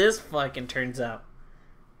how this fucking turns out.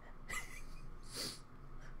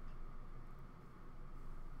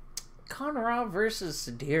 Conra versus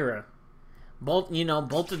Sadira.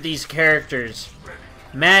 Both of these characters,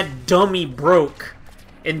 mad dummy broke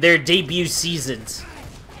in their debut seasons.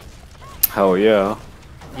 Hell yeah.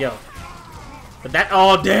 Yo. But that,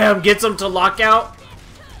 oh damn, gets them to lock out.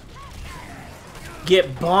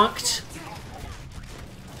 Get bonked.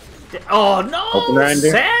 Oh no,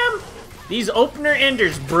 Sam! These opener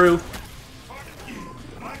enders, brew.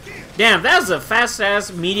 Damn, that was a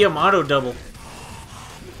fast-ass medium auto double.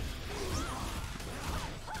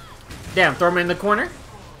 Damn, throw him in the corner.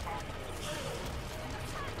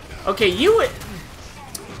 Okay, you would...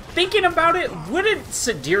 Thinking about it, wouldn't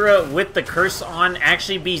Sadira with the curse on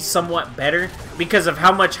actually be somewhat better because of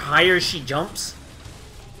how much higher she jumps?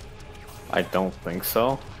 I don't think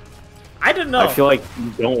so. I don't know. I feel like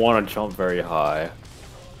you don't want to jump very high.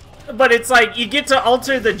 But it's like, you get to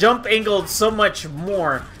alter the jump angle so much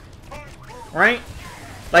more. Right?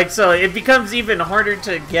 Like, so it becomes even harder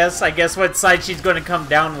to guess, I guess, what side she's going to come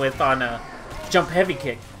down with on a jump heavy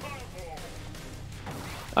kick.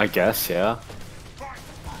 I guess, yeah.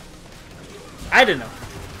 I don't know.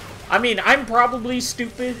 I mean, I'm probably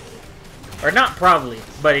stupid. Or not probably,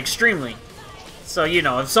 but extremely. So, you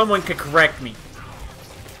know, if someone could correct me.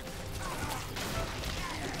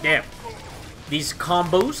 Damn. These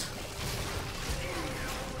combos.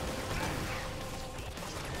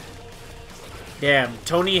 Damn,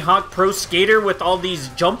 Tony Hawk Pro Skater with all these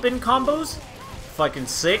jump-in combos? Fucking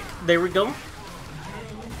sick. There we go.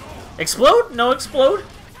 Explode? No explode?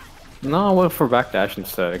 No, I went for backdash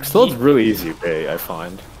instead. Explode's really easy to pay, I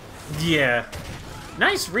find. Yeah.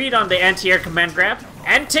 Nice read on the anti-air command grab.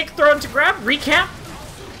 And tick throw into grab. Recap.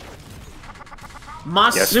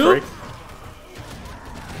 Masu. Yes,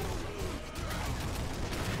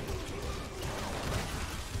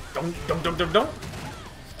 Don't.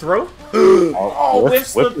 Throw. Oh, whiff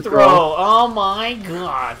slip throw. Oh my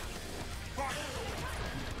god.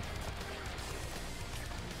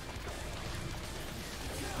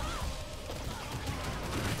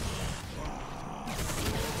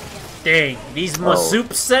 Dang, these Masup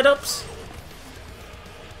setups.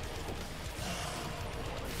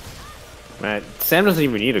 Man, Sam doesn't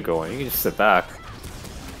even need to go in. You can just sit back.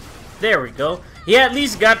 There we go. He at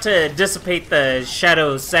least got to dissipate the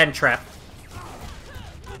Shadow Sand Trap.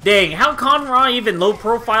 Dang, how Conra even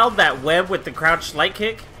low-profiled that web with the crouch light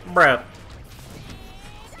kick? Bruh.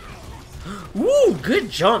 Woo, good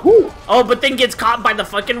jump. Woo. Oh, but then gets caught by the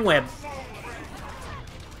fucking web.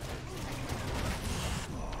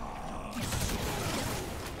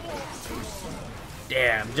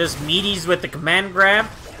 Damn, just meaties with the command grab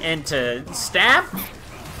and to stab?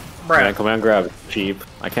 Bruh. Yeah, command grab is cheap.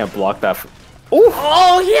 I can't block that. Ooh.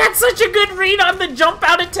 Oh, he had such a good read on the jump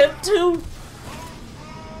out attempt too.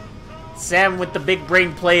 Sam with the big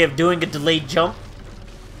brain play of doing a delayed jump.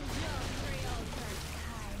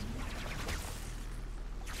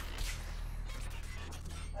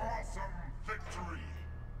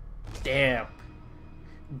 Damn.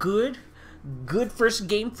 Good first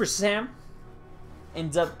game for Sam.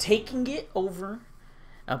 Ends up taking it over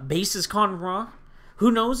bases Con Raw. Who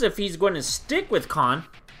knows if he's going to stick with Con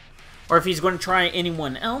or if he's going to try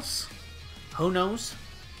anyone else. Who knows?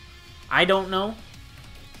 I don't know.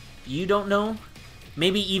 You don't know.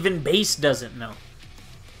 Maybe even Base doesn't know.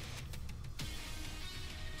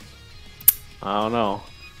 I don't know.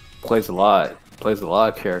 Plays a lot. Plays a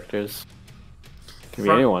lot of characters. Can be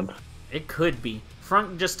anyone. It could be.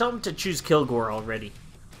 Front, just tell him to choose Kilgore already.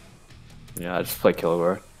 Yeah, I just play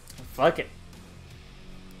Kilgore. Fuck it.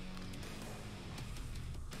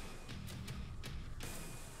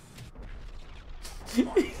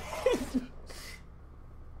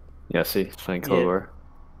 Yeah, see, he's playing Kilgore.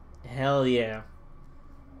 Yeah. Hell yeah.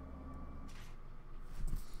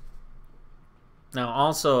 Now,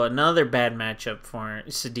 also another bad matchup for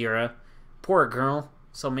Sadira. Poor girl.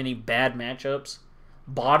 So many bad matchups.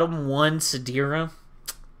 Bottom one, Sadira.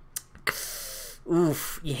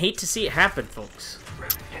 Oof. You hate to see it happen, folks.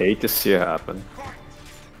 Hate to see it happen.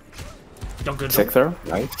 Don't go. Tick throw.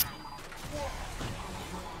 Nice.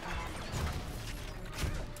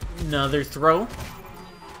 Another throw.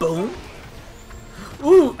 Boom.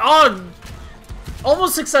 Ooh. Oh.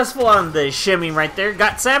 Almost successful on the shimmy right there.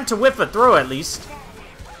 Got Sam to whiff a throw at least.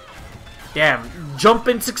 Damn.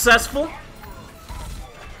 Jumping successful.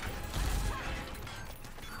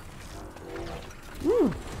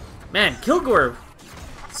 Ooh. Man, Kilgore.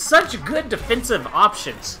 Such good defensive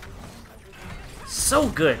options. So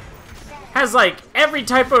good. Has like every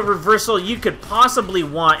type of reversal you could possibly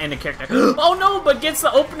want in a character. Oh no, but gets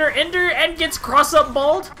the opener ender and gets cross up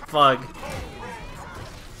balled. Fuck.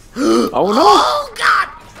 Oh no! Oh god!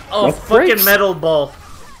 Oh, that fucking breaks. metal ball.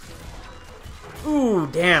 Ooh,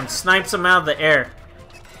 damn. Snipes him out of the air.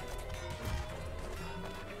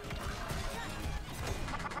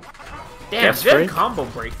 Damn, Yes, good break. combo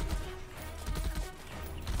break.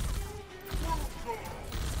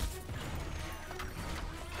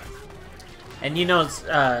 And you know,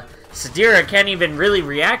 Sadira can't even really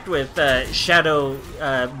react with Shadow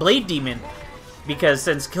Blade Demon. Because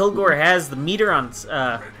since Kilgore has the meter on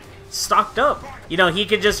stocked up, you know, he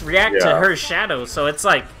could just react to her Shadow. So it's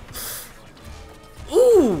like,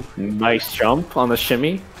 ooh! Nice jump on the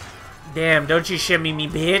shimmy. Damn, don't you shimmy me,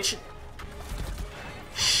 bitch.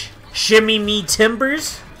 Shimmy me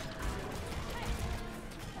timbers.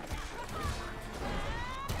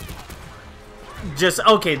 Just,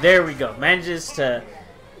 okay, there we go. Manages to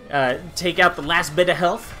take out the last bit of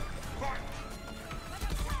health.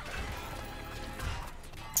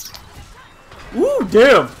 Ooh,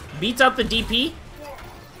 damn. Beats out the DP.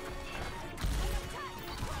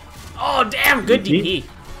 Oh, damn, good DP.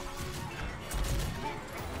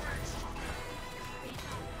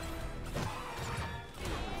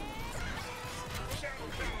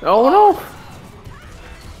 Oh no!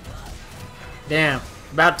 Damn.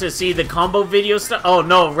 About to see the combo video stuff. Oh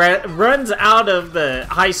no, runs out of the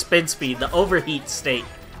high spin speed, the overheat state.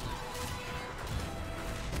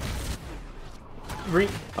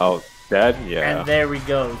 Oh, dead? Yeah. And there we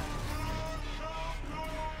go.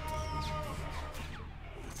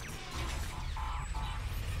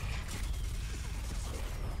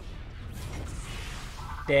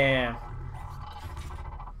 Damn.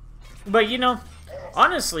 But you know,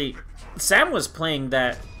 honestly, Sam was playing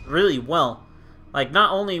that really well. Like,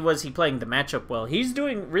 not only was he playing the matchup well, he's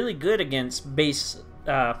doing really good against base,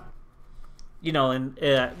 you know, and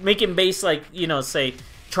making base, like, you know, say,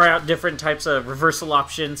 try out different types of reversal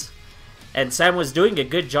options. And Sam was doing a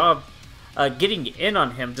good job getting in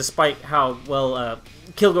on him, despite how well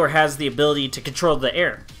Kilgore has the ability to control the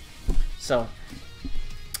air. So,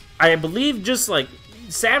 I believe just, like,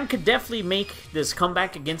 Sam could definitely make this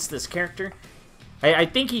comeback against this character. I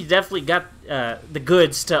think he's definitely got the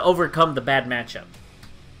goods to overcome the bad matchup.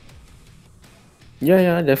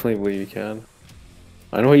 Yeah, I definitely believe he can.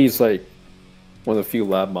 I know he's like one of the few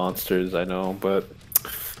lab monsters I know, but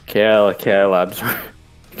KI labs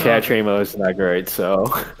train mode isn't that great,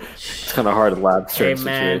 so it's kind of hard to lab certain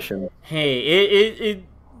situations. Hey,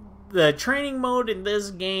 the training mode in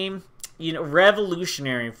this game, you know,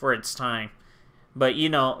 revolutionary for its time. But you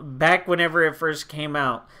know, back whenever it first came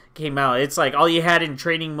out, it's like all you had in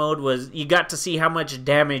training mode was you got to see how much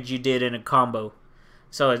damage you did in a combo.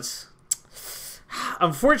 So it's,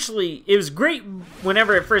 unfortunately, it was great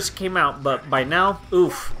whenever it first came out, but by now,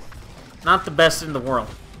 oof, not the best in the world.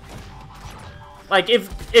 Like,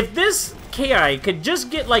 if this KI could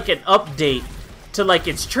just get like an update to like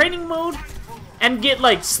its training mode and get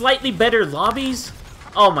like slightly better lobbies,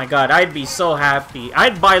 oh my god, I'd be so happy.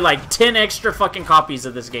 I'd buy like 10 extra fucking copies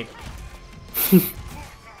of this game.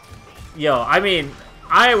 Yo, I mean,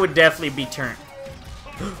 I would definitely be turned.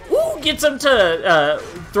 Ooh, gets him to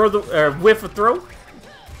throw the whiff a throw.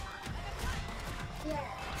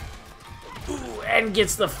 Ooh, and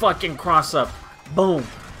gets the fucking cross up. Boom.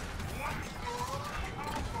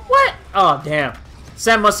 What? Oh, damn.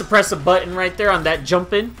 Sam must have pressed a button right there on that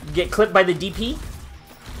jump in. Get clipped by the DP.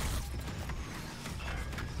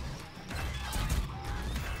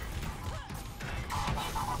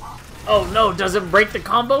 Oh no, doesn't break the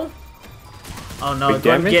combo? Oh no, big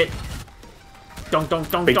damage? Get dunk, dunk,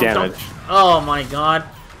 dunk, big dunk, damage. dunk. Oh my god.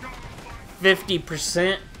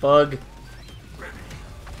 50% bug.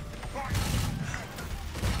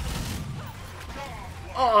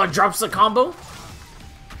 Oh, drops the combo.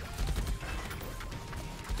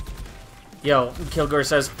 Yo, Kilgore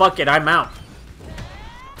says, fuck it, I'm out.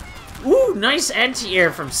 Ooh, nice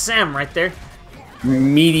anti-air from Sam right there.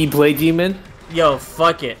 Meaty Blade Demon. Yo,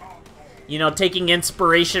 fuck it. You know, taking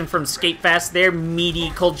inspiration from Skate Fast there, meaty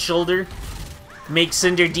cold shoulder. Make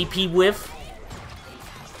Cinder DP whiff.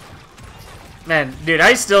 Man, dude,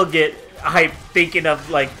 I still get hyped thinking of,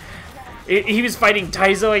 like, he was fighting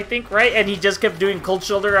Tyzo, I think, right? And he just kept doing cold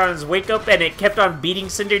shoulder on his wake up and it kept on beating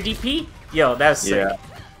Cinder DP. Yo, that's sick. Yeah.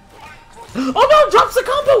 Oh no, drops the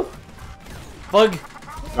combo! Bug.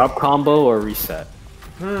 Drop combo or reset?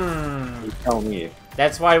 You tell me.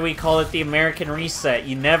 That's why we call it the American Reset.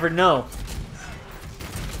 You never know.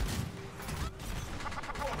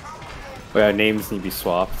 Wait, our names need to be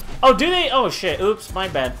swapped. Oh, do they? Oh shit, oops, my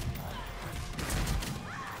bad.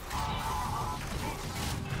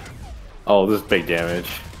 Oh, this is big damage.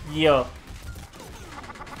 Yo.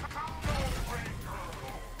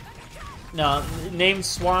 No, name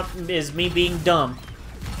swap is me being dumb.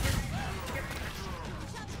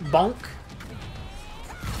 Bonk.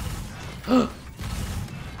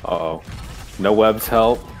 Uh-oh. No webs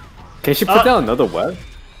help. Can she put down another web?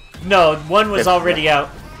 No, one was already out.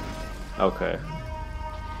 Okay.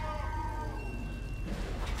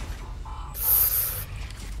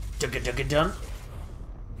 Dun.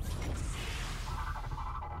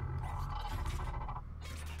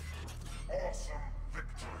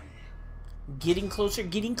 Getting closer,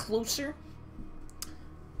 getting closer.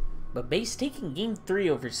 But Base taking game 3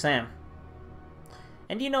 over Sam.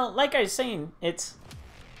 And you know, like I was saying, it's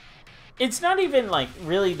not even like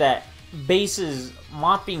really that Base is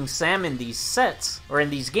mopping Sam in these sets or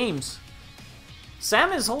in these games.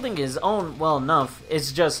 Sam is holding his own well enough.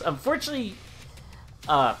 It's just, unfortunately,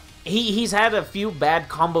 he's had a few bad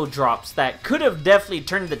combo drops that could have definitely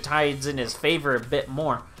turned the tides in his favor a bit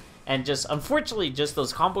more. And just, unfortunately, just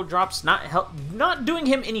those combo drops not doing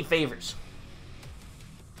him any favors.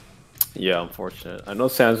 Yeah, unfortunate. I know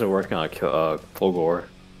Sam's been working on Kilgore,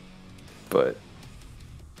 but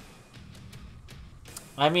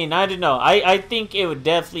I mean, I don't know. I think it would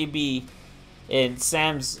definitely be in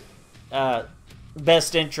Sam's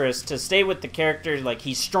best interest to stay with the character like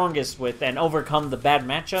he's strongest with and overcome the bad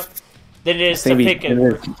matchup than it is to pick a...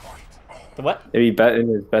 The what? It'd be in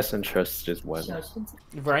his best interest to just win.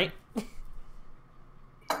 Right?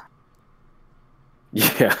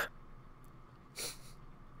 Yeah.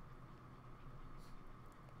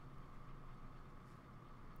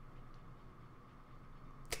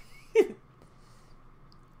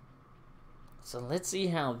 So let's see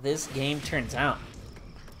how this game turns out.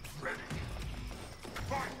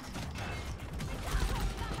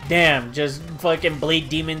 Damn, just fucking bleed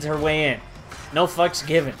demons her way in. No fucks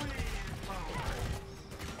given.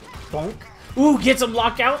 Bonk. Ooh, gets him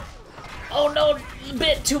lockout. Oh no, a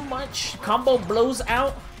bit too much. Combo blows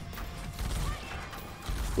out.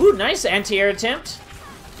 Ooh, nice anti-air attempt.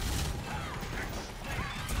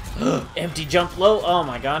 Empty jump low. Oh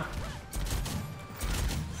my god.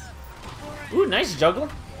 Ooh, nice juggle.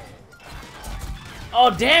 Oh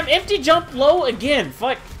damn, empty jump low again.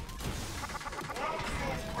 Fuck.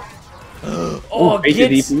 Oh, ooh,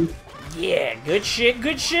 gets... Yeah, good shit,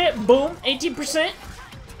 good shit. Boom, 18%.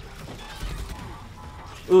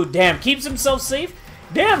 Ooh, damn, keeps himself safe.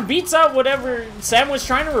 Damn, beats out whatever Sam was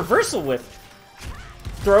trying to reversal with.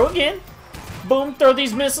 Throw again. Boom, throw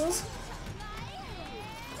these missiles.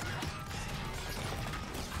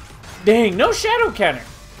 Dang, no shadow counter.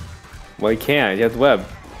 Well, you can't. You have the web.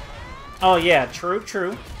 Oh, yeah, true,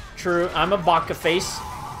 true. True, I'm a Baka face.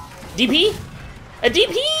 DP? A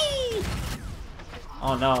DP!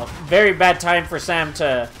 Oh, no. Very bad time for Sam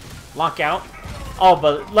to lock out. Oh,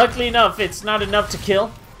 but luckily enough, it's not enough to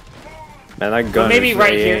kill. Man, that gun maybe is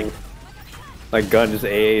right AA. here. That gun is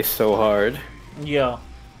AA so hard. Yo.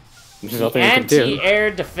 There's The nothing you can do.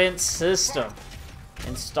 anti-air defense system.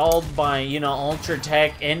 Installed by, you know,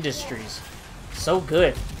 Ultratech Industries. So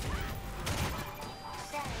good.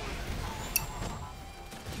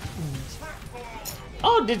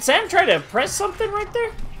 Oh, did Sam try to press something right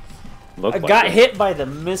there? Looked I like got it. hit by the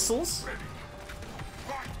missiles.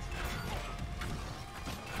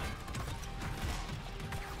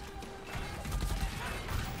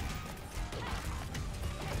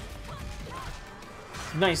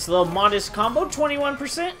 Nice little modest combo,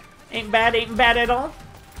 21%. Ain't bad at all.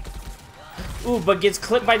 Ooh, but gets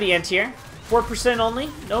clipped by the anti-air. 4% only,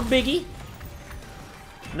 no biggie.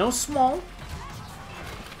 No small.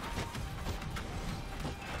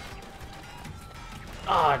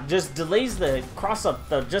 Ah, just delays the cross-up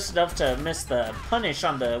though, just enough to miss the punish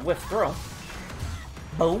on the whiff throw.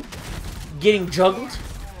 Boom. Getting juggled.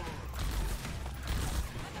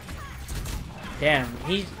 Damn,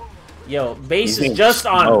 yo, base is just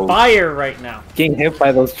on fire right now. Getting hit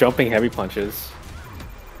by those jumping heavy punches.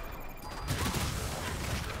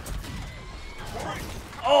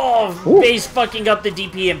 Oh, ooh. Base fucking up the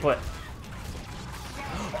DP input.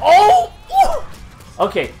 Oh! Ooh.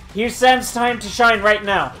 Okay, here's Sam's time to shine right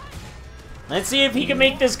now. Let's see if he can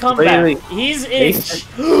make this comeback. Wait. He's in.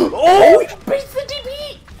 Oh! Base the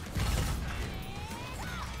DP!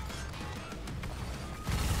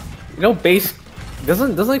 You know, base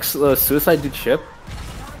doesn't like suicide do chip?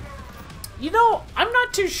 You know, I'm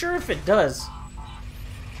not too sure if it does.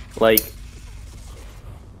 Like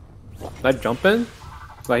that jump in,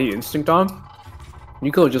 like you instinct on,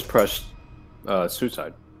 you could just press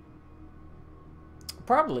suicide.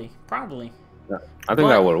 Probably. Yeah, I think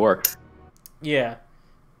that would work. Yeah.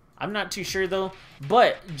 I'm not too sure though.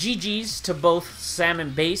 But GG's to both Sam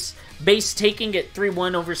and Base. Base taking it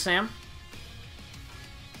 3-1 over Sam.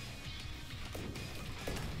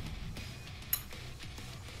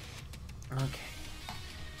 Okay.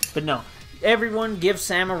 But no. Everyone give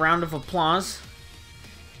Sam a round of applause.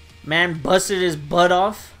 Man busted his butt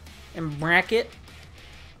off in bracket.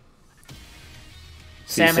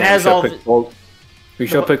 Sam has all... We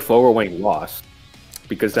should pick forward when he lost.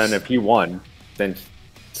 Because then if he won, then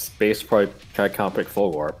Space probably try to counter pick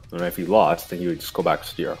forward. And if he lost, then he would just go back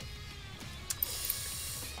to 0.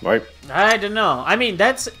 Right? I don't know. I mean,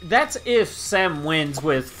 that's if Sam wins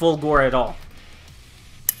with full gore at all.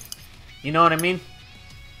 You know what I mean?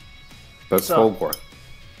 That's full gore.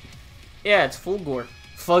 Yeah, it's full gore.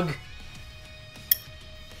 Fug.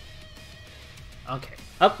 Okay.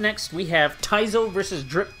 Up next, we have Tyzo versus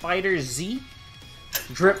Drip Fighter Z.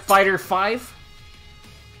 Drip Fighter 5.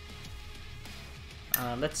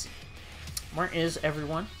 Let's see. Where is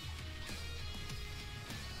everyone?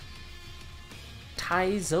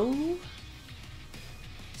 Tyzo?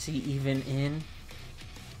 Is he even in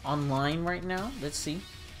online right now? Let's see.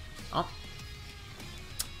 Oh.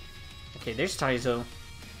 Okay, there's Tyzo.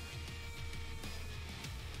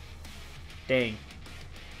 Dang.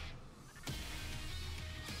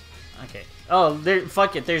 Okay. Oh, there.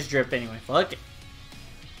 Fuck it. There's drip anyway. Fuck it.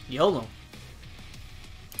 YOLO.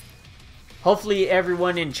 Hopefully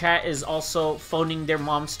everyone in chat is also phoning their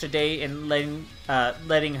moms today and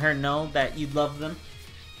letting her know that you love them.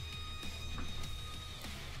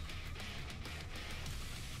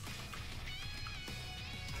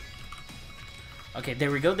 Okay,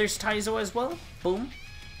 there we go. There's Tyzo as well. Boom.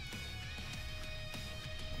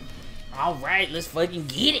 Alright, let's fucking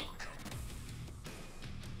get it.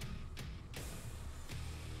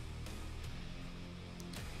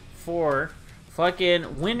 For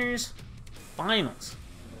fucking winners finals.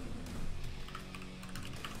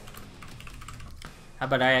 How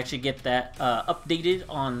about I actually get that updated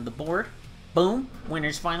on the board? Boom.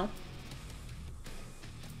 Winners final.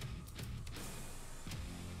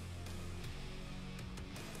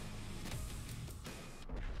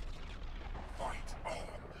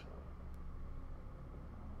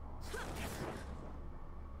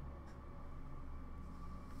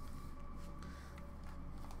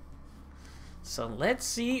 So let's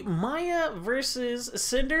see, Maya versus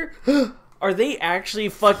Cinder. Are they actually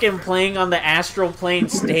fucking playing on the Astral Plane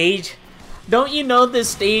stage? Don't you know this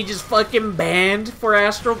stage is fucking banned for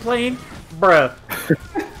Astral Plane? Bruh.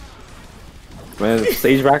 Man, the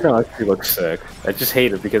stage background actually looks sick. I just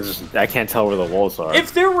hate it because I can't tell where the walls are.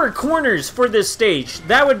 If there were corners for this stage,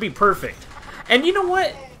 that would be perfect. And you know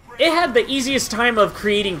what? It had the easiest time of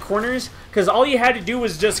creating corners because all you had to do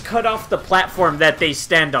was just cut off the platform that they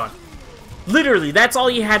stand on. Literally, that's all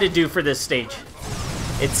you had to do for this stage.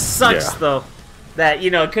 It sucks, though, that, you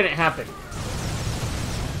know, it couldn't happen.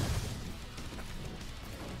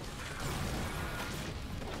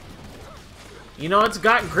 You know, it's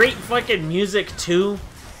got great fucking music, too.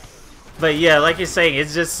 But, yeah, like you're saying,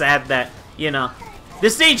 it's just sad that, you know,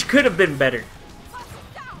 this stage could have been better.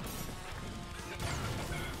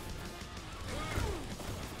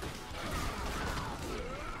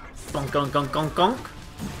 Gunk, gunk, gunk, gunk, gunk.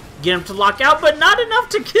 Get him to lock out, but not enough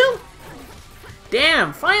to kill.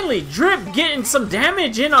 Damn, finally, Drip getting some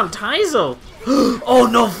damage in on Tyzo. Oh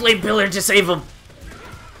no, Flame Pillar to save him.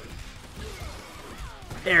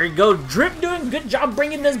 There you go, Drip doing a good job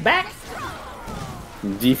bringing this back.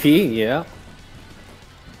 DP, yeah.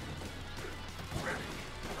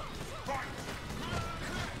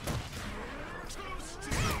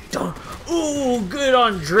 Ooh, good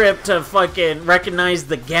on Drip to fucking recognize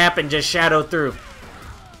the gap and just shadow through.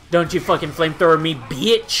 Don't you fucking flamethrower me,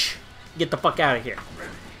 bitch! Get the fuck out of here.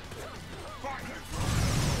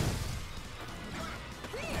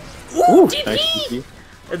 Ooh, DP! Nice DP!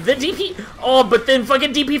 The DP! Oh, but then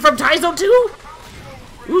fucking DP from Tyzo too?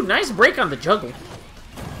 Ooh, nice break on the juggle.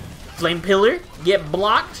 Flame Pillar, get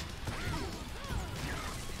blocked.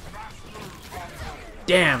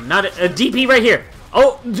 Damn, not a DP right here.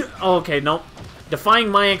 Oh, okay, nope. Defying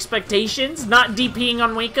my expectations, not DPing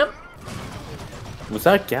on Wake Up. Was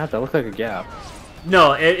that a gap? That looked like a gap.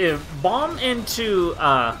 No, bomb into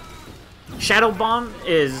Shadow Bomb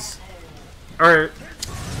is, or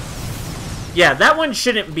yeah, that one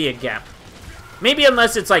shouldn't be a gap. Maybe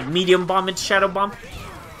unless it's like medium bomb into Shadow Bomb.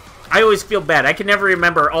 I always feel bad. I can never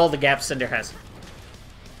remember all the gaps Cinder has.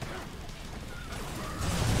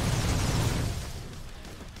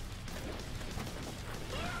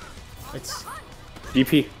 It's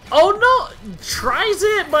DP. Oh no! Tries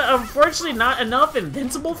it, but unfortunately not enough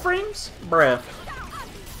invincible frames? Bruh.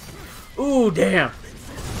 Ooh, damn.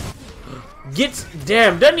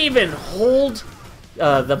 Doesn't even hold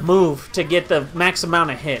the move to get the max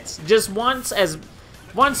amount of hits. Just wants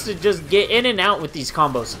to just get in and out with these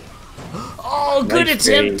combos. Oh, good Nice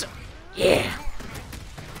attempt! save. Yeah.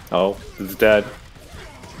 Oh, it's dead.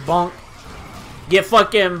 Bonk. Get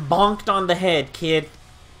fucking bonked on the head, kid.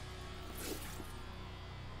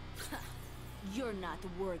 You're not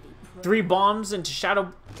worthy. 3 bombs into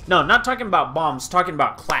Shadow... No, not talking about bombs, talking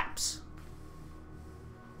about claps.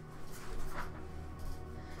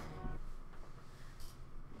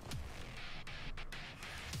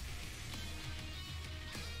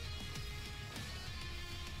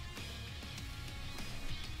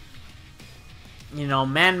 You know,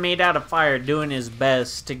 man made out of fire doing his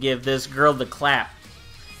best to give this girl the clap.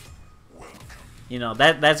 You know,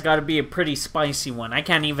 that's got to be a pretty spicy one. I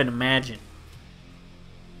can't even imagine.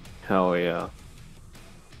 Hell yeah.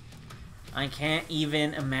 I can't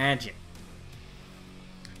even imagine.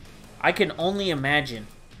 I can only imagine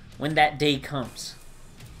when that day comes.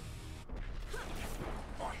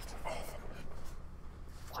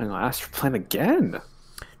 Playing on Astral Plane again.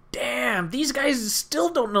 Damn, these guys still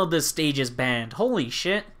don't know this stage is banned. Holy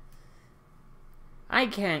shit. I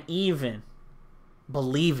can't even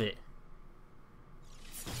believe it.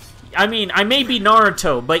 I mean, I may be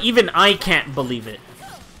Naruto, but even I can't believe it.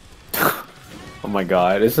 Oh my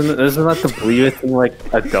god, isn't that the believe it thing like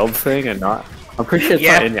a dub thing and not? I'm pretty sure it's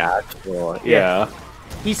not in the actual. Yeah.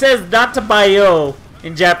 He says "databayo"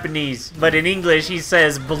 in Japanese, but in English he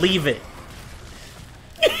says "believe it."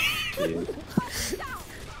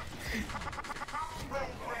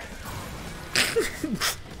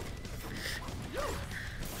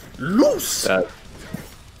 Loose.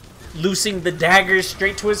 Loosing the dagger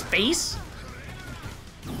straight to his face.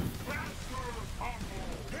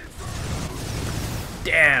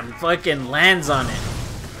 Damn, fucking lands on it.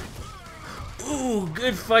 Ooh,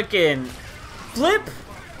 good fucking flip.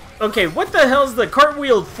 Okay, what the hell's the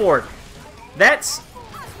cartwheel for? That's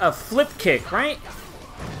a flip kick, right?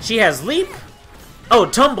 She has leap. Oh,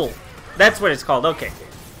 tumble. That's what it's called. Okay.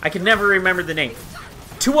 I can never remember the name.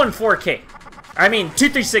 214K. I mean,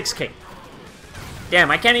 236K. Damn,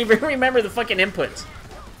 I can't even remember the fucking inputs.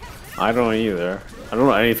 I don't either. I don't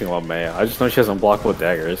know anything about Maya. I just know she has unblockable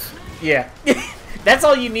daggers. Yeah. That's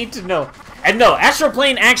all you need to know. And no, Astral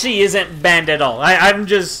Plane actually isn't banned at all. I'm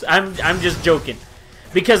just joking.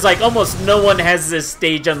 Because like almost no one has this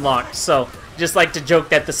stage unlocked, so just like to joke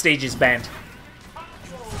that the stage is banned.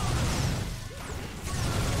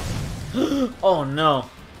 Oh no.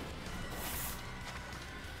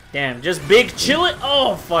 Damn, just big chill it.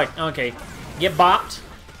 Oh fuck. Okay. Get bopped.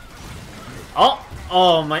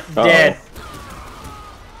 Oh my, dead.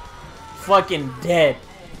 Fucking dead.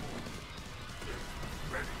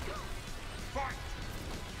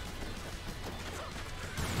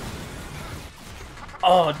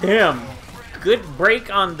 Oh damn. Good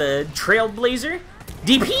break on the Trailblazer.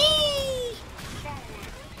 DP!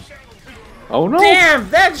 Oh no. Damn,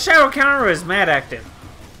 that shadow counter was mad active.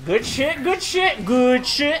 Good shit, good shit, good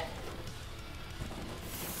shit.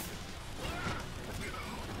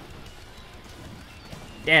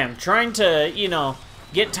 Damn, trying to, you know,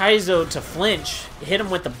 get Tyzo to flinch, hit him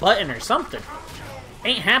with the button or something.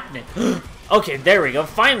 Ain't happening. Okay, there we go.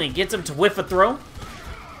 Finally gets him to whiff a throw.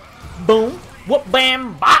 Boom. Whoop,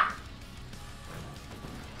 bam, bop.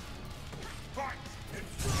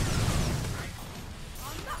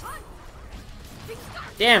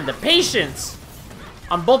 Damn, the patience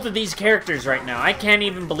on both of these characters right now. I can't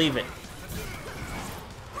even believe it.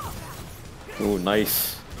 Ooh,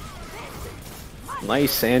 nice.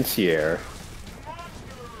 Nice anti-air.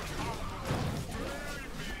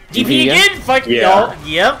 DP again? Fuck y'all.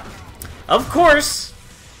 Yep. Of course.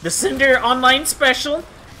 The Cinder online special.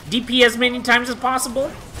 DP as many times as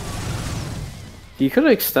possible. He could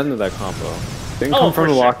have extended that combo. Didn't come from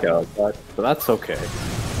the lockout, but that's okay.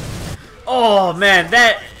 Oh man,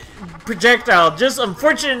 that projectile just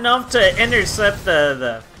unfortunate enough to intercept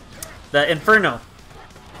the Inferno.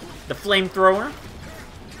 The flamethrower.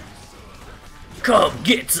 Come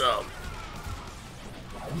get some.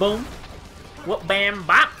 Boom. Whoop bam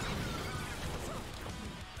bop.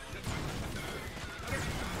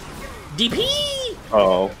 DP!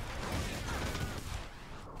 Oh.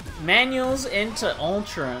 Manuals into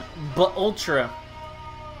Ultra. But Ultra.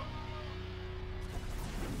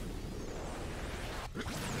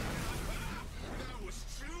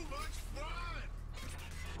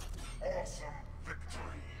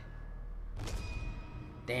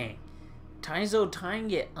 Dang. Tyzo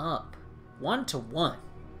tying it up 1-1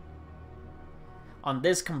 on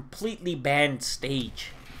this completely banned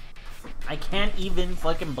stage. I can't even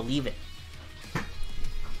fucking believe it.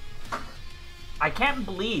 I can't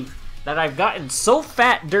believe that I've gotten so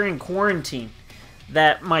fat during quarantine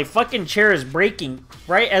that my fucking chair is breaking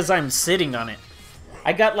right as I'm sitting on it.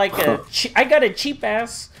 I got like I got a cheap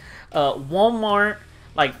ass Walmart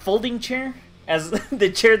like folding chair as the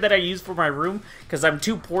chair that I use for my room because I'm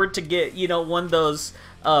too poor to get, you know, one of those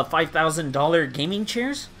 $5,000 gaming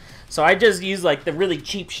chairs. So I just use like the really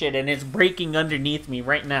cheap shit and it's breaking underneath me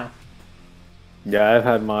right now. Yeah, I've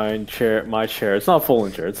had my chair. It's not a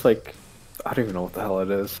folding chair. It's like, I don't even know what the hell it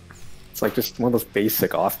is. It's like just one of those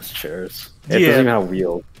basic office chairs. It doesn't even have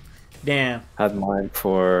wheels. Damn. Had mine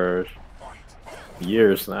for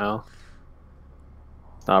years now.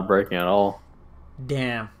 It's not breaking at all.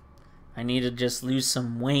 Damn. I need to just lose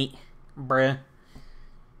some weight, bruh.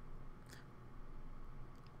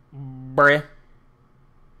 Bruh.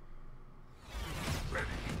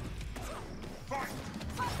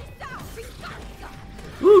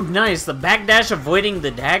 Ooh, nice. The backdash avoiding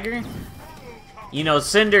the dagger. You know,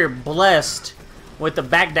 Cinder blessed with the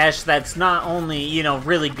backdash that's not only, you know,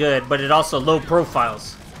 really good, but it also low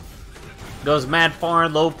profiles. Goes mad far,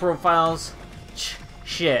 low profiles.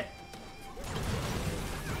 Shit.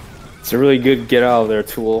 It's a really good get out of there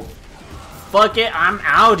tool. Fuck it, I'm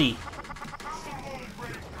outie.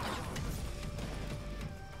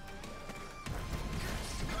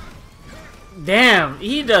 Damn,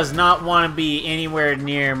 he does not want to be anywhere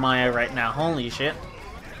near Maya right now. Holy shit.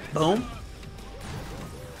 Boom.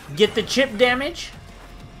 Get the chip damage.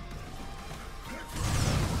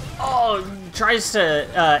 Oh, tries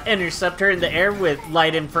to intercept her in the air with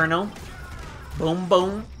Light Inferno. Boom,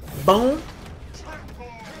 boom, boom.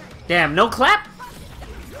 Damn, no clap.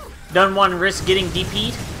 Don't want to risk getting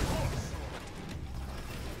DP'd.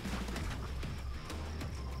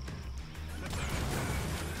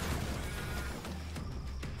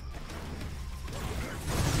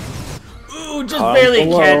 Ooh, just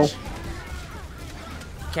barely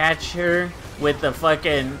catch her with the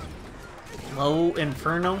fucking low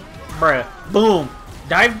inferno. Bruh. Boom.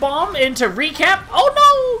 Dive bomb into recap.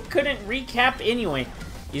 Oh no! Couldn't recap anyway.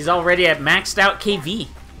 He's already at maxed out KV.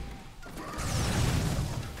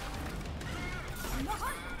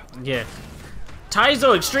 Yeah.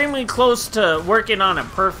 Tyzo extremely close to working on a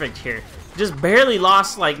perfect here. Just barely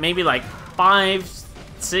lost like maybe like 5,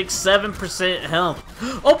 6, 7%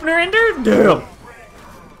 health. Opener ender? Damn.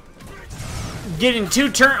 Getting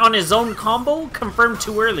 2 turn on his own combo, confirmed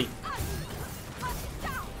too early.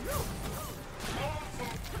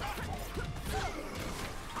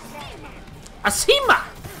 Asima!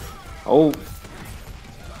 Oh.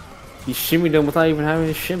 He shimmied him without even having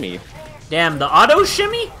a shimmy. Damn, the auto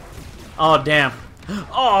shimmy? Oh, damn.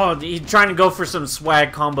 Oh, he's trying to go for some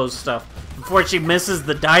swag combo stuff. Unfortunately, misses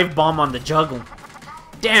the dive bomb on the juggle.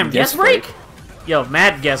 Damn, guess break? Yo,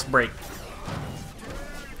 mad guess break.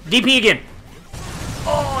 DP again.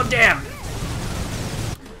 Oh, damn.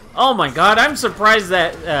 Oh my god, I'm surprised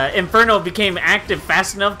that Inferno became active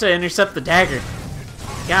fast enough to intercept the dagger.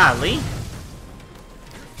 Golly.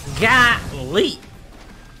 Golly.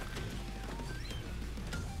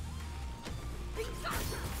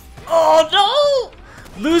 Oh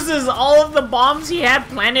no! Loses all of the bombs he had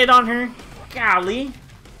planted on her. Golly.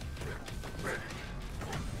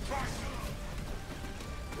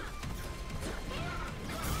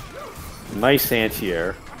 Nice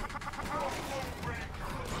anti-air.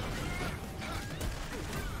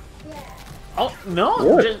 Oh,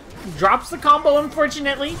 no. Just drops the combo,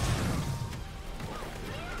 unfortunately.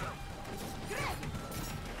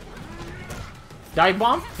 Dive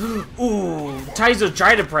bomb? Ooh, Tyzo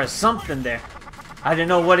tried to press something there. I don't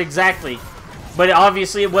know what exactly. But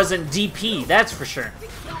obviously it wasn't DP, that's for sure.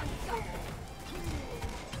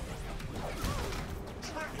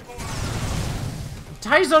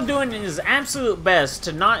 Tyzo doing his absolute best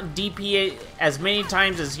to not DP as many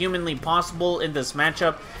times as humanly possible in this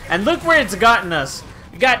matchup. And look where it's gotten us.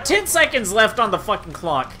 We got 10 seconds left on the fucking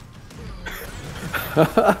clock.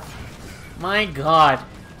 My god.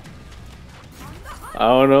 I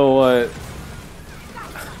don't know what.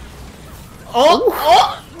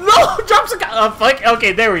 Oh, no! Drops a fuck.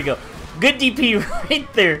 Okay, there we go. Good DP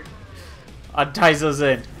right there on Tyzo's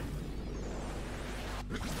end.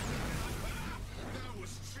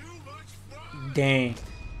 Dang.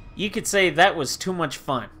 You could say that was too much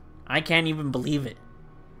fun. I can't even believe it.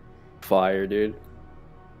 Fire, dude.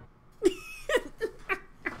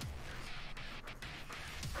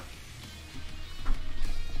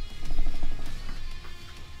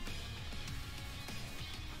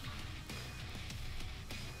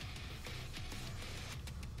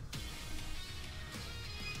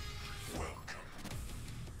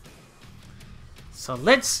 So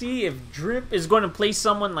let's see if Drip is going to play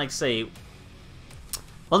someone like, say...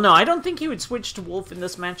 Well, no, I don't think he would switch to Wolf in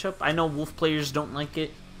this matchup. I know Wolf players don't like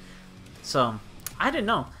it. So, I don't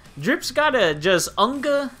know. Drip's got to just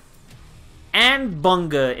Unga and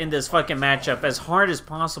Bunga in this fucking matchup as hard as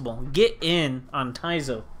possible. Get in on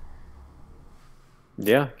Tyzo.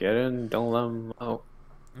 Yeah, get in. Don't let him out.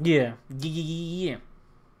 Yeah. Yeah.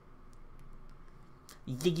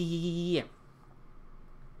 Yeah.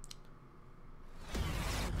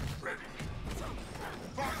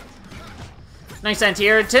 Nice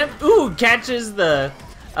anti-air attempt. Ooh, catches the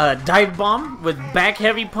dive bomb with back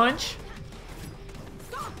heavy punch.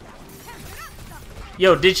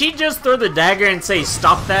 Yo, did she just throw the dagger and say,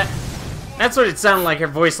 stop that? That's what it sounded like her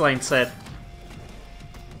voice line said.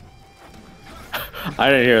 I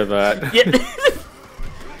didn't hear that. Yeah.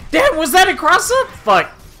 Damn, was that a cross-up?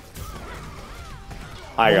 Fuck.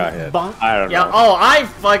 I got hit. Bonk. I don't know. Oh, I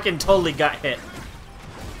fucking totally got hit.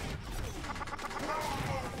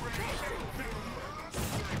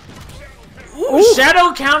 Ooh,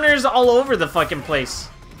 shadow counters all over the fucking place.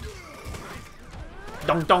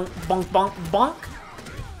 Donk, donk, bonk, bonk, bonk.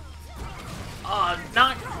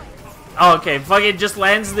 Not. Oh, okay, fuck it, just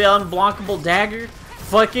lands the unblockable dagger.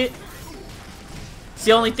 Fuck it. It's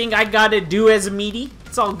the only thing I gotta do as a meaty.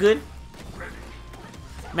 It's all good.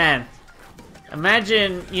 Man,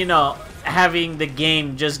 imagine, you know, having the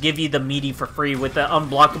game just give you the meaty for free with the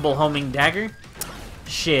unblockable homing dagger.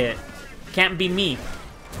 Shit. Can't be me.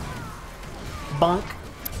 Bonk.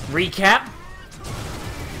 Recap.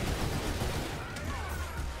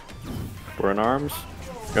 Burn arms.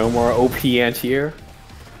 No more OP anti-air.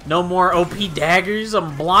 No more OP daggers,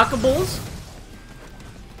 unblockables.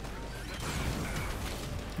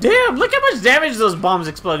 Damn, look how much damage those bombs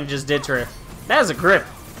exploding just did to her. That is a grip.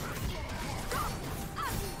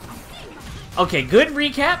 Okay, good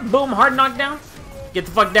recap. Boom, hard knockdown. Get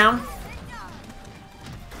the fuck down.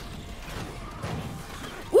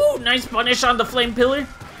 Ooh, nice punish on the flame pillar.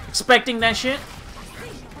 Expecting that shit.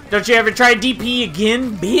 Don't you ever try DP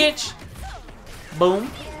again, bitch? Boom.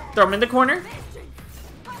 Throw him in the corner.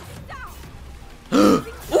 Ooh,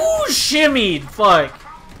 shimmied. Fuck.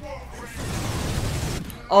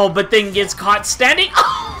 Oh, but then gets caught standing.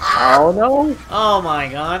 Oh no! Oh my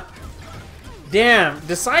god. Damn,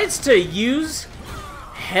 decides to use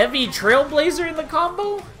heavy Trailblazer in the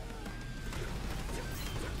combo?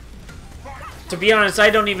 To be honest, I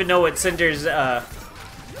don't even know what Cinder's optimal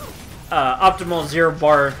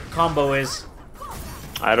 0-bar combo is.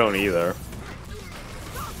 I don't either.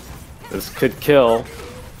 This could kill.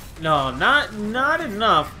 No, not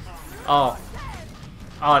enough. Oh.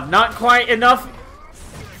 Oh, not quite enough.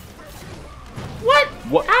 What?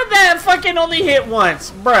 How'd that fucking only hit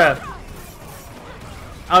once? Bruh.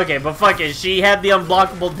 Okay, but fuck it. She had the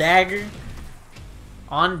unblockable dagger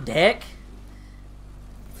on deck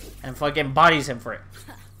and fucking bodies him for it.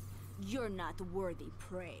 You're not worthy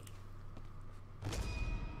prey.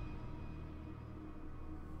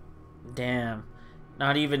 Damn.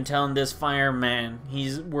 Not even telling this fireman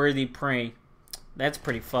he's worthy prey. That's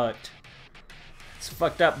pretty fucked. It's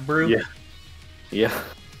fucked up, bro. Yeah. Yeah.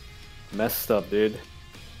 Messed up, dude.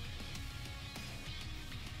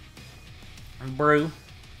 Brew.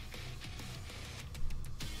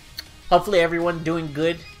 Hopefully everyone doing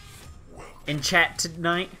good in chat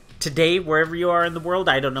tonight, today, wherever you are in the world.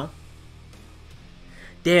 I don't know.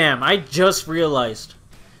 Damn, I just realized.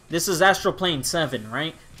 This is Astral Plane 7,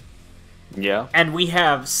 right? Yeah. And we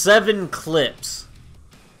have 7 clips.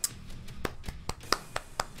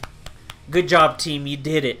 Good job, team. You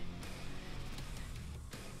did it.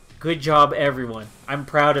 Good job, everyone. I'm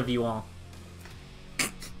proud of you all.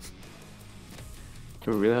 Do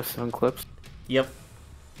we really have 7 clips? Yep.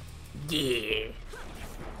 Yeah.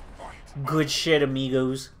 Good shit,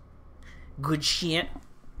 amigos. Good shit.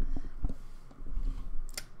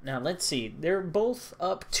 Now, let's see. They're both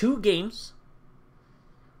up 2 games.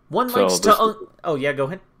 One So likes to... Oh, yeah, go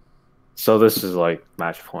ahead. So this is like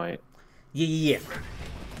match point. Yeah.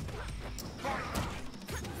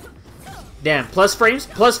 Damn, plus frames,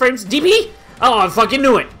 DP! Oh, I fucking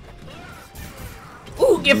knew it!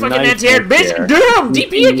 Ooh, get fucking Nice anti-air, bitch! there. Damn,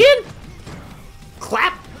 DP again!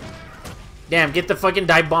 Clap! Damn, get the fucking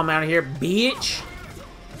dive bomb out of here, bitch!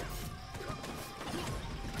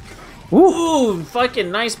 Ooh,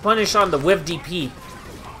 fucking nice punish on the whiff DP.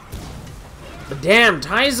 But damn,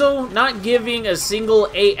 Tyzo not giving a single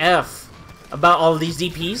AF about all these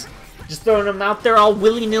DPs. Just throwing them out there all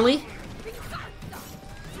willy-nilly.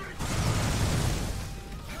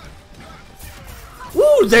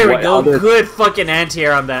 Woo, there we go. Good fucking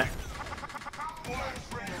anti-air on that.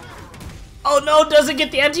 Oh no, doesn't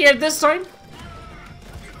get the anti-air this time.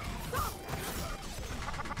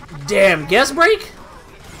 Damn, guess break?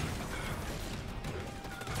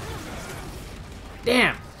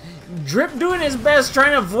 Damn. Drip doing his best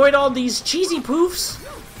trying to avoid all these cheesy poofs.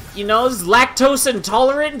 You know, is lactose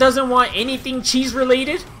intolerant, doesn't want anything cheese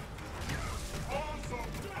related.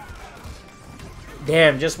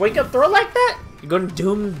 Damn, just wake up throw like that? You're gonna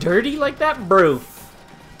do him dirty like that? Bro.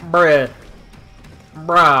 Bruh.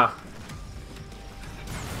 Bruh.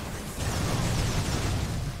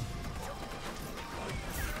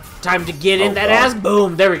 Time to get in that ass.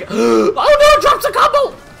 Boom. There we go. Oh no, drops a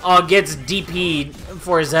combo! Oh, gets DP'd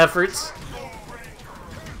for his efforts.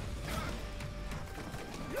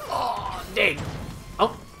 Oh, dang.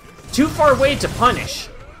 Oh, too far away to punish.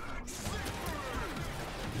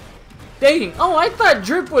 Dang. Oh, I thought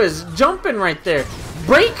Drip was jumping right there.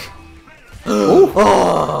 Break.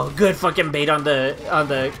 Oh, good fucking bait on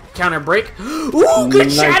the counter break. Ooh, good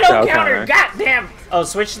Nice shadow counter. counter. God damn. Oh,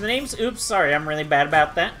 switch the names. Oops, sorry. I'm really bad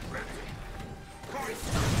about that.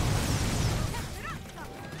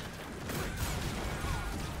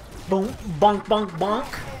 Boom, bonk, bonk, bonk.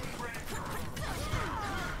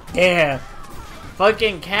 Yeah.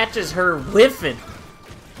 Fucking catches her whiffing.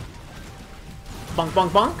 Bonk,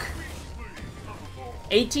 bonk, bonk.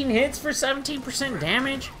 18 hits for 17%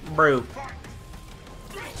 damage? Bro.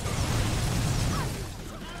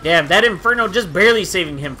 Damn, that Inferno just barely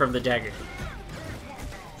saving him from the dagger.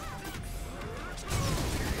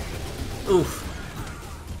 Oof.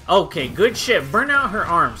 Okay, good shit. Burn out her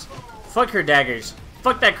arms. Fuck her daggers.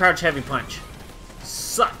 Fuck that crouch heavy punch.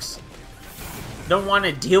 Sucks. Don't want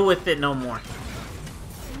to deal with it no more.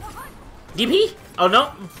 DP? Oh no,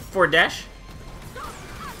 forward dash.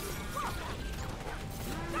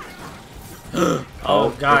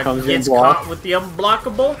 Oh god, gets caught with the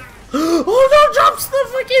unblockable. Oh no, drops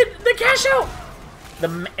the cash out.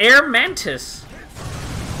 The air mantis.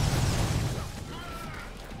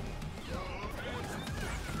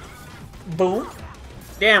 Boom.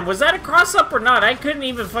 Damn, was that a cross up or not? I couldn't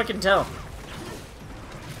even fucking tell.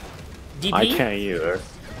 DP? I can't either.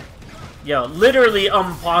 Yo, literally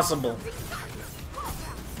impossible.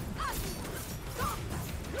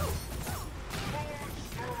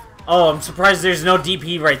 Oh, I'm surprised there's no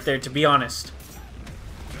DP right there, to be honest.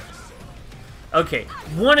 Okay,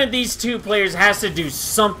 one of these two players has to do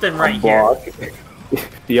something right here.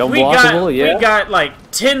 The unblockable, yeah. We got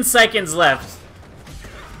like 10 seconds left.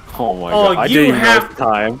 Oh my god, I didn't even know the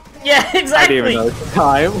time. Yeah, exactly. I didn't even know the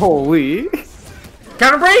time, holy.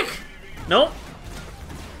 Counter break? Nope.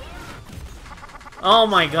 Oh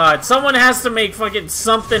my god, someone has to make fucking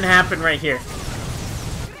something happen right here.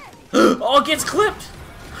 Oh, gets clipped.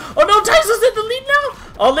 Oh no, Tyzo's in the lead now.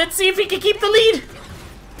 Oh, let's see if he can keep the lead.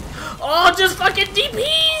 Oh, just fucking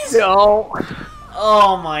DPs. No.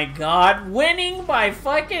 Oh my god, winning by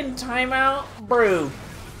fucking timeout, bro.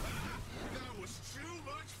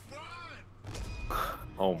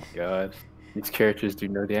 Oh my god. These characters do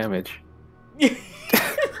no damage. These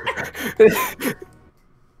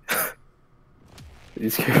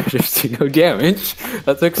characters do no damage.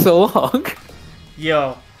 That took so long.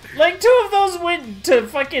 Yo. Like, 2 of those went to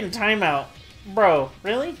fucking timeout. Bro,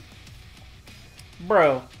 really?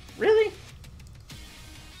 Bro, really?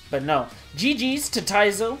 But no. GG's to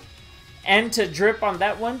Tyzo and to Drip on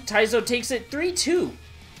that one. Tyzo takes it 3-2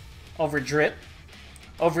 over Drip.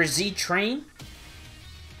 Over ZTRAIN.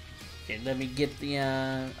 Okay, let me get the,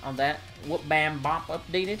 on that. Whoop bam bop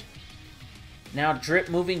updated. Now Drip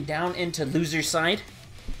moving down into loser side.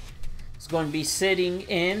 It's going to be sitting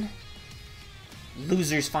in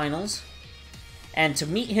losers finals. And to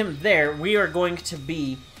meet him there, we are going to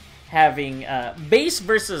be having base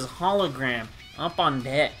versus hologram up on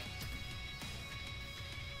deck.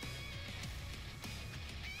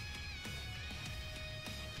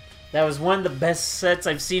 That was one of the best sets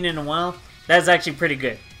I've seen in a while. That's actually pretty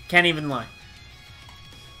good. Can't even lie.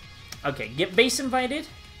 Okay, get base invited.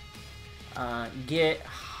 Get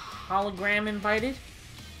hologram invited.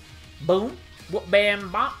 Boom. Whoop,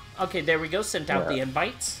 bam, bop. Okay, there we go. Sent out the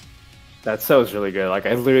invites. That sounds really good. Like,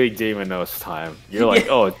 I literally didn't even know it's time. You're like,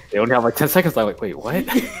 oh, they only have like 10 seconds. I'm like, wait, what?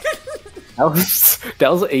 that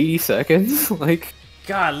was 80 seconds? Like,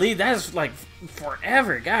 golly, that's like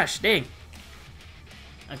forever. Gosh, dang.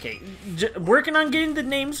 Okay, working on getting the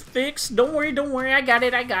names fixed. Don't worry, don't worry. I got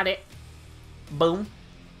it. Boom.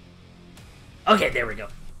 Okay, there we go.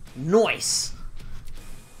 Nice.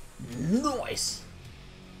 Nice.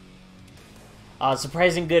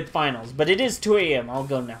 Surprising good finals. But it is 2 a.m. I'll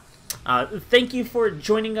go now. Thank you for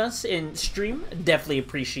joining us in stream. Definitely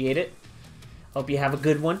appreciate it. Hope you have a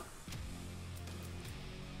good one.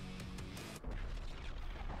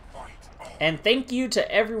 And thank you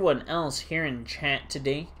to everyone else here in chat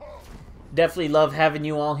today. Definitely love having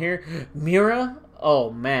you all here. Mira, oh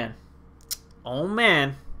man. Oh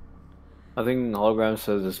man. I think Hologram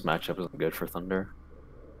says this matchup isn't good for Thunder.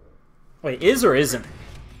 Wait, is or isn't?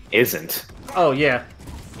 Isn't. Oh yeah.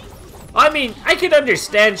 I mean, I could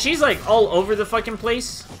understand. She's like all over the fucking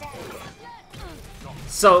place.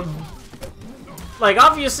 So, like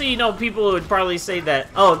obviously, you know, people would probably say that,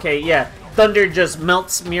 oh, okay, yeah. Thunder just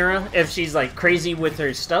melts Mira if she's like crazy with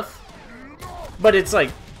her stuff. But it's like,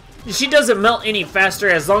 she doesn't melt any faster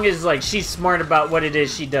as long as like she's smart about what it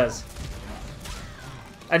is she does.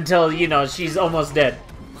 Until, you know, she's almost dead.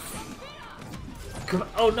 Come on.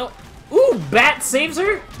 Oh no. Ooh, Bat saves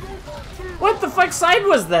her? What the fuck side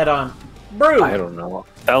was that on? Bro. I don't know.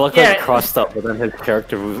 That looked like it crossed up, but then his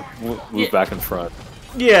character moved back in front.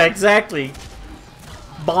 Yeah, exactly.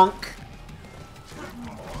 Bonk.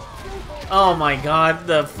 Oh my god,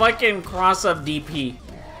 the fucking cross-up DP.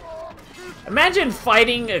 Imagine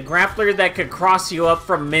fighting a grappler that could cross you up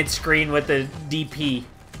from mid-screen with a DP.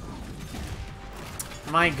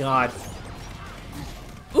 My god.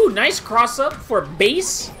 Ooh, nice cross-up for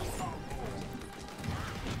base.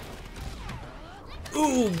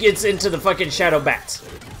 Ooh, gets into the fucking Shadow Bats.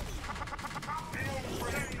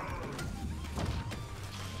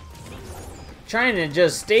 Trying to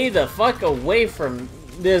just stay the fuck away from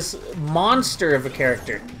this monster of a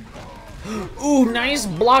character. Ooh, nice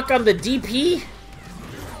block on the DP.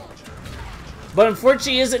 But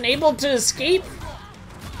unfortunately isn't able to escape.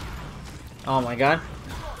 Oh my god.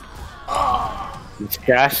 It's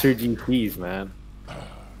caster DPs, man.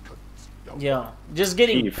 Yo, just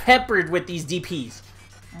getting Eve. peppered with these DPs.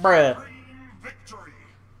 Bruh.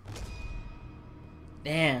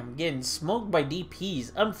 Damn, getting smoked by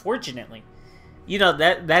DPs, unfortunately. You know,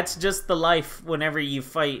 that's just the life whenever you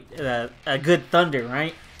fight a good Thunder,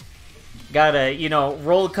 right? Gotta, you know,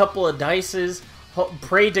 roll a couple of dices,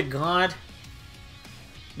 pray to God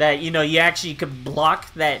that, you know, you actually could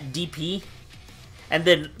block that DP. And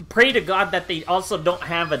then pray to God that they also don't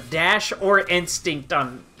have a dash or instinct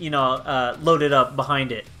on, you know, loaded up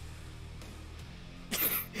behind it.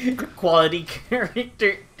 Quality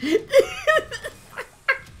character.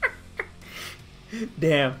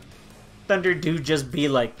 Damn. Thunder do just be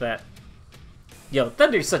like that. Yo,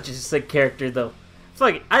 Thunder's such a sick character, though.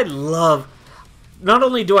 Fuck, I love... Not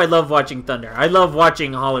only do I love watching Thunder, I love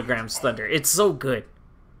watching Hologram's Thunder. It's so good.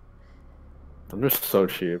 Thunder's so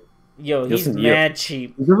cheap. Yo, he's mad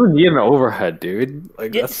cheap. He doesn't need an overhead, dude.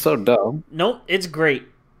 Like, that's so dumb. Nope, it's great.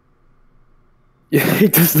 Yeah, he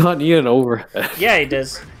does not need an overhead. Yeah, he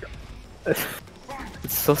does. It's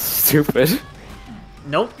so stupid.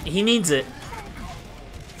 Nope, he needs it.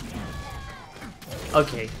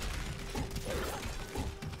 Okay.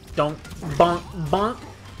 Don't bonk bonk.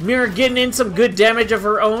 Mira getting in some good damage of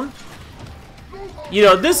her own. You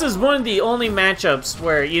know, this is one of the only matchups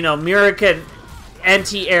where, you know, Mira can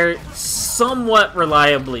anti-air somewhat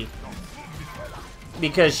reliably.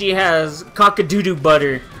 Because she has cock-a-doodoo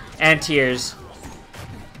butter anti-airs.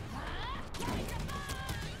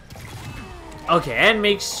 Okay, and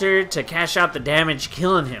make sure to cash out the damage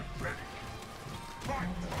killing him.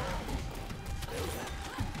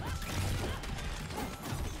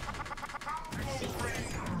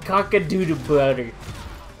 Cock-a-doodoo butter.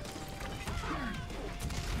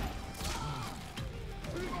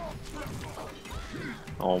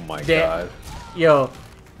 Oh my god. Yo,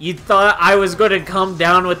 you thought I was going to come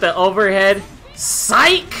down with the overhead?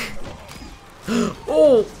 Psych!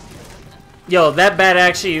 Oh! Yo, that bat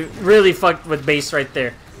actually really fucked with base right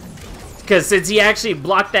there. Because since he actually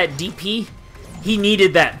blocked that DP, he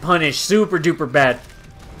needed that punish super duper bad.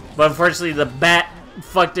 But unfortunately, the bat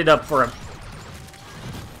fucked it up for him.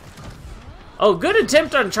 Oh, good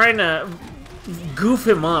attempt on trying to goof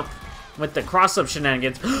him up with the cross-up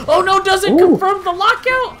shenanigans. Oh no, doesn't confirm the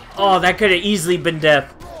lockout! Oh, that could have easily been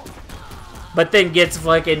death. But then gets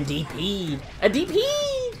fucking DP'd. A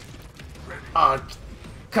DP'd! Oh,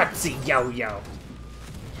 cutsy yo-yo.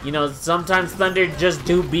 You know, sometimes Thunder just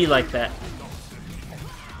do be like that.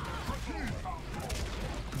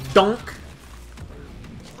 Donk.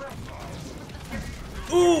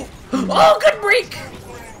 Ooh! Oh, good break!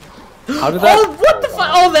 How did that? Oh, what the fuck?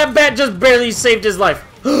 Oh, that bat just barely saved his life.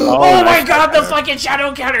 Oh my god, the fucking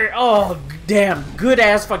shadow counter. Oh, damn. Good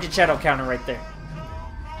ass fucking shadow counter right there.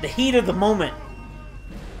 The heat of the moment.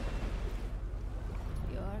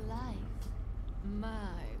 Your life, my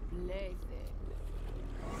plaything.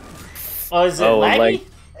 Oh, is it laggy?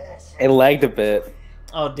 It lagged a bit.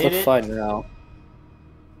 Oh, did It's it? fine now.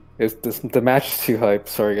 The match is too hype.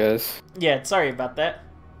 Sorry, guys. Yeah, sorry about that.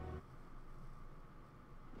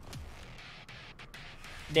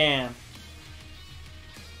 Damn.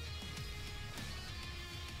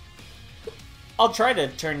 I'll try to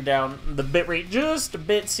turn down the bitrate just a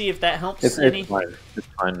bit, see if that helps any. It's fine. It's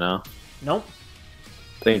fine now. Nope.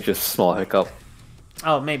 I think just a small hiccup.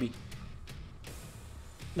 Oh, maybe.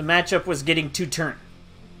 The matchup was getting too turn.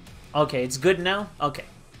 Okay, it's good now? Okay.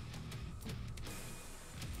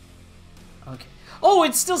 Okay. Oh,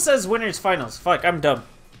 it still says winners finals. Fuck, I'm dumb.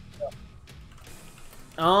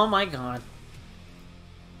 Oh my god.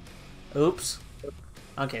 Oops.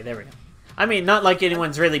 Okay, there we go. I mean, not like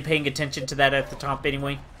anyone's really paying attention to that at the top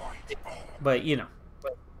anyway. But, you know.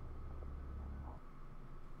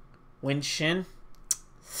 Win Shin.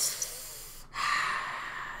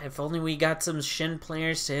 If only we got some Shin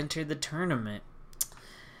players to enter the tournament.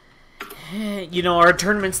 You know, our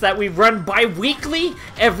tournaments that we run bi-weekly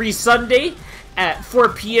every Sunday at 4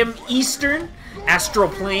 p.m. Eastern. Astral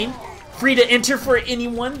Plane. Free to enter for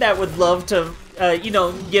anyone that would love to, you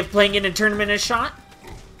know, give playing in a tournament a shot.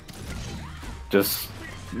 Just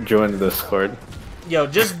join the Discord. Yo,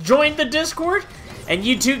 just join the Discord, and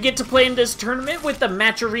you two get to play in this tournament with the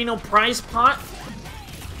Matcherino prize pot.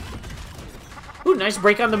 Ooh, nice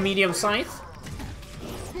break on the medium scythe.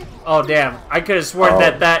 Oh, damn. I could have sworn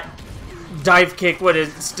that dive kick would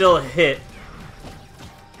have still hit.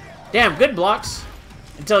 Damn, good blocks.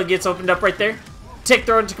 Until it gets opened up right there. Tick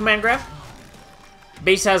throw into command grab.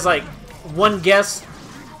 Base has like one guess.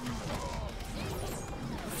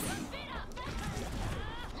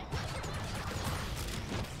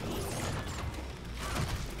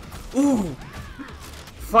 Ooh.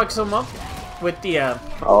 Fucks him up with the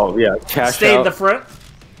Oh yeah, cash stay out. in the front.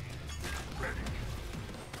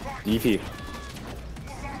 DP.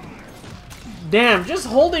 Damn, just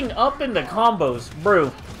holding up in the combos,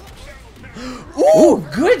 bro. Ooh,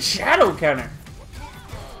 good shadow counter.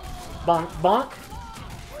 Bonk, bonk.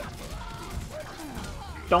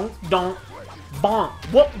 Donk, donk. Bonk.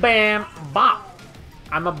 Whoop, bam, bop.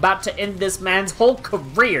 I'm about to end this man's whole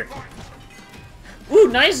career. Ooh,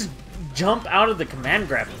 nice jump out of the command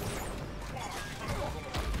grab.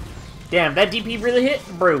 Damn, that DP really hit,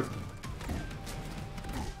 bro.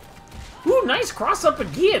 Ooh, nice cross up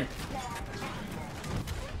again.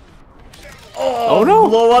 Oh no!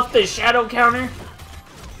 Blow up the shadow counter.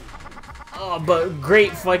 Oh, but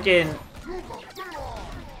great fucking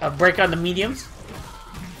break on the mediums.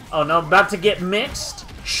 Oh no, about to get mixed,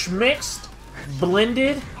 schmixed,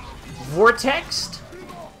 blended, vortexed,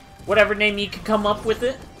 whatever name you could come up with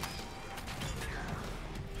it.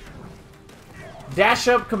 Dash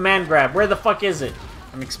up, command grab. Where the fuck is it?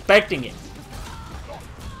 I'm expecting it.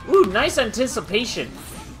 Ooh, nice anticipation.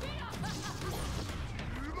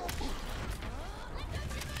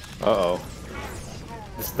 Uh-oh.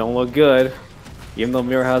 This don't look good. Even though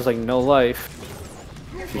Mirror has like no life.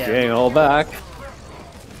 She's getting it all back.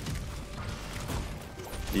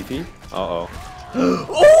 DP? Uh-oh.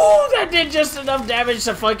 Oh, that did just enough damage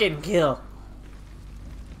to fucking kill.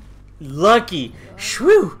 Lucky.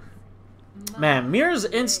 Shrew. Man, Mirror's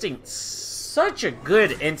instinct, such a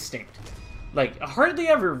good instinct. Like, I hardly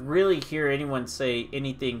ever really hear anyone say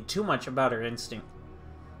anything too much about her instinct.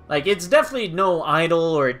 Like, it's definitely no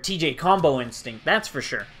Idol or TJ combo instinct, that's for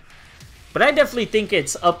sure. But I definitely think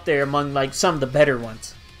it's up there among, like, some of the better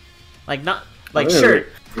ones. Like, not, like, sure.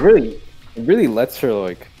 It really lets her,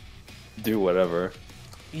 like, do whatever.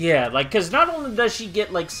 Yeah, like, because not only does she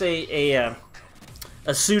get, like, say,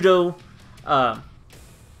 a pseudo,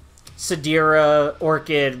 Sadira,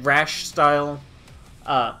 Orchid, Rash style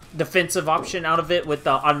defensive option out of it with the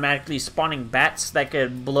automatically spawning bats that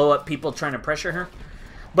could blow up people trying to pressure her.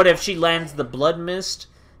 But if she lands the Blood Mist,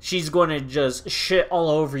 she's going to just shit all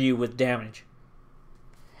over you with damage.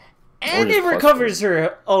 And it recovers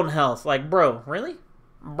her own health. Like, bro, really?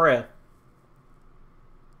 Bruh.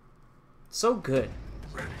 So good.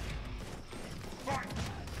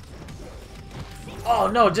 Oh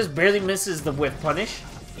no, just barely misses the whiff punish.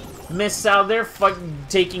 Missed out there, fucking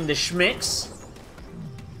taking the schmicks.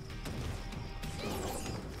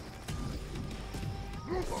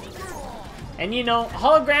 And you know,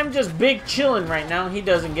 Hologram just big chilling right now. He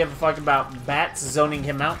doesn't give a fuck about bats zoning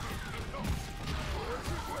him out.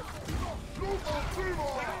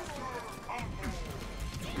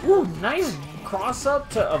 Ooh, nice cross up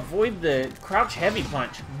to avoid the crouch heavy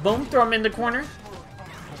punch. Boom, throw him in the corner.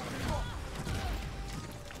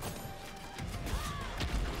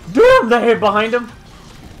 Damn, the hit behind him.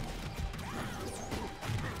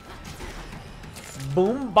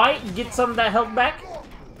 Boom, bite, get some of that health back.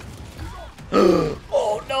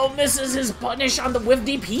 Oh no, misses his punish on the whiff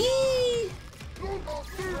DP.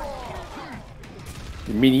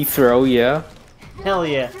 Mini throw, yeah. Hell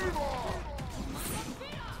yeah.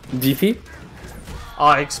 DP?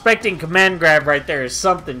 Oh, expecting command grab right there is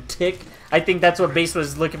something tick. I think that's what base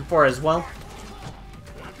was looking for as well.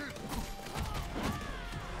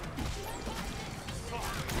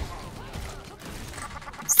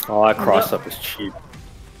 Oh, that cross up is cheap.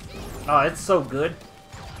 Oh, it's so good.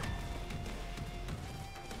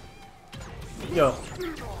 Yo.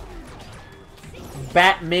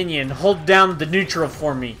 Bat minion, hold down the neutral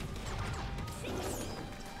for me.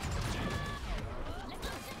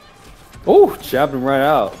 Oh, jabbed him right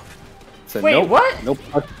out. Said, Wait, nope, what? No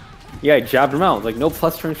plus. Yeah, I jabbed him out. Like, no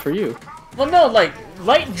plus turns for you. Well, no, like,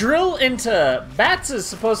 light drill into bats is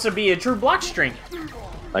supposed to be a true block string.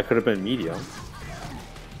 That could have been medium.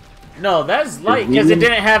 No, that's light, because it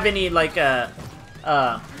didn't have any, like,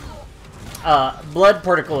 blood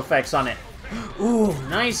particle effects on it. Ooh,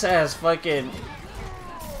 nice ass fucking,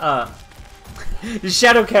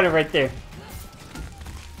 shadow counter right there.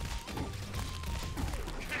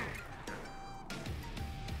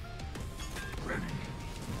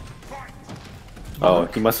 Oh,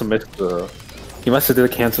 he must have missed the... He must have did the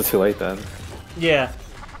cancel too late then. Yeah.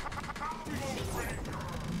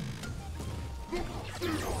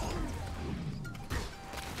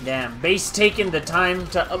 Damn, base taking the time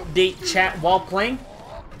to update chat while playing.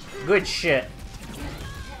 Good shit.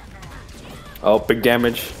 Oh, big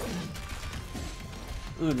damage.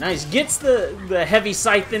 Ooh, nice. Gets the heavy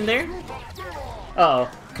scythe in there. Uh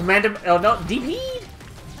oh. Commander. Oh no. DP.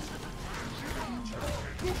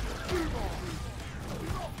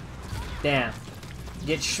 Damn.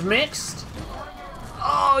 Gets schmixed.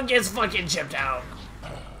 Oh, gets fucking chipped out.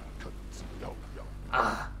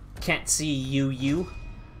 Can't see you.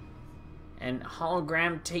 And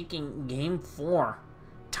Hologram taking game 4.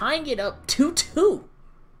 Tying it up 2-2.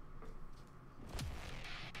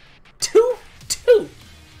 2-2.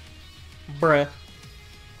 Bruh.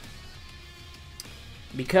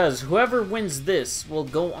 Because whoever wins this will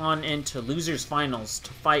go on into losers finals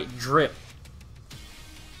to fight Drip.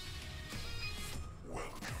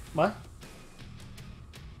 What?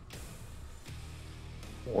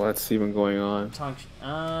 What's even going on?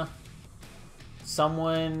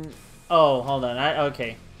 Someone. Oh, hold on.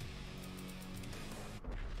 Okay.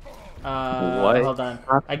 What? Hold on.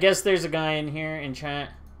 I guess there's a guy in here in chat.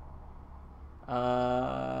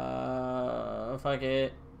 Fuck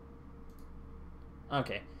it.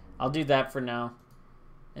 Okay, I'll do that for now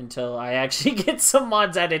until I actually get some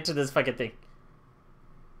mods added to this fucking thing.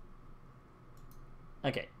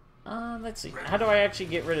 Okay. Let's see. How do I actually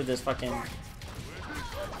get rid of this fucking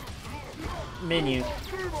menu?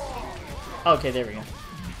 Okay, there we go.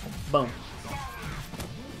 Boom.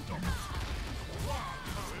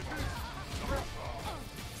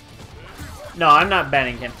 No, I'm not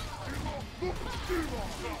banning him.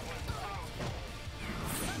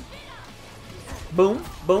 Boom,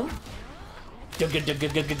 boom.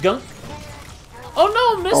 Oh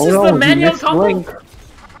no, misses the manual combo.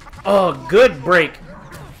 Oh, good break.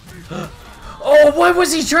 Oh, why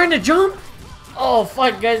was he trying to jump? Oh,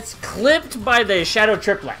 fuck, guys. Clipped by the Shadow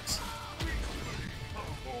Triplets.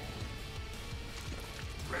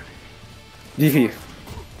 DP.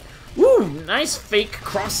 Ooh, nice fake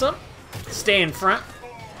cross-up. Stay in front.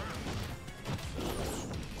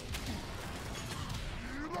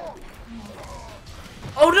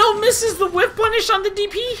 Oh no, misses the whip punish on the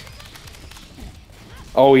DP.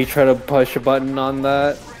 Oh, he tried to push a button on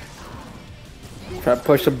that. Try to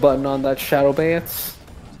push a button on that Shadow Bance.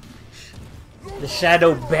 The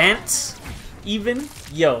Shadow Bants? Even?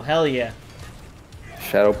 Yo, hell yeah.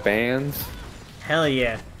 Shadow Bands. Hell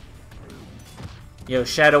yeah. Yo,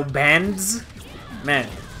 Shadow Bands? Man.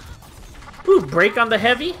 Ooh, break on the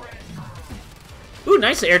heavy. Ooh,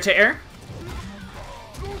 nice air to air.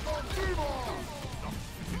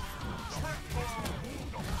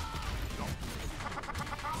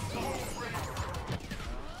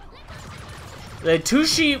 The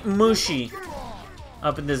Tushi Mushi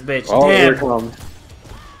up in this bitch. Oh, damn. here it comes.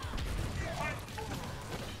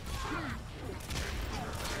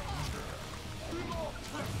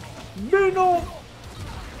 No.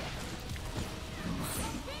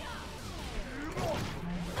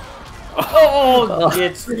 Oh,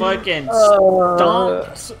 gets fucking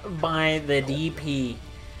stomped by the DP.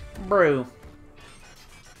 Bro.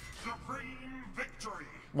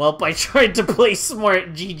 Well, I tried to play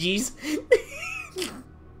smart, GG's.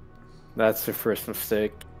 That's the first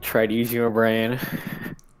mistake. Tried using your brain.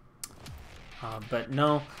 But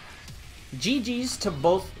no. GG's to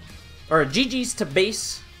both, or GG's to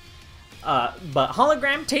base. But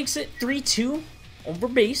Hologram takes it 3-2 over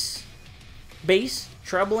base. Base,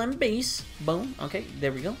 treble, and base. Boom. Okay,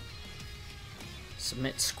 there we go.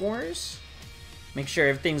 Submit scores. Make sure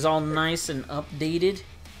everything's all nice and updated.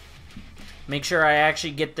 Make sure I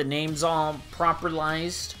actually get the names all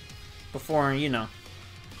properly before, you know.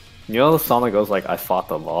 You know the song that goes like, I fought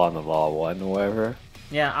the law and the law won or whatever?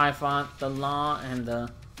 Yeah, I fought the law and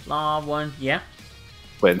the law won. Yeah.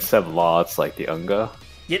 But instead of law, it's like the Unga.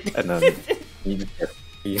 Yep. And then you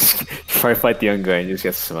just try to fight the Unga and you just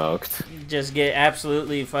get smoked. Just get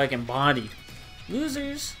absolutely fucking bodied.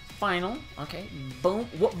 Losers, final. Okay, boom,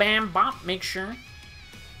 whoop, bam, bop, make sure.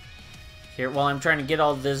 Here, while I'm trying to get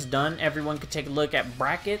all this done, everyone could take a look at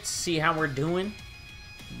brackets, see how we're doing.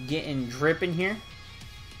 Getting dripping here.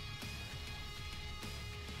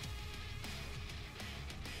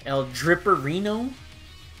 El Dripperino.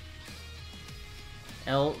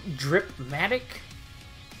 El Dripmatic.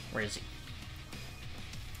 Where is he?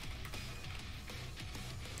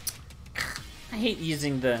 I hate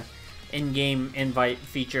using the in-game invite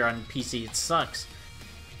feature on PC. It sucks.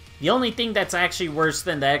 The only thing that's actually worse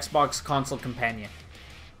than the Xbox console companion.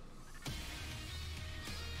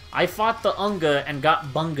 I fought the Unga and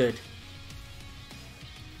got bunged.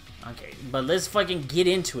 Okay, but let's fucking get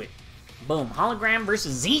into it. Boom. Hologram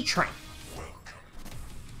versus ZTRAIN.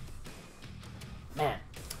 Man,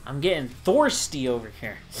 I'm getting thirsty over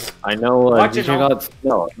here. I know ZTRAIN got...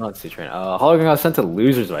 No, not ZTRAIN. Hologram got sent to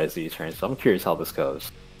losers by ZTRAIN, so I'm curious how this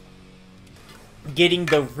goes. getting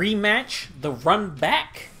the rematch, the run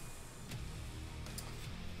back.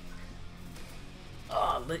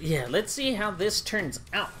 Yeah, let's see how this turns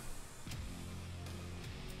out.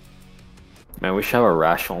 Man, we should have a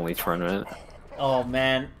Rash only tournament. Oh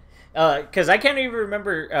man, because I can't even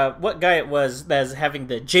remember what guy it was that's having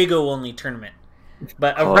the Jago only tournament.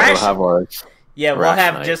 But a Rash, we'll have ours. Yeah, we'll Rash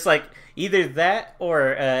have night. just like either that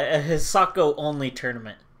or a Hisako only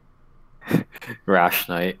tournament. Rash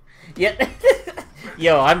night. Yeah.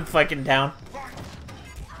 Yo, I'm fucking down.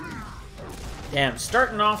 Damn,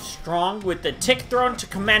 starting off strong with the tick thrown to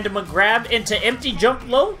command him a grab into empty jump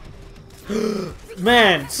low.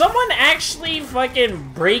 Man, someone actually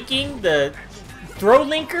fucking breaking the throw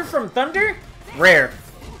linker from Thunder? Rare.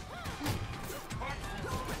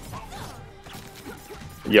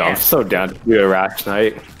 Yo, I'm so down to do a Rash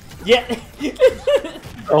night. Yeah.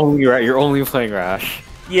 You're only playing Rash.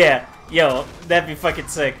 Yeah. Yo, that'd be fucking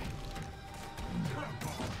sick.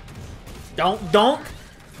 Don't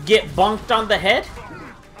get bonked on the head.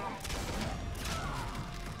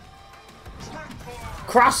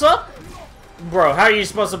 Cross up? Bro, how are you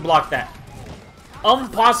supposed to block that?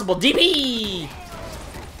 Impossible. DP!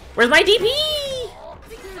 Where's my DP?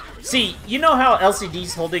 See, you know how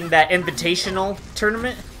LCD's holding that invitational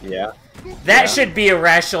tournament? Yeah. That should be a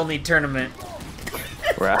Rash only tournament.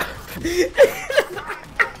 Rash.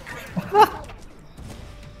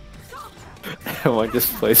 Everyone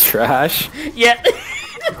just plays Trash. Yeah.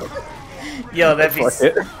 Yo, that'd be... Fuck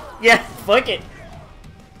it. Yeah, fuck it.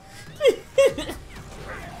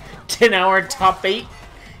 10-hour top 8?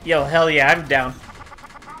 Yo, hell yeah, I'm down.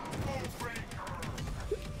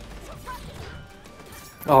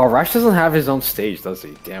 Oh, Rash doesn't have his own stage, does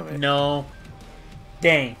he? Damn it. No.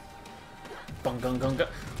 Dang. Bung, gung, gung, gung.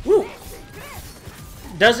 Woo!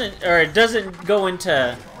 Doesn't go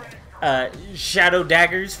into shadow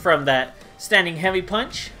daggers from that standing heavy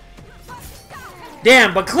punch.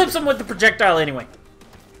 Damn, but clips him with the projectile anyway.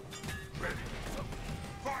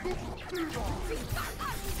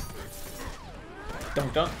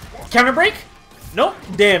 Don't. Counter break? Nope.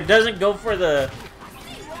 Damn, doesn't go for the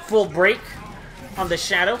full break on the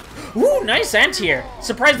shadow. Ooh, nice anti-air.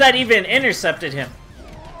 Surprised that even intercepted him.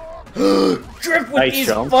 Drift with Nice these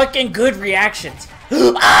jump. fucking good reactions.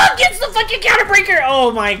 Ah, gets the fucking counter breaker.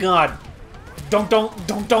 Oh my god. Don't,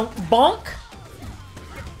 bonk.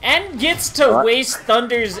 And gets to What? waste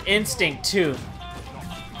Thunder's instinct too.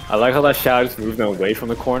 I like how that shadow just moved away from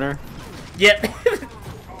the corner. Yep.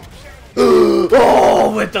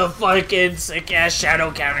 Oh, with the fucking sick-ass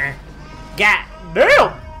shadow counter. God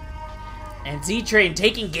damn! And ZTRAIN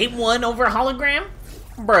taking game 1 over Hologram?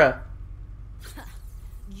 Bruh.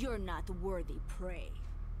 You're not worthy prey.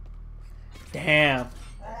 Damn.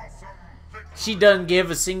 She doesn't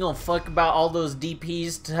give a single fuck about all those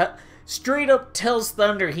DPs. Straight up tells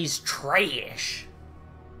Thunder he's trash.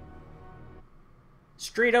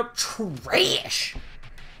 Straight up trash.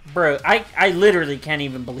 Bro, I literally can't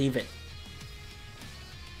even believe it.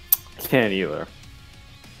 Can't either.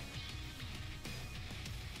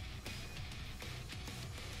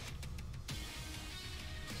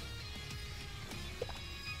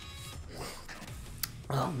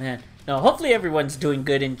 Oh man. No, hopefully everyone's doing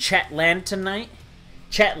good in Chatland tonight.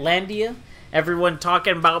 Chatlandia. Everyone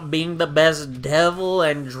talking about being the best devil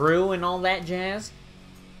and Drew and all that jazz.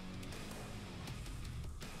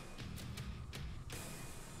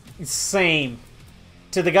 Same.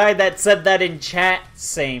 To the guy that said that in chat,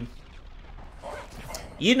 same.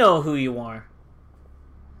 You know who you are.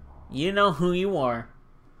 You know who you are.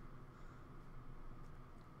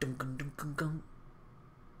 Dum, dum, dum, dum, dum.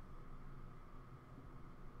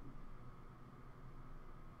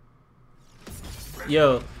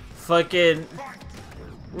 Yo, fucking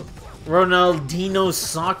Ronaldinho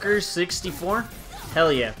Soccer 64?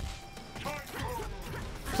 Hell yeah.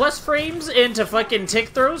 Plus frames into fucking tick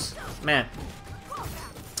throws? Man.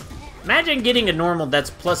 Imagine getting a normal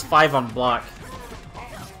that's +5 on block.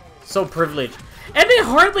 So privileged. And it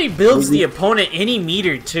hardly builds the opponent any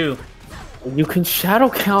meter, too. You can shadow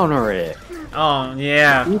counter it. Oh,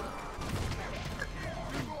 yeah.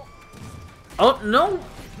 Oh, no.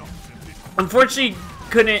 Unfortunately,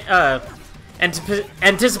 couldn't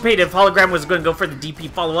anticipate if Hologram was going to go for the DP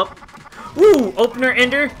follow-up. Ooh, opener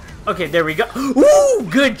ender. Okay, there we go. Ooh,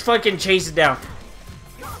 good fucking chase it down.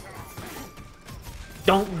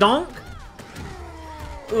 Donk.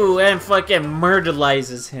 Ooh, and fucking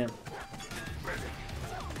murderizes him.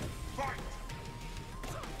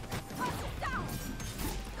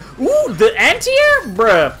 Ooh, the anti-air?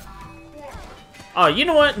 Bruh. Oh, you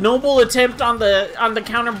know what? Noble attempt on the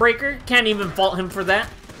counter breaker. Can't even fault him for that.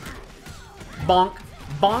 Bonk.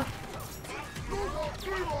 Bonk.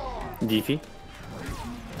 DP.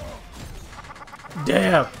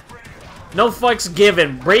 Damn. No fucks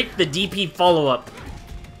given. Break the DP follow-up.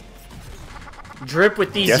 Drip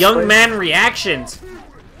with these Yes, young please. man reactions.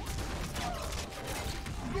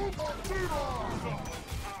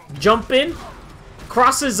 Jump in.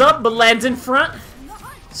 Crosses up, but lands in front.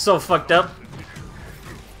 So fucked up.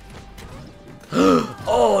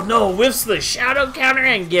 Oh no, whiffs the shadow counter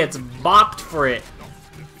and gets bopped for it.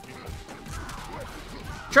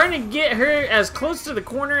 Trying to get her as close to the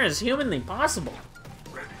corner as humanly possible.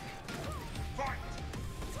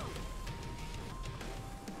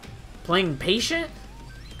 Playing patient?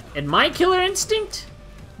 And my killer instinct?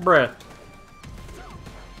 Bruh.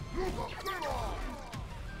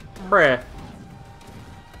 Bruh.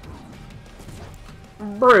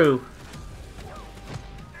 Brew.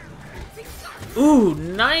 Ooh,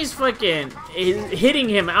 nice fucking hitting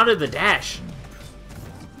him out of the dash.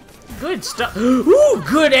 Good stuff. Ooh,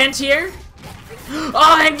 good anti-air.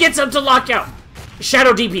 Oh, and gets up to lockout.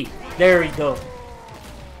 Shadow DP. There we go.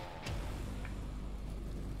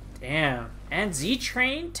 Damn. And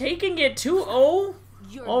ZTRAIN taking it 2-0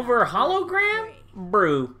 over Hologram?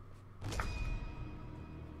 Brew.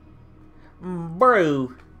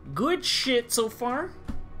 Brew. Good shit so far.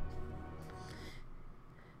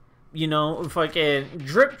 You know, fucking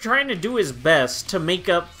Drip trying to do his best to make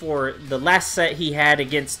up for the last set he had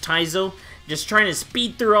against Tyzo. Just trying to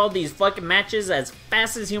speed through all these fucking matches as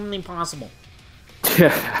fast as humanly possible.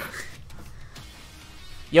 Yeah.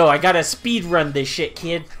 Yo, I gotta speed run this shit,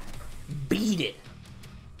 kid. Beat it.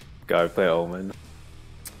 Gotta play Omen.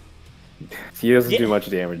 He doesn't do much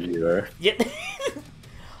damage either. Yeah.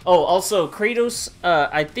 Oh, also, Kratos,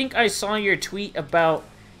 I think I saw your tweet about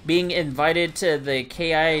being invited to the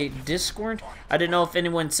KI Discord. I don't know if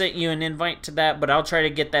anyone sent you an invite to that, but I'll try to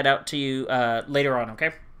get that out to you later on,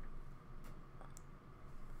 okay?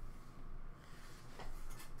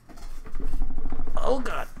 Oh,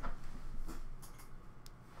 God.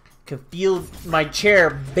 Can feel my chair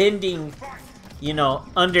bending, you know,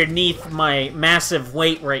 underneath my massive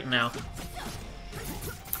weight right now.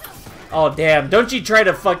 Oh, damn. Don't you try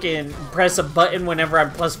to fucking press a button whenever I'm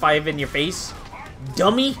 +5 in your face.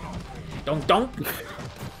 Dummy. Don't.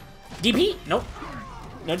 DP? Nope.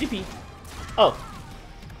 No DP. Oh.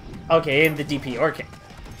 Okay, in the DP. Okay.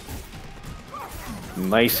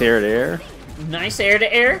 Nice air to air. Nice air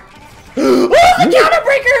to air. Oh, the counter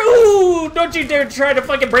breaker! Ooh! Don't you dare try to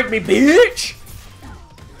fucking break me, bitch!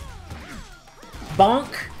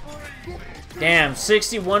 Bonk. Damn,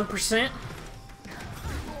 61%.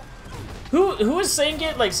 Who was saying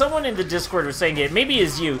it? Like, someone in the Discord was saying it. Maybe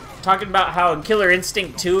it's you. Talking about how in Killer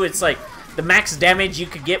Instinct 2, it's like, the max damage you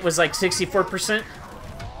could get was like 64%.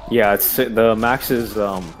 Yeah, it's the max is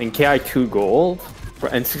in KI2 Gold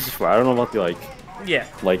and 64. I don't know about the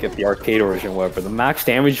like at the arcade version, whatever. The max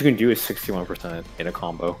damage you can do is 61% in a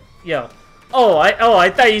combo. Yo. Oh, I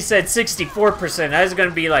thought you said 64%. I was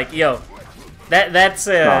gonna be like, yo, that's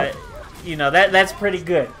No. you know, that's pretty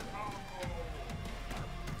good.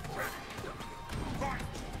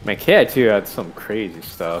 Man, KI2 had some crazy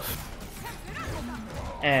stuff.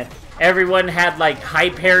 And everyone had like high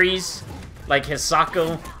parries, like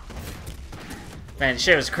Hisako. Man,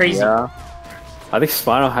 shit was crazy. Yeah, I think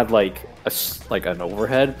Spino had like an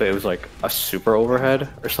overhead, but it was like a super overhead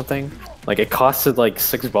or something. Like it costed like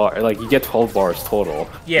 6 bars. Like you get 12 bars total.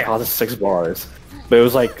 Yeah. It costed 6 bars, but it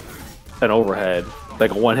was like an overhead,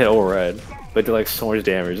 like a one-hit overhead, but it did like so much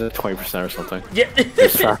damage, 20% or something. Yeah.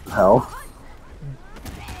 It's fast as hell.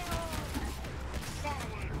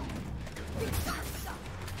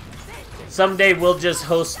 Someday we'll just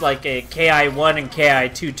host like a KI1 and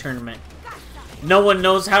KI2 tournament. No one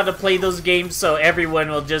knows how to play those games, so everyone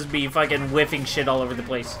will just be fucking whiffing shit all over the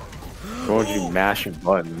place. Going to be mashing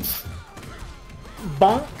buttons.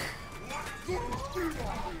 Bonk.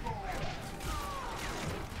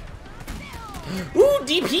 Ooh,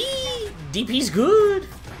 DP! DP's good.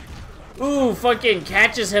 Ooh, fucking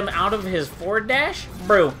catches him out of his forward dash.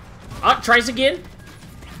 Bro. Tries again.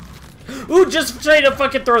 Ooh, just straight up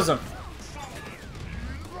fucking throws him.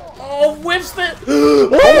 Oh, whiffs the...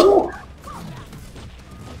 Oh!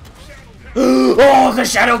 Oh, the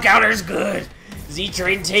shadow counter's good.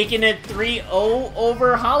 ZTRAIN taking it 3-0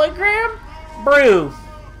 over Hologram? Brew.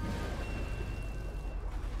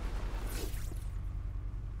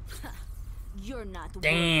 You're not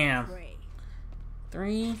Damn. worthy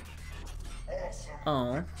prey.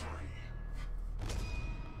 3-0.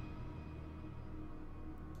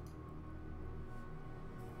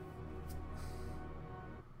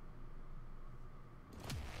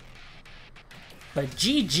 But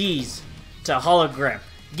GG's to Hologram.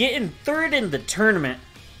 Getting third in the tournament.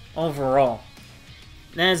 overall.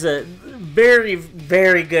 That is a very,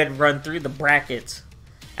 very good run through the brackets.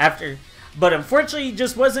 But unfortunately, he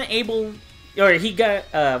just wasn't able, or he got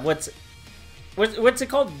what's it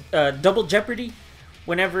called? Double Jeopardy.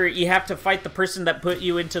 Whenever you have to fight the person that put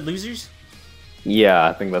you into losers. Yeah,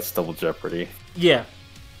 I think that's Double Jeopardy. Yeah.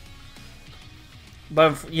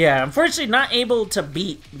 But yeah, unfortunately, not able to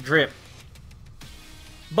beat Drip.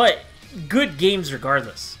 But good games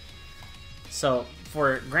regardless. So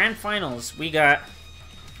for grand finals, we got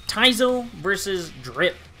Tyzo versus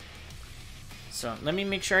Drip. So let me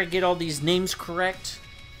make sure I get all these names correct.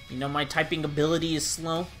 You know, my typing ability is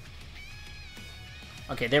slow.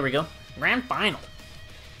 Okay, there we go. Grand final.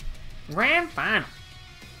 Grand final.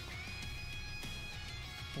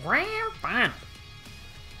 Grand final.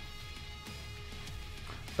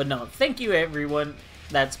 But no, thank you everyone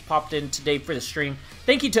that's popped in today for the stream.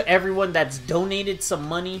 Thank you to everyone that's donated some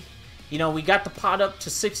money. You know, we got the pot up to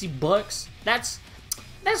 60 bucks. That's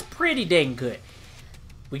pretty dang good.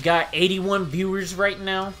 We got 81 viewers right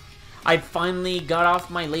now. I finally got off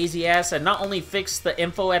my lazy ass and not only fixed the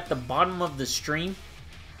info at the bottom of the stream,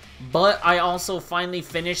 but I also finally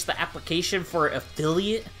finished the application for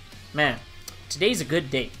affiliate. Man, today's a good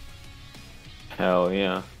day. Hell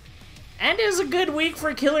yeah. And it was a good week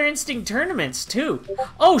for Killer Instinct tournaments, too.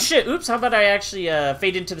 Oh, shit. Oops. How about I actually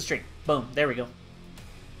fade into the stream? Boom. There we go.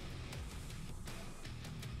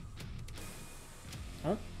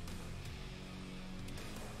 Oh.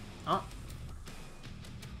 Oh.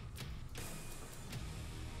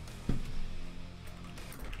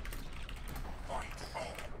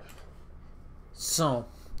 So,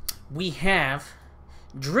 we have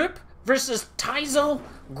Drip versus Tyzo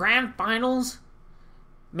Grand Finals.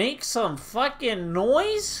 Make some fucking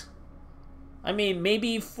noise? I mean,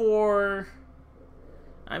 maybe for...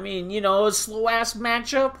 I mean, you know, a slow-ass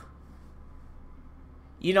matchup.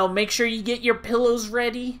 You know, make sure you get your pillows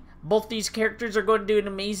ready. Both these characters are going to do an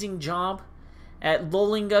amazing job at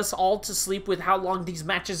lulling us all to sleep with how long these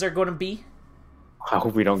matches are going to be. I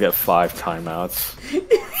hope we don't get 5 timeouts.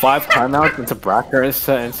 5 timeouts into bracket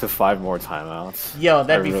into 5 more timeouts. Yo,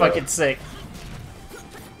 that'd be fucking sick.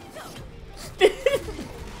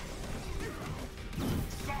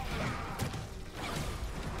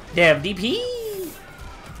 Damn, DP!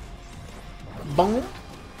 Boom.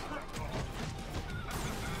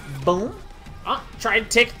 Boom. Ah, try to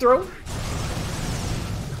tick throw.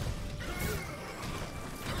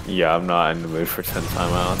 Yeah, I'm not in the mood for 10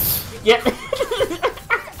 timeouts. Yeah.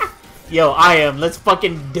 Yo, I am. Let's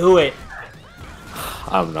fucking do it.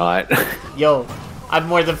 I'm not. Yo, I'm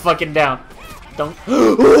more than fucking down. Don't.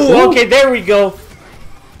 Ooh, okay, there we go.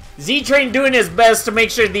 ZTRAIN doing his best to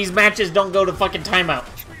make sure these matches don't go to fucking timeout.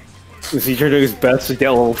 ZTRAIN doing his best to get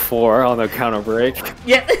level 4 on the counter break.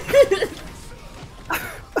 Yeah.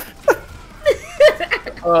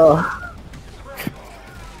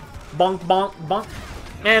 Bonk, bonk, bonk.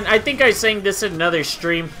 Man, I think I sang this in another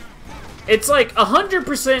stream. It's like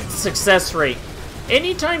 100% success rate.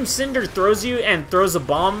 Anytime Cinder throws you and throws a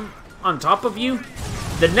bomb on top of you,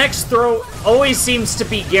 the next throw always seems to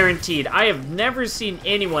be guaranteed. I have never seen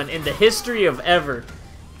anyone in the history of ever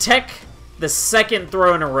tech the second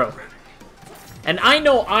throw in a row. And I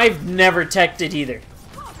know I've never teched it either.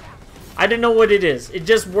 I don't know what it is. It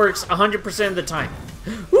just works 100% of the time.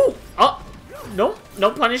 Ooh! Oh! No,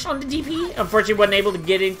 no punish on the DP. Unfortunately, wasn't able to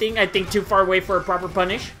get anything. I think too far away for a proper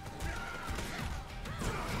punish.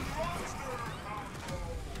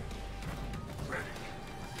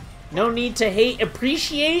 No need to hate,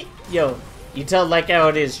 appreciate. Yo, you tell like how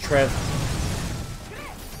it is, Trev.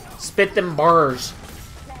 Spit them bars.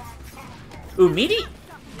 Ooh, meaty.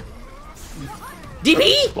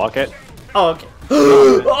 DP? Block it. Oh, okay.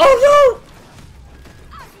 Oh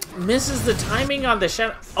no! Misses the timing on the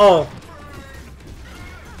shadow. Oh.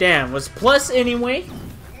 Damn, was plus anyway.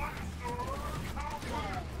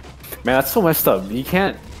 Man, that's so messed up. You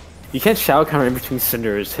can't shadow counter in between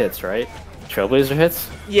Cinder's hits, right? Trailblazer hits?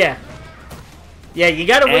 Yeah. Yeah, you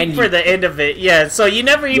gotta wait for the end of it. Yeah, so you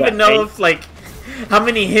never even know if, like, how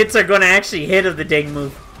many hits are gonna actually hit of the dang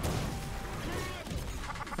move.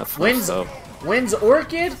 That's wins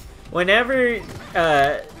Orchid whenever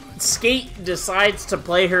Skate decides to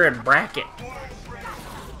play her in bracket.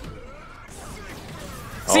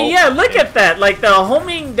 See, yeah, look at that. Like, the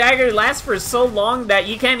homing dagger lasts for so long that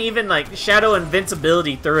you can't even, like, shadow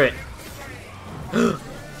invincibility through it.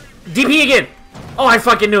 DP again! Oh, I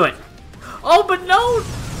fucking knew it. Oh, but no!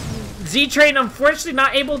 ZTRAIN unfortunately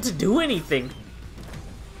not able to do anything.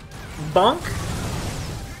 Bonk.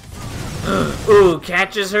 Ooh,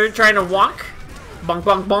 catches her trying to walk. Bonk,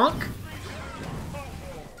 bonk, bonk.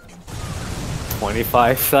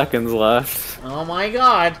 25 seconds left. Oh my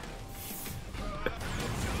god.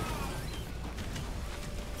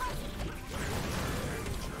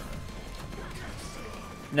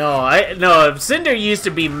 No, Cinder used to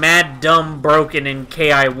be mad dumb broken in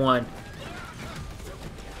KI1.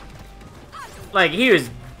 Like, he was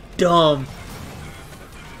dumb.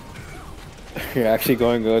 You're actually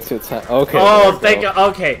going to go to time. Okay. Oh, thank you.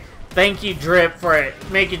 Okay. Thank you, Drip, for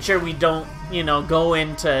making sure we don't, you know, go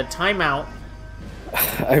into timeout.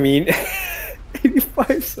 I mean,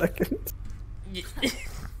 85 seconds.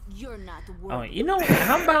 You're not Oh, you know,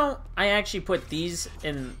 how about I actually put these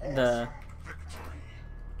in the...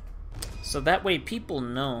 So that way people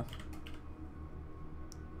know.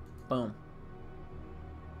 Boom.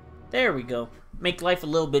 There we go. Make life a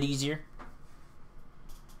little bit easier.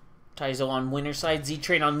 Tyzo on winner side,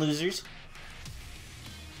 ZTRAIN on losers.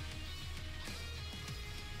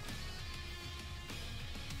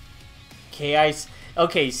 KI...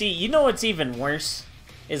 Okay, see, you know what's even worse?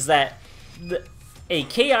 Is that a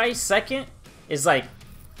KI second is like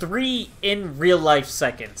 3 in real life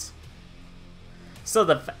seconds.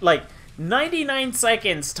 So like 99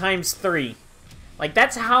 seconds times 3. Like,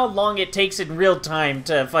 that's how long it takes in real time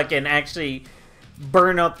to fucking actually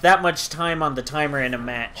burn up that much time on the timer in a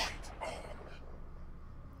match.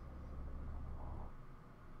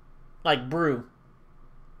 Like, brew.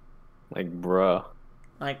 Like, bruh.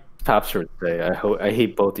 Like, Tops would say, I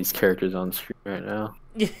hate both these characters on screen right now.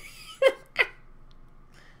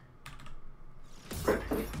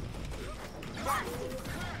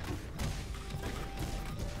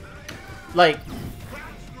 like,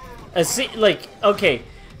 okay,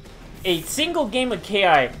 a single game of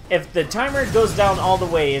KI, if the timer goes down all the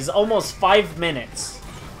way, is almost 5 minutes.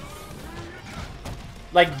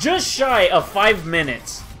 Like, just shy of 5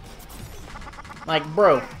 minutes. Like,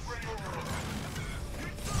 bro.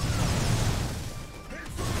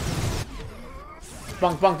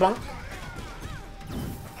 Bonk, bonk, bonk.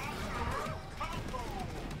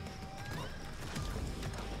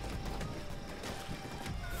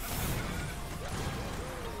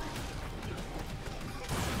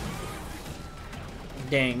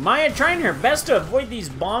 Dang. Maya trying her best to avoid these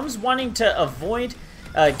bombs, wanting to avoid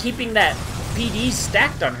keeping that PD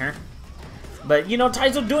stacked on her. But, you know,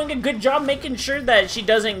 Tyzo doing a good job making sure that she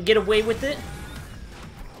doesn't get away with it.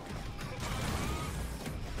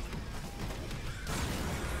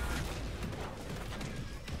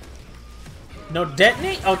 No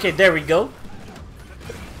detonate? Okay, there we go.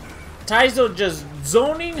 Tyzo just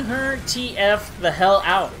zoning her TF the hell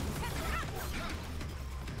out.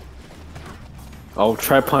 Oh,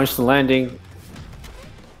 try punch the landing.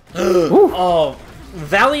 Oh,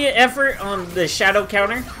 valiant effort on the shadow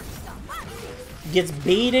counter. Gets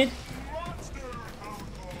baited.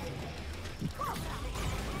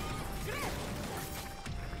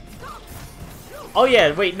 Oh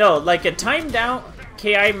yeah, wait, no, like a timed out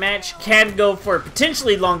KI match can go for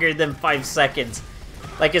potentially longer than 5 seconds.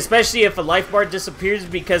 Like, especially if a life bar disappears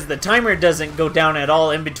because the timer doesn't go down at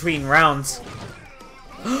all in between rounds.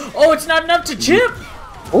 Oh, it's not enough to chip!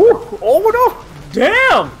 Oh no!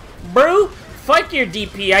 Damn! Bro, fuck your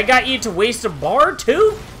DP. I got you to waste a bar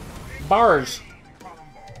too? Bars.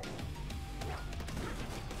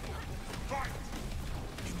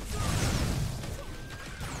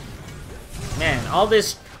 Man, all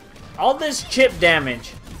this chip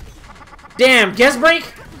damage. Damn, guess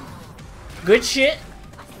break? Good shit.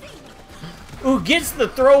 Ooh, gets the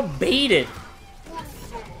throw baited.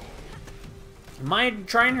 Maya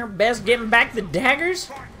trying her best getting back the daggers.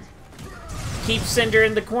 Keep Cinder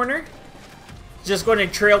in the corner. Just going to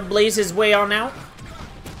trailblaze his way on out.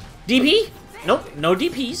 DP? Nope, no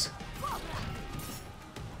DPs.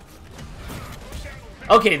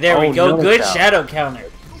 Okay, there we go. No Good doubt. shadow counter.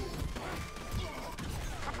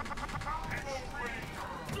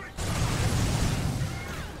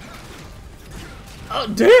 Oh,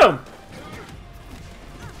 damn!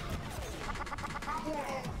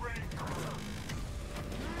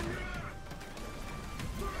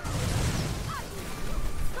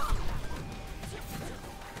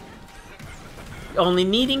 Only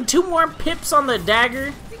needing 2 more pips on the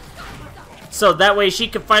dagger. So that way she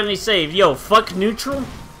could finally save. Yo, fuck neutral.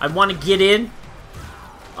 I want to get in.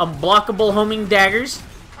 Unblockable homing daggers.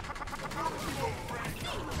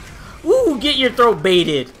 Ooh, get your throat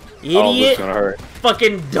baited. Idiot. Oh, this is gonna hurt.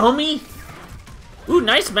 Fucking dummy. Ooh,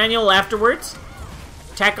 nice manual afterwards.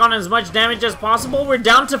 Tack on as much damage as possible. We're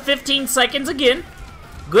down to 15 seconds again.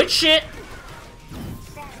 Good shit.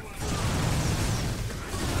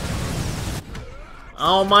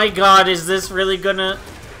 Oh my god, is this really gonna...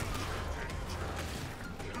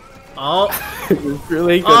 Oh. It's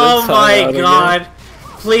really good. Oh my god.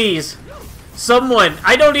 Please. Someone.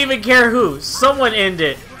 I don't even care who. Someone end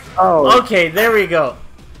it. Oh. Okay, there we go.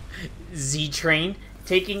 ZTRAIN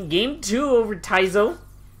taking game 2 over Tyzo.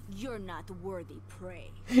 You're not worthy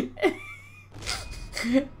prey.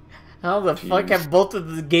 How the fuck have both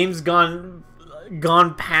of the games gone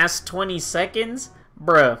past 20 seconds?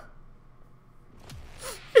 Bruh.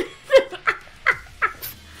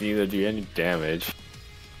 Neither do any damage.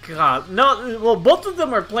 God, no, well, both of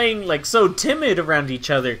them are playing, like, so timid around each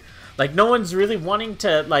other. Like, no one's really wanting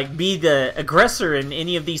to, like, be the aggressor in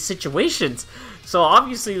any of these situations. So,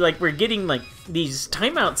 obviously, like, we're getting, like, these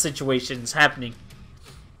timeout situations happening.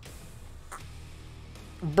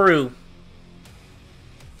 Brew.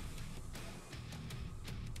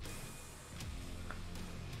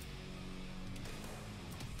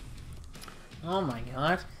 Oh my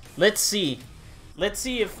god. Let's see. Let's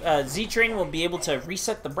see if ZTRAIN will be able to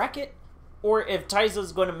reset the bracket, or if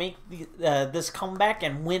Tyzo's going to make this comeback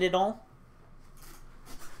and win it all.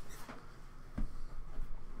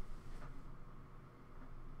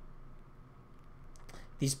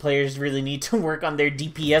 These players really need to work on their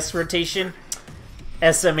DPS rotation.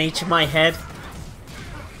 SMH my head.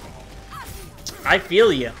 I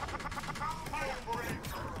feel you.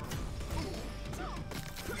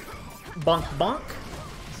 Bonk bonk.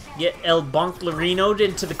 Get El Bonklerino'd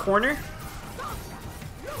into the corner.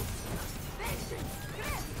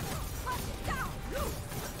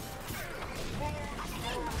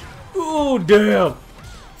 Ooh, damn.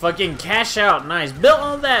 Fucking cash out. Nice. Built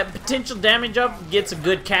all that potential damage up. Gets a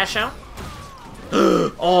good cash out.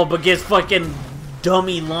 Oh, but gets fucking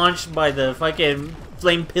dummy launched by the fucking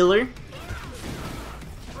flame pillar.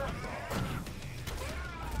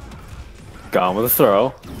 Gone with a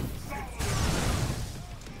throw.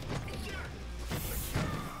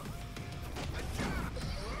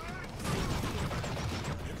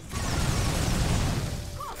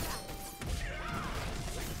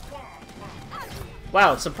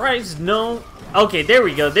 Wow, surprised no... Okay, there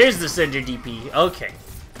we go. There's the Cinder DP. Okay.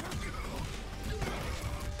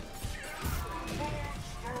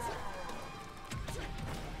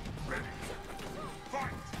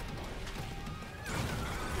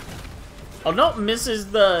 Oh no, misses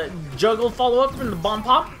the juggle follow-up from the bomb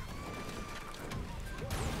pop.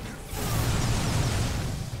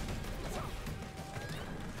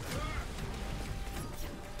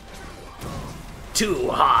 Too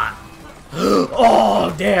hot.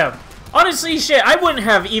 Oh, damn. Honestly, shit, I wouldn't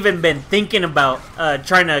have even been thinking about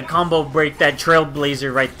trying to combo break that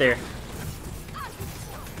Trailblazer right there.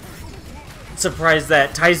 Surprised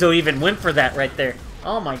that Tyzo even went for that right there.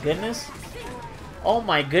 Oh my goodness. Oh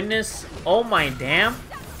my goodness. Oh my damn.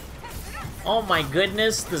 Oh my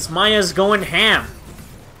goodness. This Maya's going ham.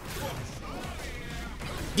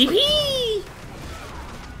 DP!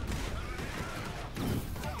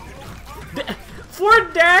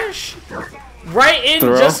 Forward dash! Right in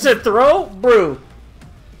Throw. just to throw? Brew.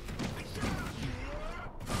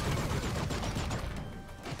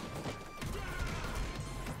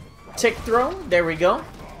 Tick throw. There we go.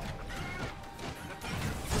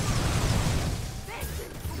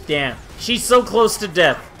 Damn. She's so close to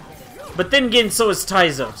death. But then again, so is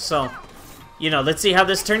Tyzo. So, you know, let's see how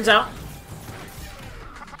this turns out.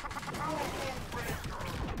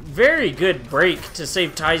 Very good break to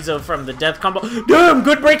save Tyzo from the death combo. Damn,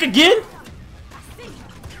 good break again!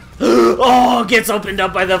 Oh, gets opened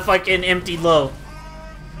up by the fucking empty low.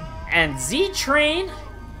 And ZTRAIN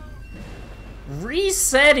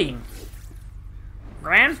resetting.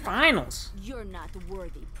 Grand Finals. You're not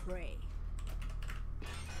worthy prey.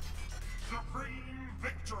 Supreme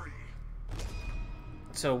victory.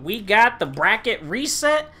 So we got the bracket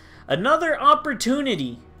reset. Another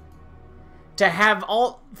opportunity to have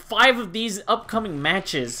all 5 of these upcoming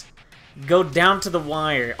matches go down to the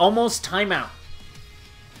wire. Almost timeout.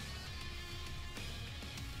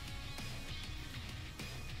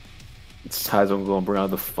 It's Tyzo going to bring out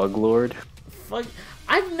the Fug Lord. Fuck.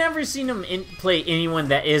 I've never seen him play anyone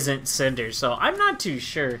that isn't Cinder, so I'm not too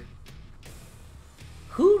sure.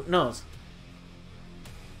 Who knows?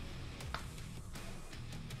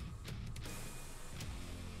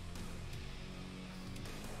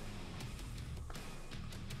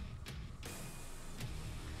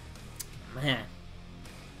 Man.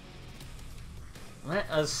 Let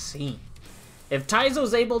us see. If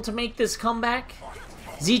Tyzo's able to make this comeback,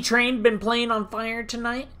 ZTRAIN been playing on fire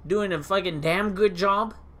tonight, doing a fucking damn good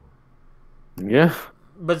job. Yeah.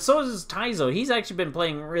 But so is Tyzo. He's actually been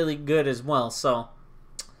playing really good as well, so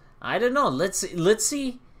I don't know. Let's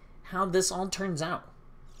see how this all turns out.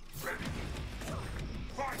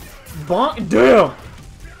 Bonk, damn!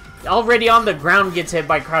 Already on the ground gets hit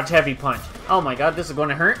by crouch heavy punch. Oh my god, this is going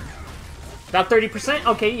to hurt. About 30%?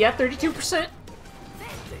 Okay, yeah, 32%.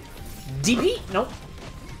 DP? Nope.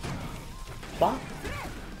 Bonk.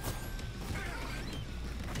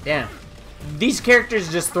 Damn. These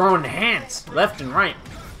characters just throwing hands left and right.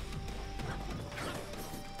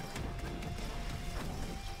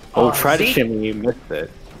 Oh, try to see? shimmy, you missed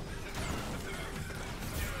it.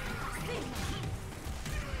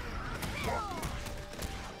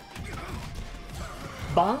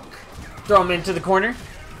 Bonk. Throw him into the corner.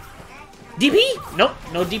 DP? Nope,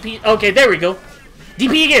 no DP. Okay, there we go.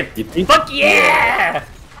 DP again. DP? Fuck yeah!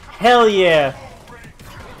 Hell yeah.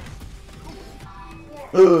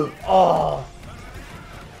 Oh.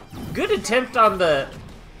 Good attempt on the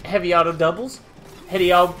heavy auto doubles.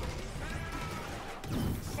 Heavy auto.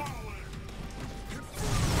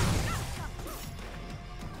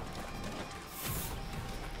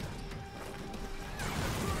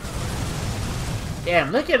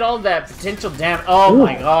 Damn, look at all that potential damage. Oh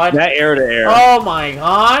my god. That air to air. Oh my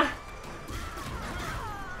god.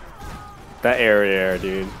 That air to air,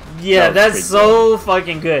 dude. Yeah, That was that's so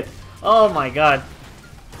fucking good. Oh my god.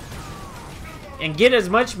 And get as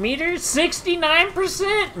much meter?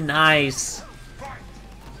 69%? Nice.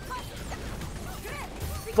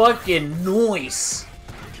 Fucking nice.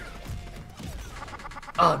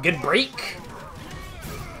 Oh, good break.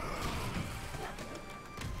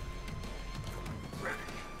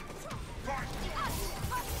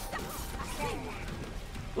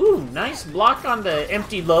 Ooh, nice block on the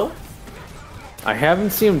empty low. I haven't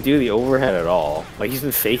seen him do the overhead at all. Like, he's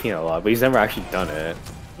been faking it a lot, but he's never actually done it.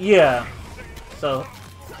 Yeah. So,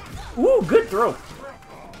 ooh, good throw.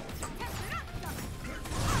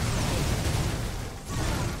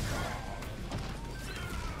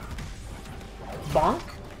 Bonk.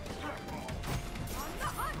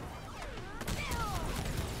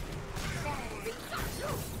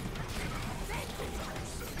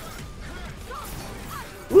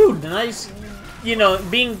 Ooh, nice. You know,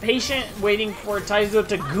 being patient, waiting for Tyzo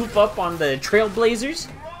to goof up on the Trailblazers.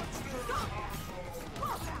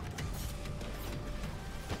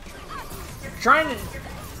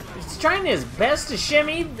 He's trying his best to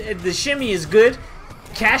shimmy. The shimmy is good.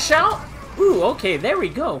 Cash out. Ooh, okay, there we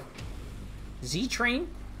go. ZTRAIN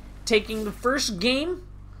taking the first game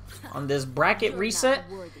on this bracket reset.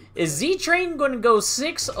 Is ZTRAIN going to go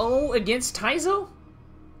 6-0 against Tyzo?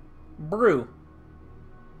 Brew.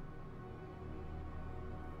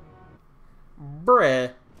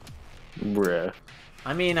 Bruh. Bruh.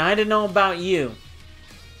 I mean, I don't know about you.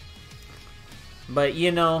 But,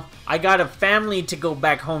 you know, I got a family to go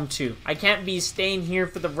back home to. I can't be staying here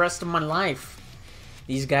for the rest of my life.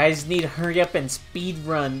 These guys need to hurry up and speed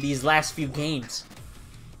run these last few games.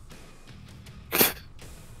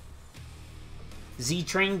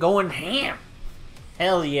 ZTRAIN going ham.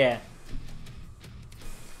 Hell yeah.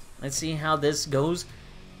 Let's see how this goes.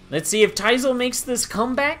 Let's see if Tyzo makes this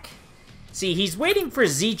comeback. See, he's waiting for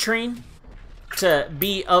ZTRAIN to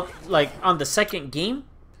be up, like, on the second game.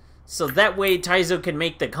 So that way Tyzo can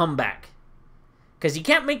make the comeback. Because you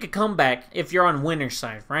can't make a comeback if you're on winner's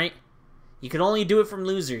side, right? You can only do it from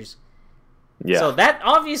losers. Yeah. So that,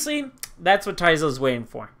 obviously, that's what Tyzo's waiting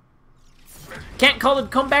for. Can't call it a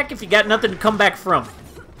comeback if you got nothing to come back from.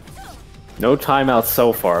 No timeouts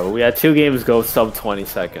so far. We had 2 games go sub 20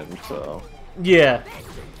 seconds, so... Yeah.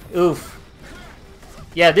 Oof.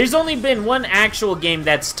 Yeah, there's only been one actual game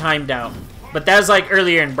that's timed out. But that was like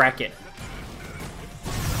earlier in bracket.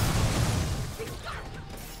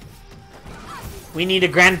 We need a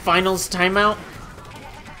grand finals timeout.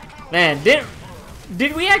 Man, did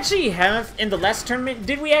we actually have, in the last tournament,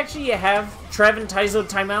 did we actually have Trev and Tyzo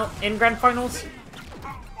timeout in grand finals?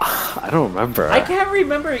 I don't remember. I can't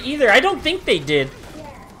remember either. I don't think they did.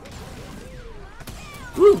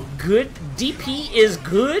 Ooh, good. DP is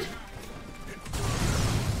good.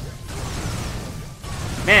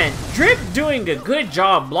 Man, Drip doing a good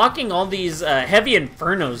job blocking all these heavy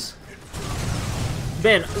infernos.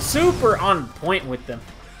 Been super on point with them.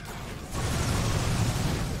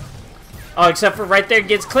 Oh, except for right there,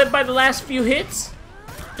 gets clipped by the last few hits.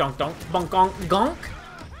 Donk donk, bonk gonk gonk.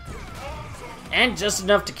 And just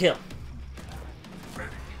enough to kill.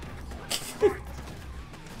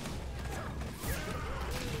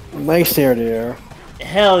 Nice air to air.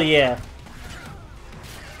 Hell yeah.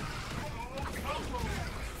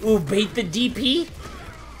 Ooh, bait the DP.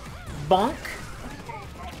 Bonk.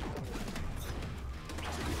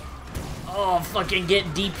 Oh, fucking get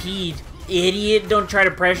DP'd. Idiot, don't try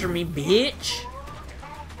to pressure me, bitch.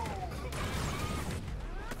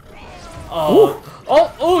 Oh,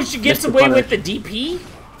 oh, she gets away with the DP?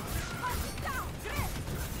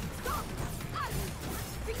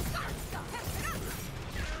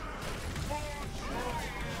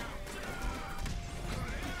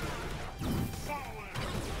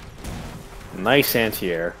 Nice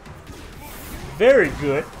anti-air. Very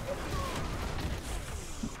good.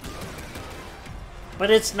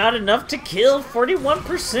 But it's not enough to kill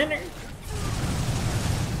 41%er.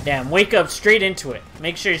 Damn, wake up straight into it.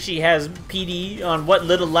 Make sure she has PD on what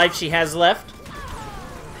little life she has left.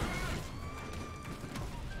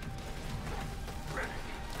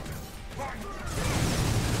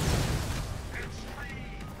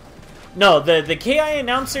 No, the KI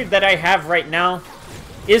announcer that I have right now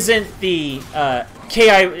isn't the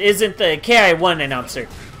KI1 announcer.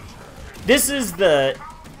 This is the...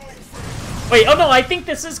 Wait, oh no, I think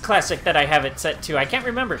this is classic that I have it set to. I can't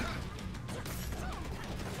remember.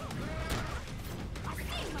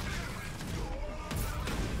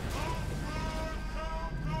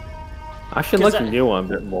 I should like the new one a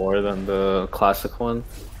bit more than the classic one.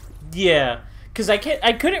 Yeah, because I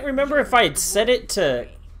couldn't remember if I had set it to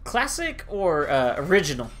classic or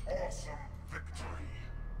original. Awesome victory.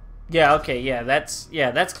 Yeah, okay, yeah, that's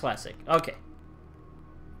classic. Okay.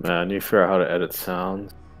 Man, I need to figure out how to edit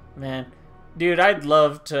sound. Man, dude, I'd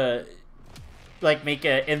love to like make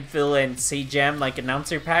a infill and say jam like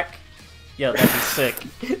announcer pack. Yo, that'd be sick.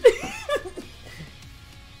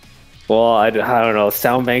 Well, I don't know.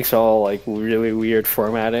 Sound banks all like really weird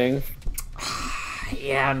formatting.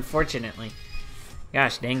 Yeah, unfortunately.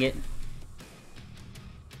 Gosh, dang it.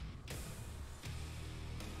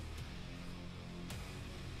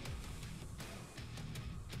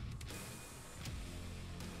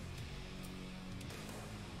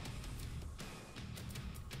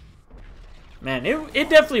 Man, it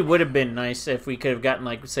definitely would have been nice if we could have gotten,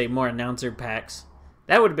 like, say, more announcer packs.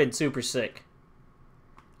 That would have been super sick.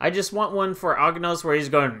 I just want one for Agnos where he's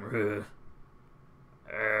going...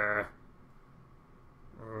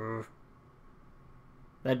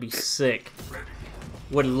 That'd be sick.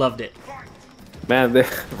 Would have loved it. Man, the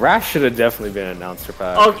Rash should have definitely been an announcer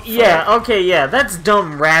pack. Oh, yeah, okay, yeah. That's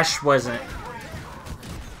dumb Rash wasn't.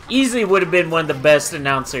 Easily would have been one of the best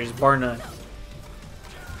announcers, bar none.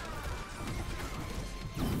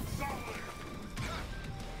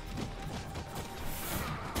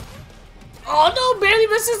 Oh no, barely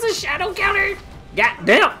misses the shadow counter. God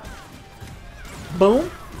damn.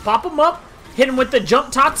 Boom. Pop him up. Hit him with the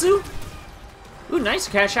jump Tatsu. Ooh, nice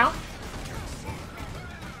cash out.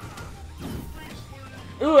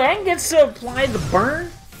 Ooh, and gets to apply the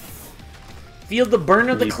burn. Feel the burn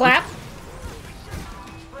of the clap.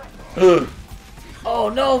 Ugh. Oh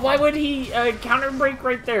no, why would he counter break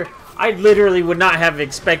right there? I literally would not have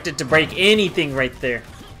expected to break anything right there.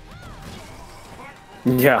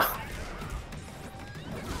 Yeah.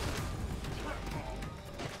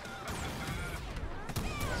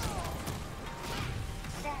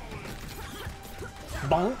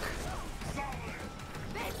 Bonk.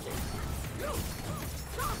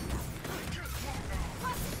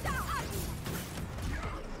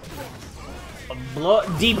 Blow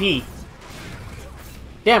DP.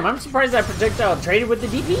 Damn, I'm surprised that projectile traded with the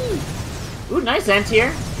DP. Ooh, nice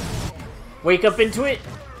anti-air. Wake up into it.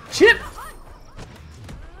 Chip.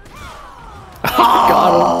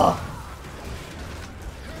 Got him.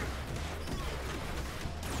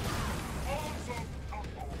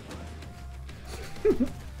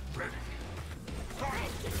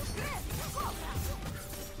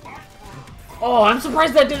 Oh, I'm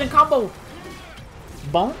surprised that didn't combo.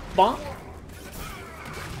 Bonk, bonk.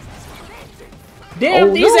 Damn,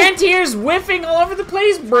 Oh, these no. anti-airs whiffing all over the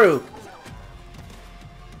place, bro.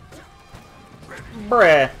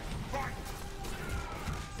 Bruh.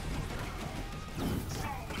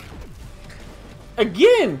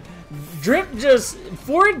 Again, Drip just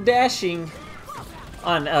forward dashing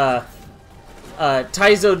on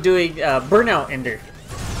Tyzo doing burnout ender.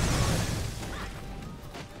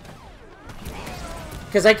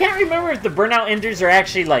 Because I can't remember if the burnout enders are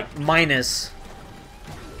actually like minus.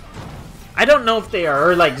 I don't know if they are,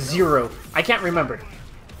 or like 0. I can't remember.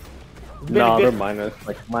 No, they're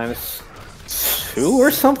minus 2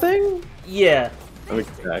 or something? Yeah. Let me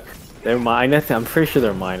check. They're minus. I'm pretty sure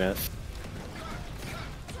they're minus.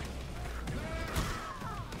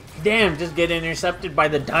 Damn, just get intercepted by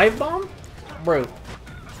the dive bomb? Bro.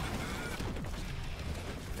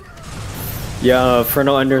 Yeah,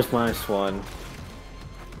 Inferno Ender's -1.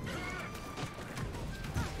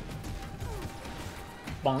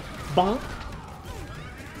 Bonk, bonk.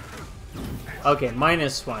 Okay,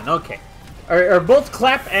 -1. Okay. Are both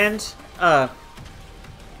Clap and, the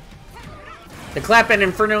Clap and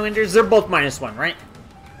Inferno Enders, they're both -1, right?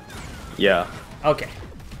 Yeah. Okay.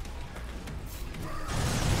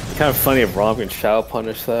 Kind of funny if Rom can Shadow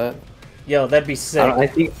Punish that. Yo, that'd be sick. I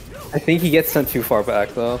think he gets sent too far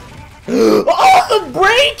back though. Oh, the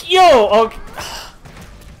break! Yo! Okay.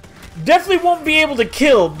 Definitely won't be able to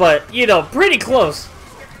kill, but, you know, pretty close.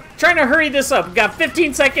 Trying to hurry this up. Got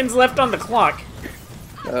 15 seconds left on the clock.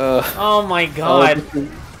 Oh my god.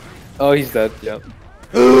 Oh, he's dead, yep.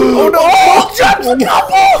 Oh no! Oh, jumps a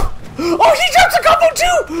couple! Oh, he jumps a couple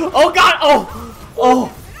too! Oh god,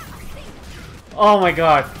 oh! Oh my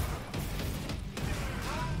god.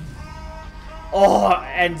 Oh,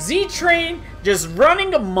 and ZTRAIN just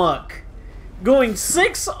running amok. Going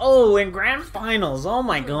 6-0 in grand finals. Oh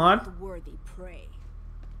my god. The worthy prey.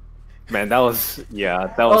 Man, that was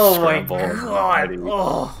scramble. My god.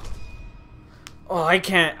 Oh, I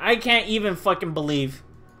can't even fucking believe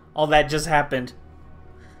all that just happened.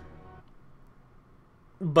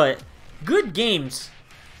 But good games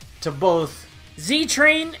to both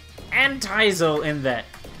ZTRAIN and Tyzo in that.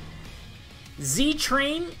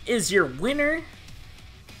 ZTRAIN is your winner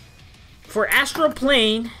for Astral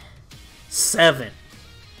Plane 7.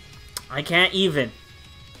 I can't even.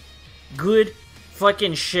 Good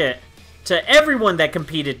fucking shit to everyone that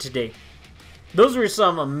competed today. Those were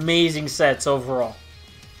some amazing sets overall.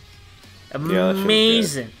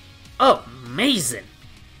 Amazing. Oh, amazing.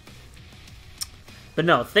 But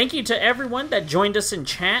no, thank you to everyone that joined us in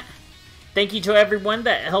chat. Thank you to everyone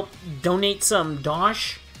that helped donate some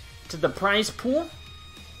Dosh to the prize pool.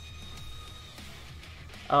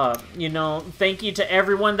 You know, thank you to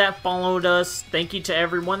everyone that followed us. Thank you to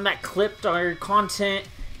everyone that clipped our content.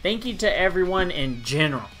 Thank you to everyone in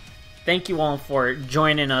general. Thank you all for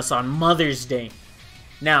joining us on Mother's Day.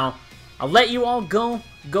 Now, I'll let you all go.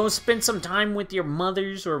 Go spend some time with your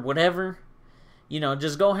mothers or whatever. You know,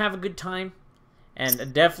 just go have a good time.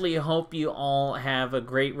 And definitely hope you all have a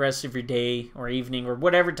great rest of your day or evening or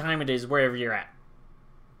whatever time it is, wherever you're at.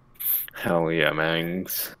 Hell yeah,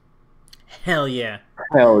 mangs. Hell yeah.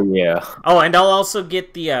 Hell yeah. Oh, and I'll also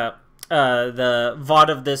get the VOD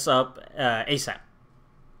of this up ASAP.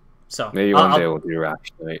 So maybe one day we'll do Rash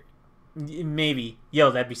Night. Maybe.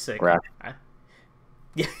 Yo, that'd be sick. Rash.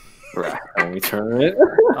 Yeah. Rash only tournament.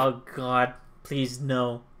 Oh god, please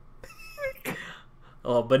no.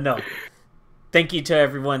 Oh, but no. Thank you to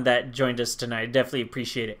everyone that joined us tonight. Definitely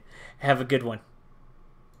appreciate it. Have a good one.